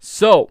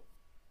 So,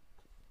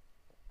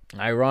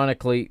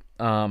 ironically,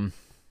 the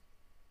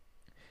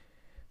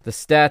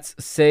stats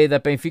say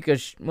that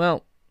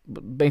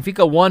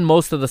Benfica won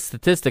most of the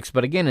statistics,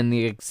 but again, in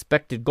the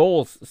expected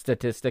goals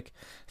statistic,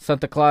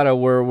 Santa Clara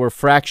were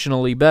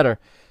fractionally better.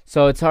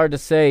 So it's hard to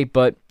say,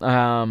 but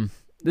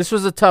this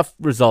was a tough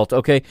result,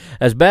 okay?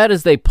 As bad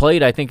as they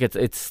played, I think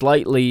it's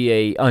slightly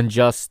a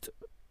unjust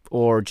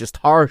or just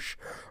harsh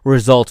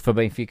result for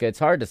Benfica. It's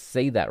hard to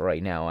say that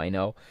right now, I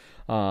know,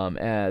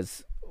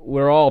 as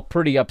we're all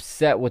pretty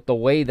upset with the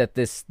way that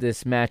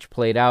this match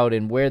played out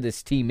and where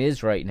this team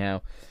is right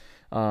now.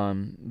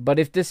 But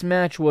if this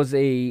match was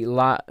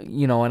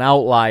an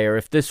outlier,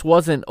 if this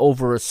wasn't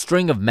over a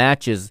string of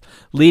matches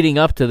leading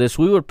up to this,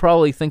 we would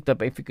probably think that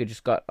Benfica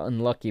just got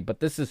unlucky. But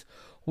this is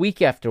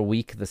week after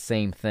week the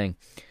same thing.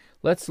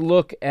 Let's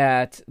look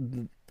at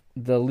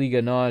the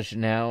Liga NOS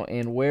now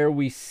and where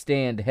we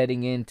stand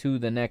heading into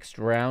the next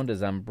round,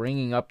 as I'm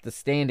bringing up the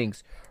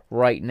standings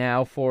right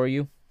now for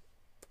you.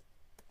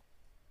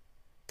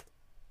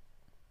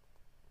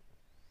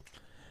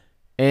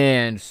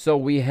 And so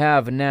we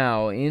have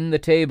now in the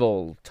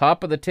table,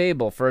 top of the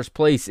table, first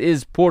place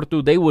is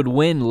Porto. They would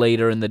win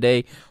later in the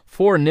day,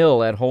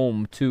 4-0 at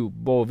home to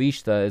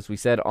Boavista, as we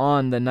said,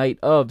 on the night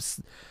of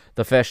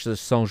the Festa de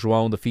São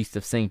João, the Feast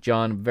of St.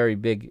 John, a very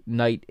big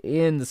night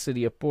in the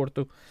city of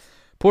Porto.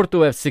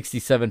 Porto have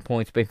 67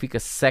 points,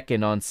 Benfica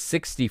second on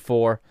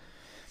 64.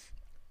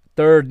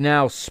 Third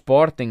now,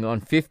 Sporting on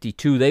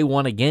 52. They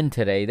won again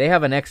today. They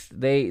have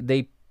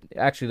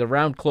actually, the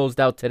round closed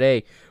out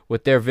today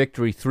with their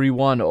victory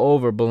 3-1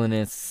 over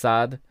Belenenses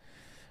SAD.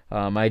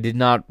 I did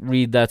not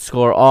read that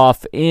score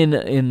off in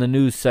the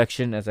news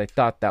section, as I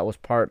thought that was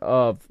part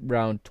of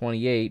round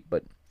 28.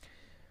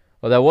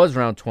 That was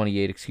round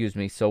 28, excuse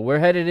me. So we're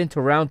headed into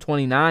round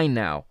 29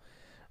 now.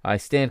 I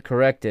stand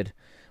corrected.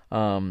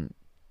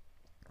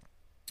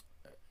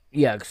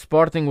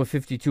 Sporting with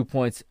 52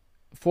 points.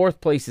 Fourth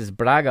place is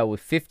Braga with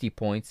 50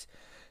 points.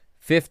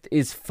 Fifth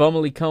is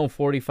Famalicão,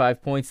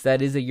 45 points.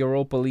 That is a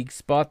Europa League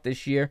spot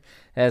this year,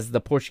 as the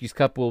Portuguese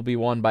Cup will be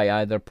won by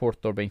either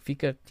Porto or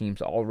Benfica.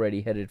 Teams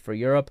already headed for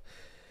Europe.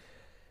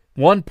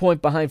 1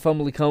 point behind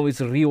Famalicão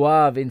is Rio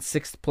Ave in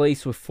sixth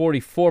place with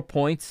 44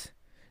 points.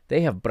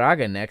 They have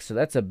Braga next, so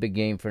that's a big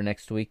game for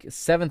next week.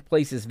 Seventh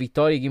place is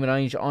Vitória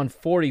Guimarães on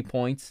 40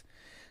 points.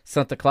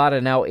 Santa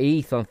Clara now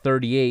eighth on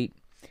 38.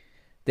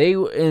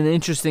 An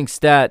interesting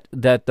stat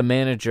that the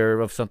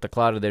manager of Santa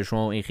Clara,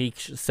 João Henrique,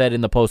 said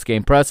in the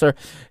post-game presser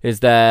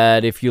is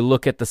that if you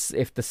look at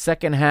if the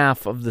second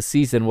half of the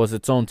season was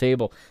its own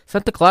table,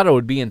 Santa Clara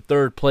would be in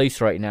third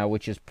place right now,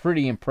 which is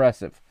pretty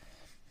impressive.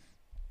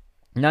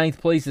 Ninth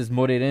place is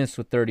Moreirense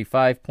with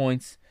 35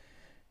 points.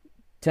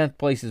 10th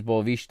place is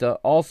Boavista,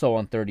 also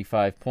on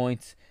 35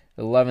 points.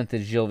 11th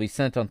is Gil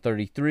Vicente on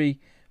 33.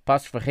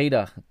 Paços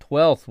Ferreira,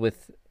 12th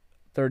with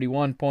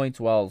 31 points,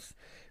 while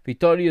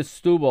Vitória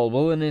Setúbal,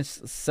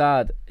 Belenenses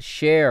SAD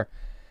share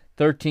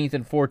 13th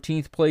and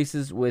 14th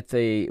places with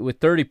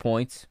 30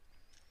 points.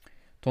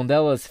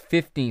 Tondela is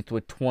 15th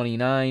with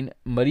 29.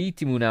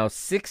 Marítimo now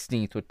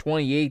 16th with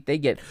 28. They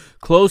get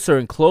closer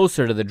and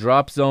closer to the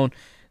drop zone.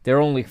 They're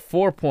only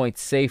 4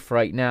 points safe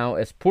right now,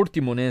 as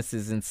Portimonense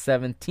is in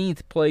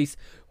 17th place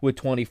with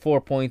 24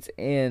 points,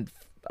 and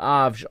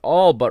Aves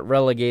all but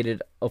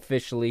relegated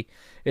officially.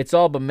 It's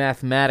all but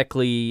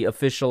mathematically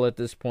official at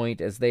this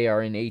point, as they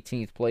are in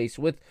 18th place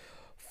with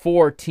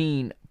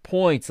 14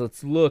 points.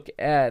 Let's look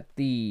at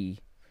the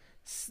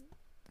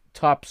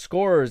top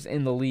scorers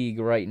in the league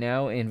right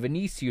now, and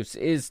Vinicius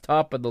is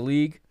top of the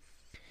league.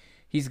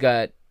 He's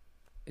got,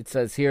 it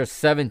says here,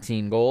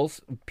 17 goals.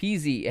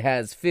 Pizzi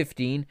has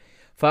 15.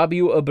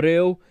 Fabio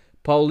Abreu,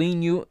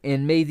 Paulinho,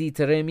 and Mehdi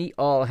Taremi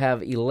all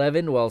have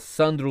 11, while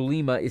Sandro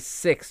Lima is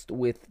 6th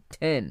with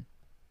 10.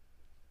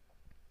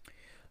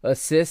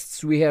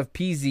 Assists, we have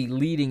Pizzi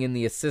leading in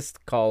the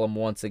assist column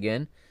once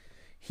again.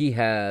 He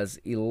has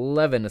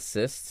 11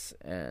 assists,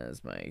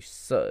 as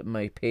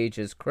my page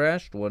has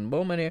crashed. One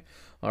moment here.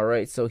 All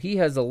right, so he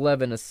has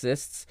 11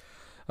 assists.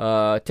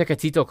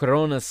 Tecatito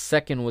Corona's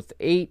second with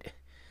 8.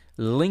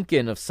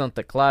 Lincoln of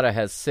Santa Clara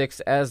has 6,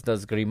 as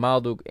does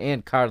Grimaldo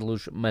and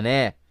Carlos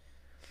Mané.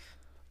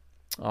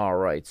 All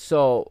right,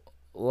 so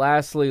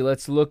lastly,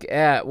 let's look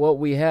at what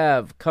we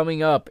have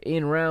coming up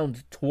in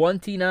round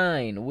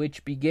 29,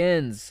 which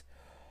begins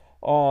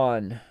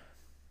on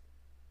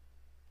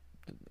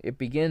the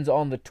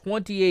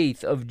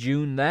 28th of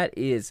June. That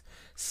is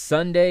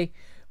Sunday.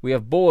 We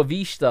have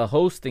Boavista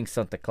hosting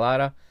Santa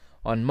Clara.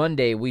 On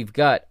Monday, we've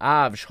got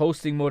Aves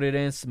hosting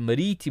Moreirense,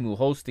 Marítimo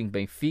hosting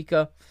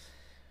Benfica,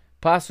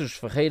 Paços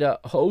Ferreira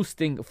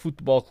hosting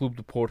Futebol Clube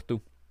de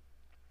Porto.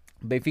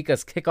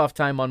 Benfica's kickoff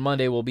time on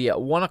Monday will be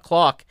at 1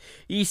 o'clock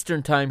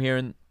Eastern time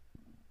here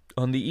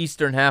on the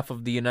eastern half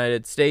of the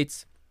United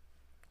States,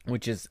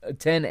 which is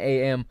 10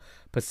 a.m.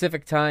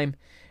 Pacific time,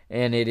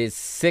 and it is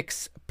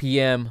 6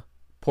 p.m.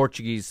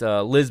 Portuguese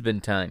Lisbon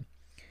time.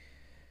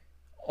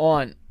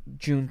 On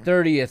June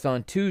 30th,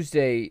 on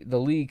Tuesday, the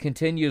league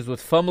continues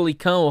with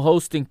Famalicão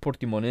hosting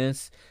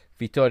Portimonense,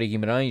 Vitória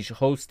Guimarães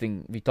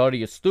hosting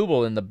Vitória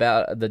Setúbal in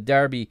the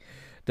Derby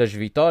das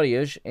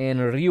Vitórias,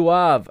 and Rio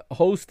Ave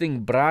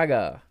hosting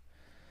Braga.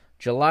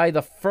 July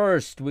the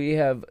 1st, we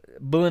have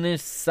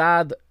Belenenses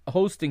SAD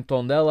hosting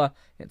Tondela,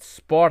 and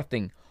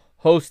Sporting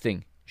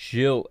hosting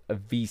Gil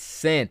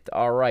Vicente.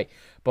 All right,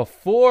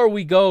 before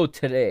we go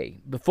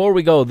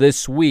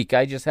this week,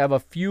 I just have a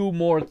few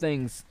more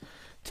things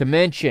to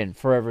mention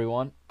for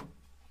everyone.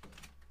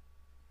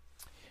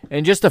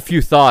 And just a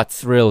few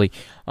thoughts, really.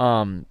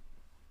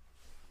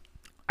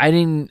 I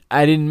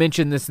didn't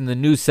mention this in the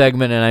news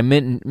segment, and I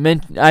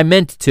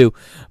meant to,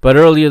 but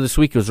earlier this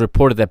week it was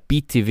reported that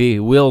BTV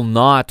will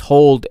not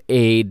hold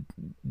a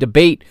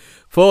debate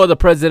for the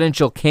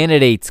presidential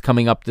candidates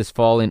coming up this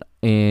fall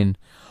in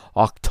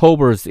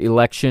October's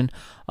election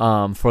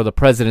for the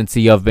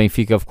presidency of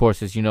Benfica. Of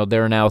course, as you know,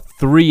 there are now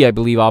 3, I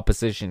believe,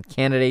 opposition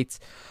candidates.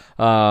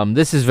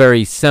 This is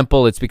very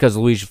simple. It's because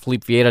Luís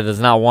Filipe Vieira does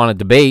not want to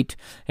debate,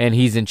 and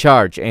he's in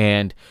charge.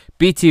 And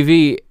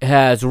BTV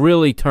has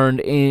really turned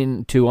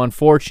into,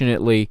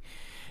 unfortunately,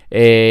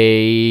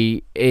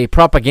 a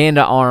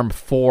propaganda arm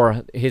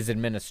for his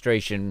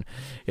administration.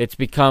 It's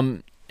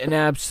become an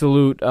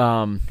absolute...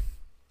 the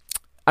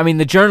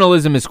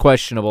journalism is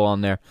questionable on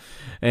there.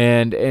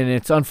 And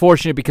it's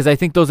unfortunate because I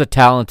think those are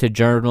talented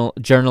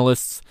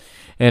journalists.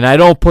 And I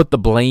don't put the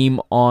blame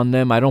on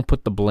them. I don't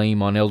put the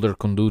blame on Elder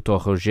Conduto,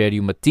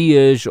 Rogério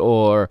Matias,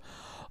 or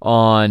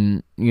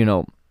on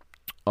Andrea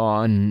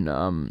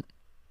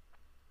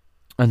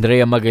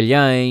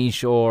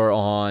Magalhães, or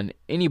on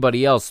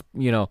anybody else,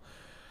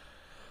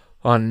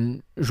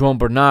 on João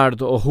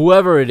Bernardo, or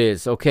whoever it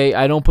is, okay?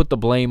 I don't put the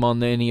blame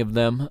on any of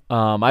them.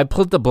 I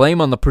put the blame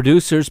on the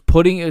producers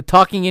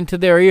talking into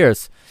their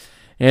ears,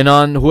 and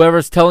on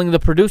whoever's telling the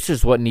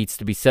producers what needs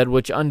to be said,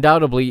 which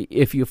undoubtedly,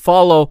 if you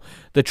follow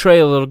the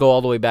trail, it'll go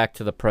all the way back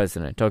to the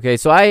president, okay?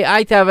 So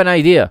I have an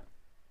idea.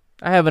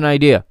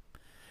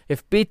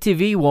 If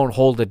BTV won't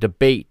hold a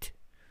debate,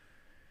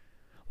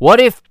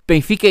 what if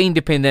Benfica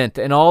Independente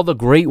and all the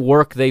great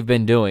work they've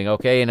been doing,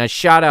 okay? And a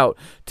shout out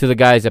to the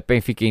guys at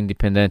Benfica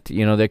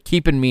Independente. They're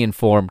keeping me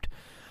informed.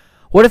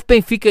 What if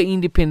Benfica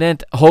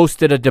Independente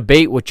hosted a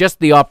debate with just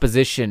the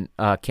opposition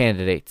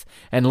candidates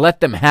and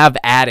let them have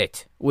at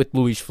it with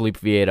Luís Filipe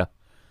Vieira?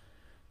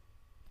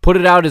 Put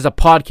it out as a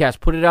podcast.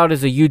 Put it out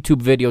as a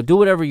YouTube video. Do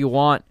whatever you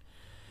want.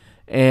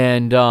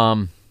 And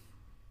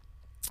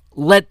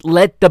let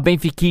the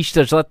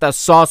Benfiquistas, let the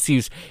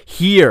sócios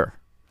hear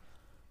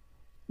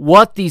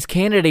what these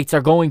candidates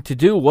are going to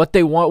do, what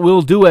they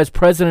will do as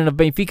president of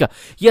Benfica.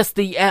 Yes,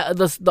 the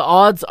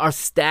odds are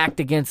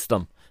stacked against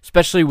them,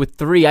 especially with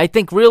 3. I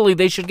think really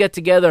they should get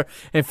together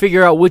and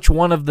figure out which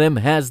one of them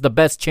has the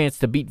best chance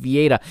to beat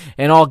Vieira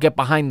and all get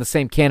behind the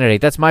same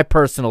candidate. That's my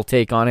personal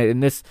take on it.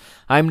 And this,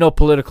 I'm no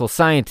political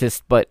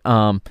scientist, but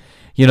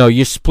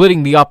you're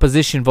splitting the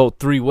opposition vote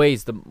 3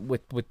 ways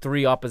with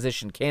 3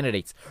 opposition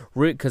candidates,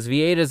 because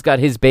Vieira's got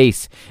his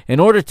base.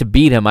 In order to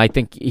beat him, I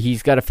think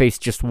he's got to face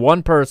just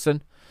one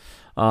person.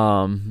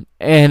 And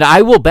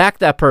I will back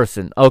that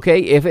person, okay?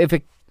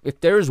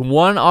 If there's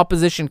one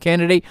opposition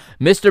candidate,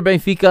 Mr.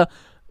 Benfica,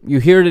 you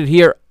heard it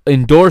here,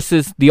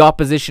 endorses the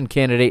opposition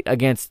candidate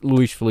against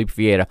Luís Filipe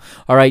Vieira.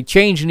 All right,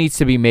 change needs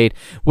to be made.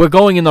 We're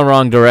going in the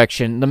wrong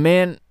direction. The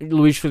man,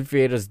 Luís Filipe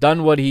Vieira, has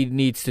done what he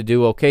needs to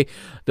do, okay?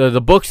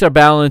 The books are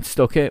balanced,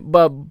 okay?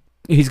 But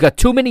he's got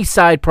too many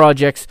side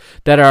projects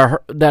that are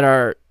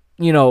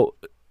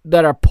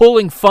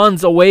pulling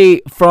funds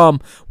away from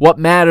what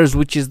matters,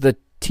 which is the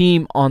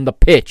team on the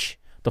pitch,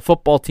 the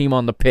football team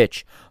on the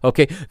pitch,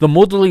 okay? The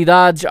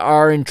modalidades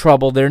are in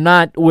trouble. They're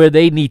not where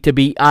they need to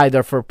be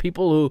either. For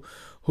people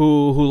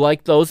who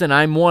like those, and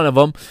I'm one of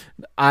them,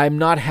 I'm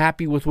not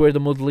happy with where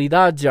the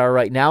modalidades are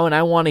right now, and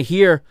I want to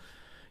hear,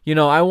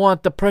 I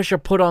want the pressure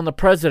put on the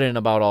president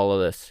about all of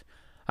this.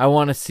 I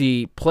want to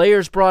see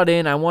players brought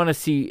in. I want to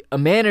see a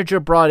manager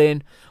brought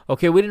in.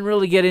 Okay, we didn't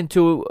really get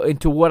into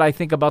what I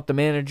think about the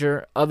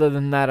manager. Other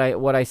than that,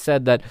 I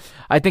said that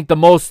I think the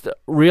most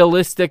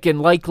realistic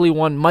and likely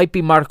one might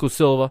be Marco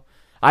Silva.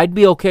 I'd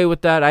be okay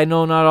with that. I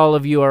know not all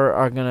of you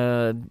are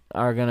gonna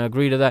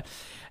agree to that.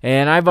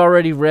 And I've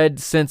already read,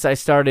 since I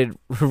started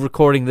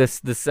recording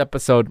this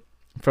episode,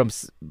 from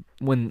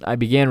when I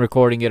began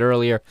recording it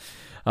earlier,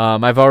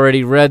 I've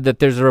already read that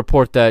there's a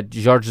report that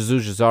Jorge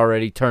Jesus has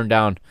already turned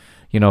down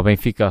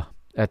Benfica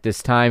at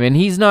this time, and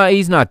he's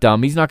not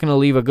dumb. He's not going to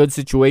leave a good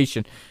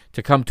situation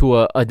to come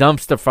to a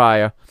dumpster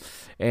fire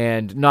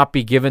and not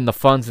be given the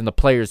funds and the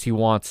players he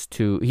wants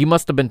to. He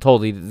must have been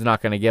told he's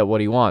not going to get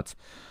what he wants.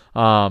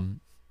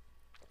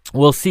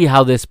 We'll see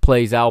how this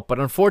plays out, but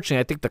unfortunately,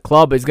 I think the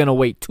club is going to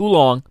wait too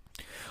long.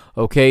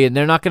 Okay, and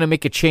they're not going to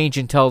make a change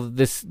until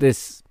this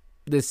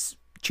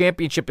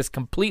championship is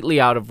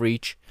completely out of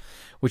reach,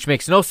 which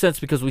makes no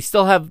sense because we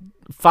still have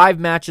 5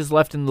 matches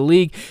left in the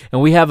league,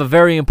 and we have a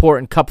very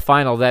important cup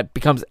final that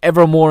becomes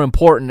ever more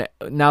important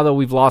now that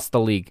we've lost the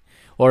league,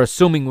 or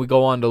assuming we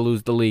go on to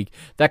lose the league.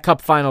 That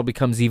cup final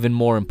becomes even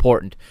more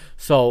important.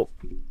 So,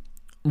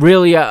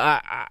 really,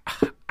 I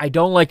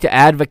don't like to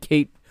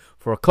advocate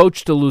for a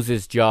coach to lose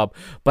his job,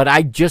 but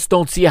I just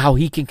don't see how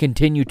he can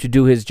continue to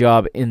do his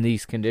job in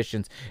these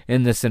conditions,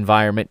 in this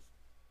environment.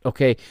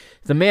 Okay,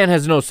 the man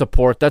has no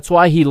support. That's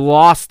why he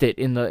lost it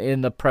in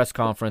the press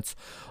conference.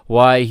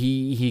 Why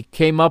he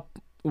came up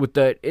with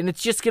the, and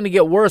it's just going to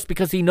get worse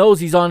because he knows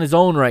he's on his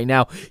own right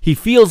now. He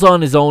feels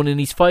on his own, and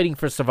he's fighting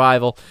for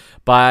survival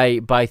by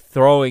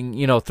throwing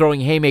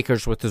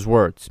haymakers with his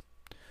words.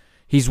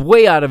 He's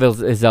way out of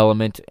his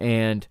element,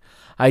 and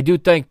I do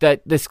think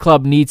that this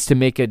club needs to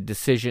make a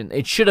decision.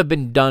 It should have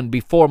been done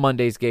before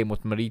Monday's game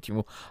with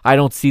Marítimo. I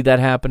don't see that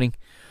happening.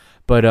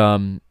 But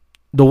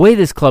the way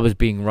this club is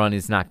being run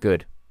is not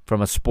good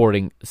from a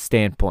sporting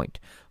standpoint.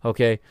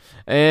 Okay?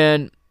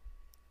 And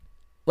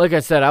like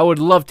I said, I would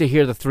love to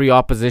hear the three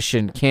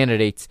opposition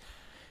candidates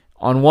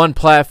on one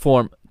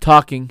platform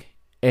talking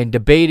and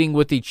debating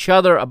with each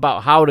other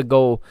about how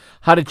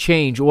to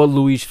change what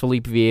Luis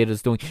Felipe Vieira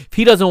is doing. If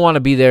he doesn't want to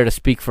be there to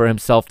speak for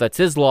himself, that's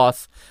his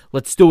loss.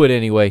 Let's do it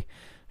anyway.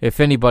 If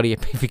anybody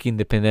at Benfica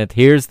Independent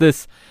hears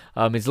this,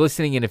 is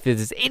listening, and if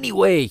there's any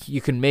way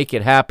you can make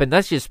it happen,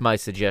 that's just my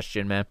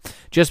suggestion, man.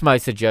 Just my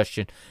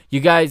suggestion.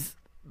 You guys,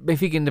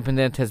 Benfica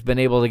Independent has been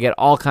able to get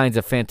all kinds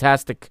of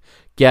fantastic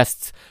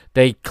guests.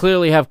 They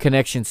clearly have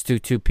connections to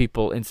two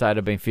people inside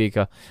of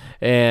Benfica,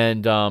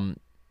 and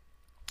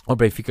or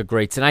Benfica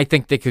greats, and I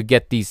think they could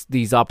get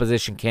these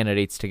opposition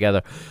candidates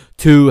together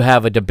to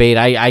have a debate.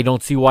 I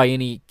don't see why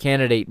any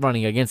candidate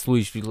running against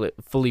Luis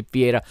Felipe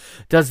Vieira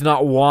does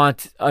not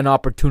want an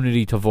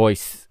opportunity to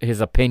voice his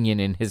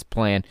opinion and his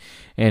plan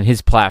and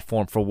his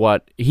platform for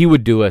what he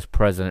would do as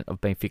president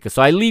of Benfica.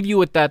 So I leave you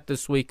with that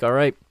this week, all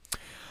right?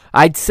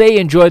 I'd say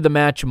enjoy the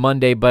match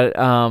Monday, but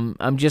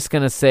I'm just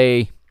going to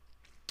say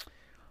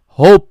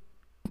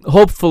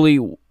hopefully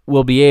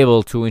we'll be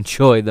able to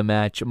enjoy the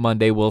match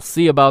Monday. We'll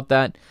see about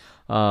that.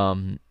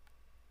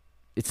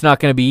 It's not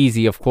going to be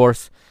easy, of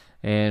course,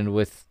 and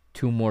with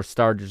two more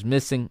starters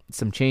missing,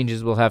 some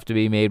changes will have to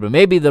be made, but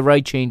maybe the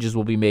right changes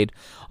will be made.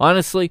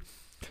 Honestly,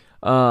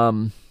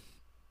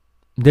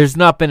 there's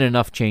not been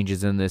enough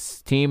changes in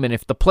this team, and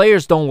if the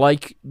players don't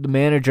like the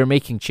manager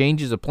making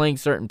changes or playing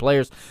certain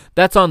players,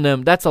 that's on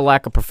them. That's a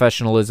lack of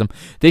professionalism.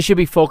 They should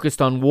be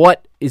focused on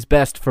what is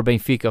best for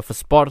Benfica, for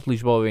Sport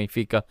Lisboa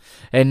Benfica,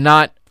 and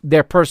not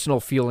their personal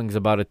feelings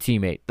about a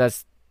teammate.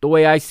 That's the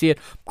way I see it.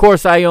 Of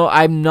course,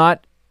 I'm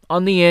not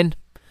on the end.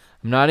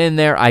 I'm not in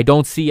there. I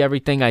don't see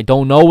everything. I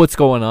don't know what's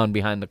going on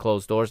behind the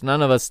closed doors.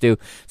 None of us do.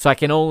 So I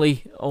can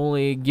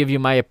only give you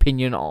my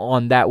opinion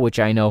on that which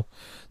I know.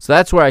 So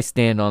that's where I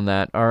stand on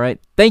that. All right.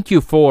 Thank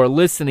you for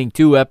listening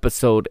to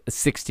episode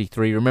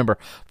 63. Remember,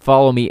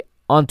 follow me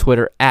on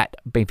Twitter at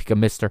Benfica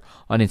Mister,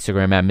 on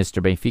Instagram at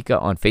Mr. Benfica,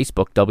 on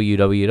Facebook,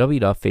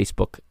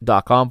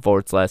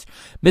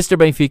 www.facebook.com/Mr.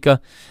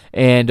 Benfica.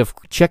 And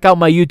check out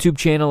my YouTube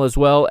channel as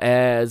well,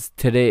 as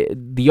today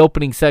the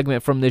opening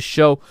segment from this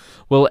show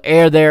will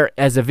air there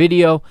as a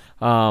video.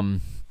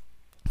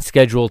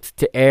 Scheduled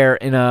to air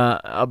in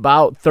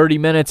about 30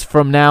 minutes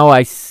from now,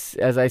 as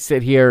I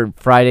sit here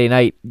Friday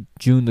night,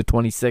 June the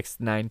 26th,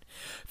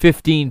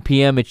 9:15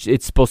 p.m.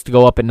 It's supposed to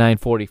go up at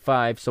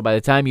 9:45, so by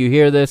the time you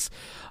hear this,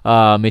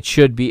 it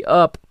should be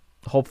up,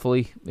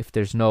 hopefully, if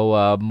there's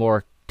no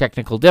more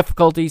technical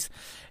difficulties.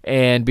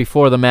 And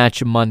before the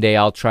match Monday,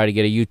 I'll try to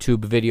get a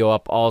YouTube video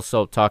up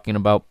also talking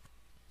about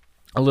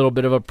a little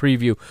bit of a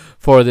preview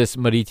for this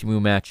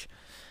Marítimo match.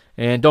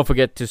 And don't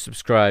forget to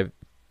subscribe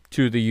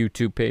to the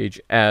YouTube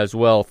page as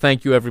well.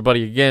 Thank you,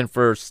 everybody, again,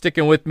 for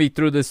sticking with me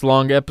through this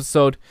long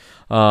episode.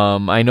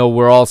 I know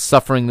we're all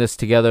suffering this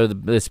together.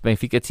 This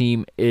Benfica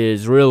team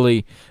is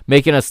really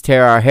making us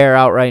tear our hair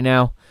out right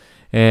now,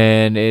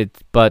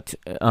 but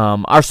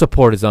our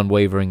support is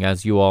unwavering,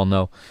 as you all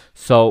know.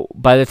 So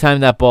by the time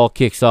that ball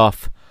kicks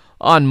off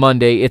on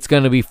Monday, it's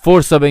going to be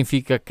Força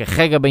Benfica,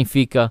 Carrega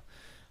Benfica,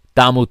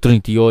 Tamo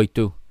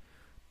 38,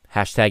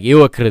 hashtag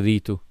Eu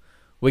Acredito.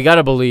 We got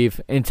to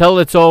believe. Until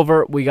it's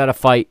over, we got to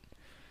fight.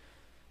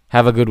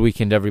 Have a good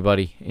weekend,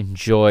 everybody.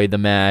 Enjoy the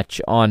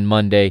match on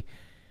Monday.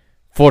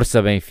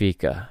 Força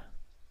Benfica.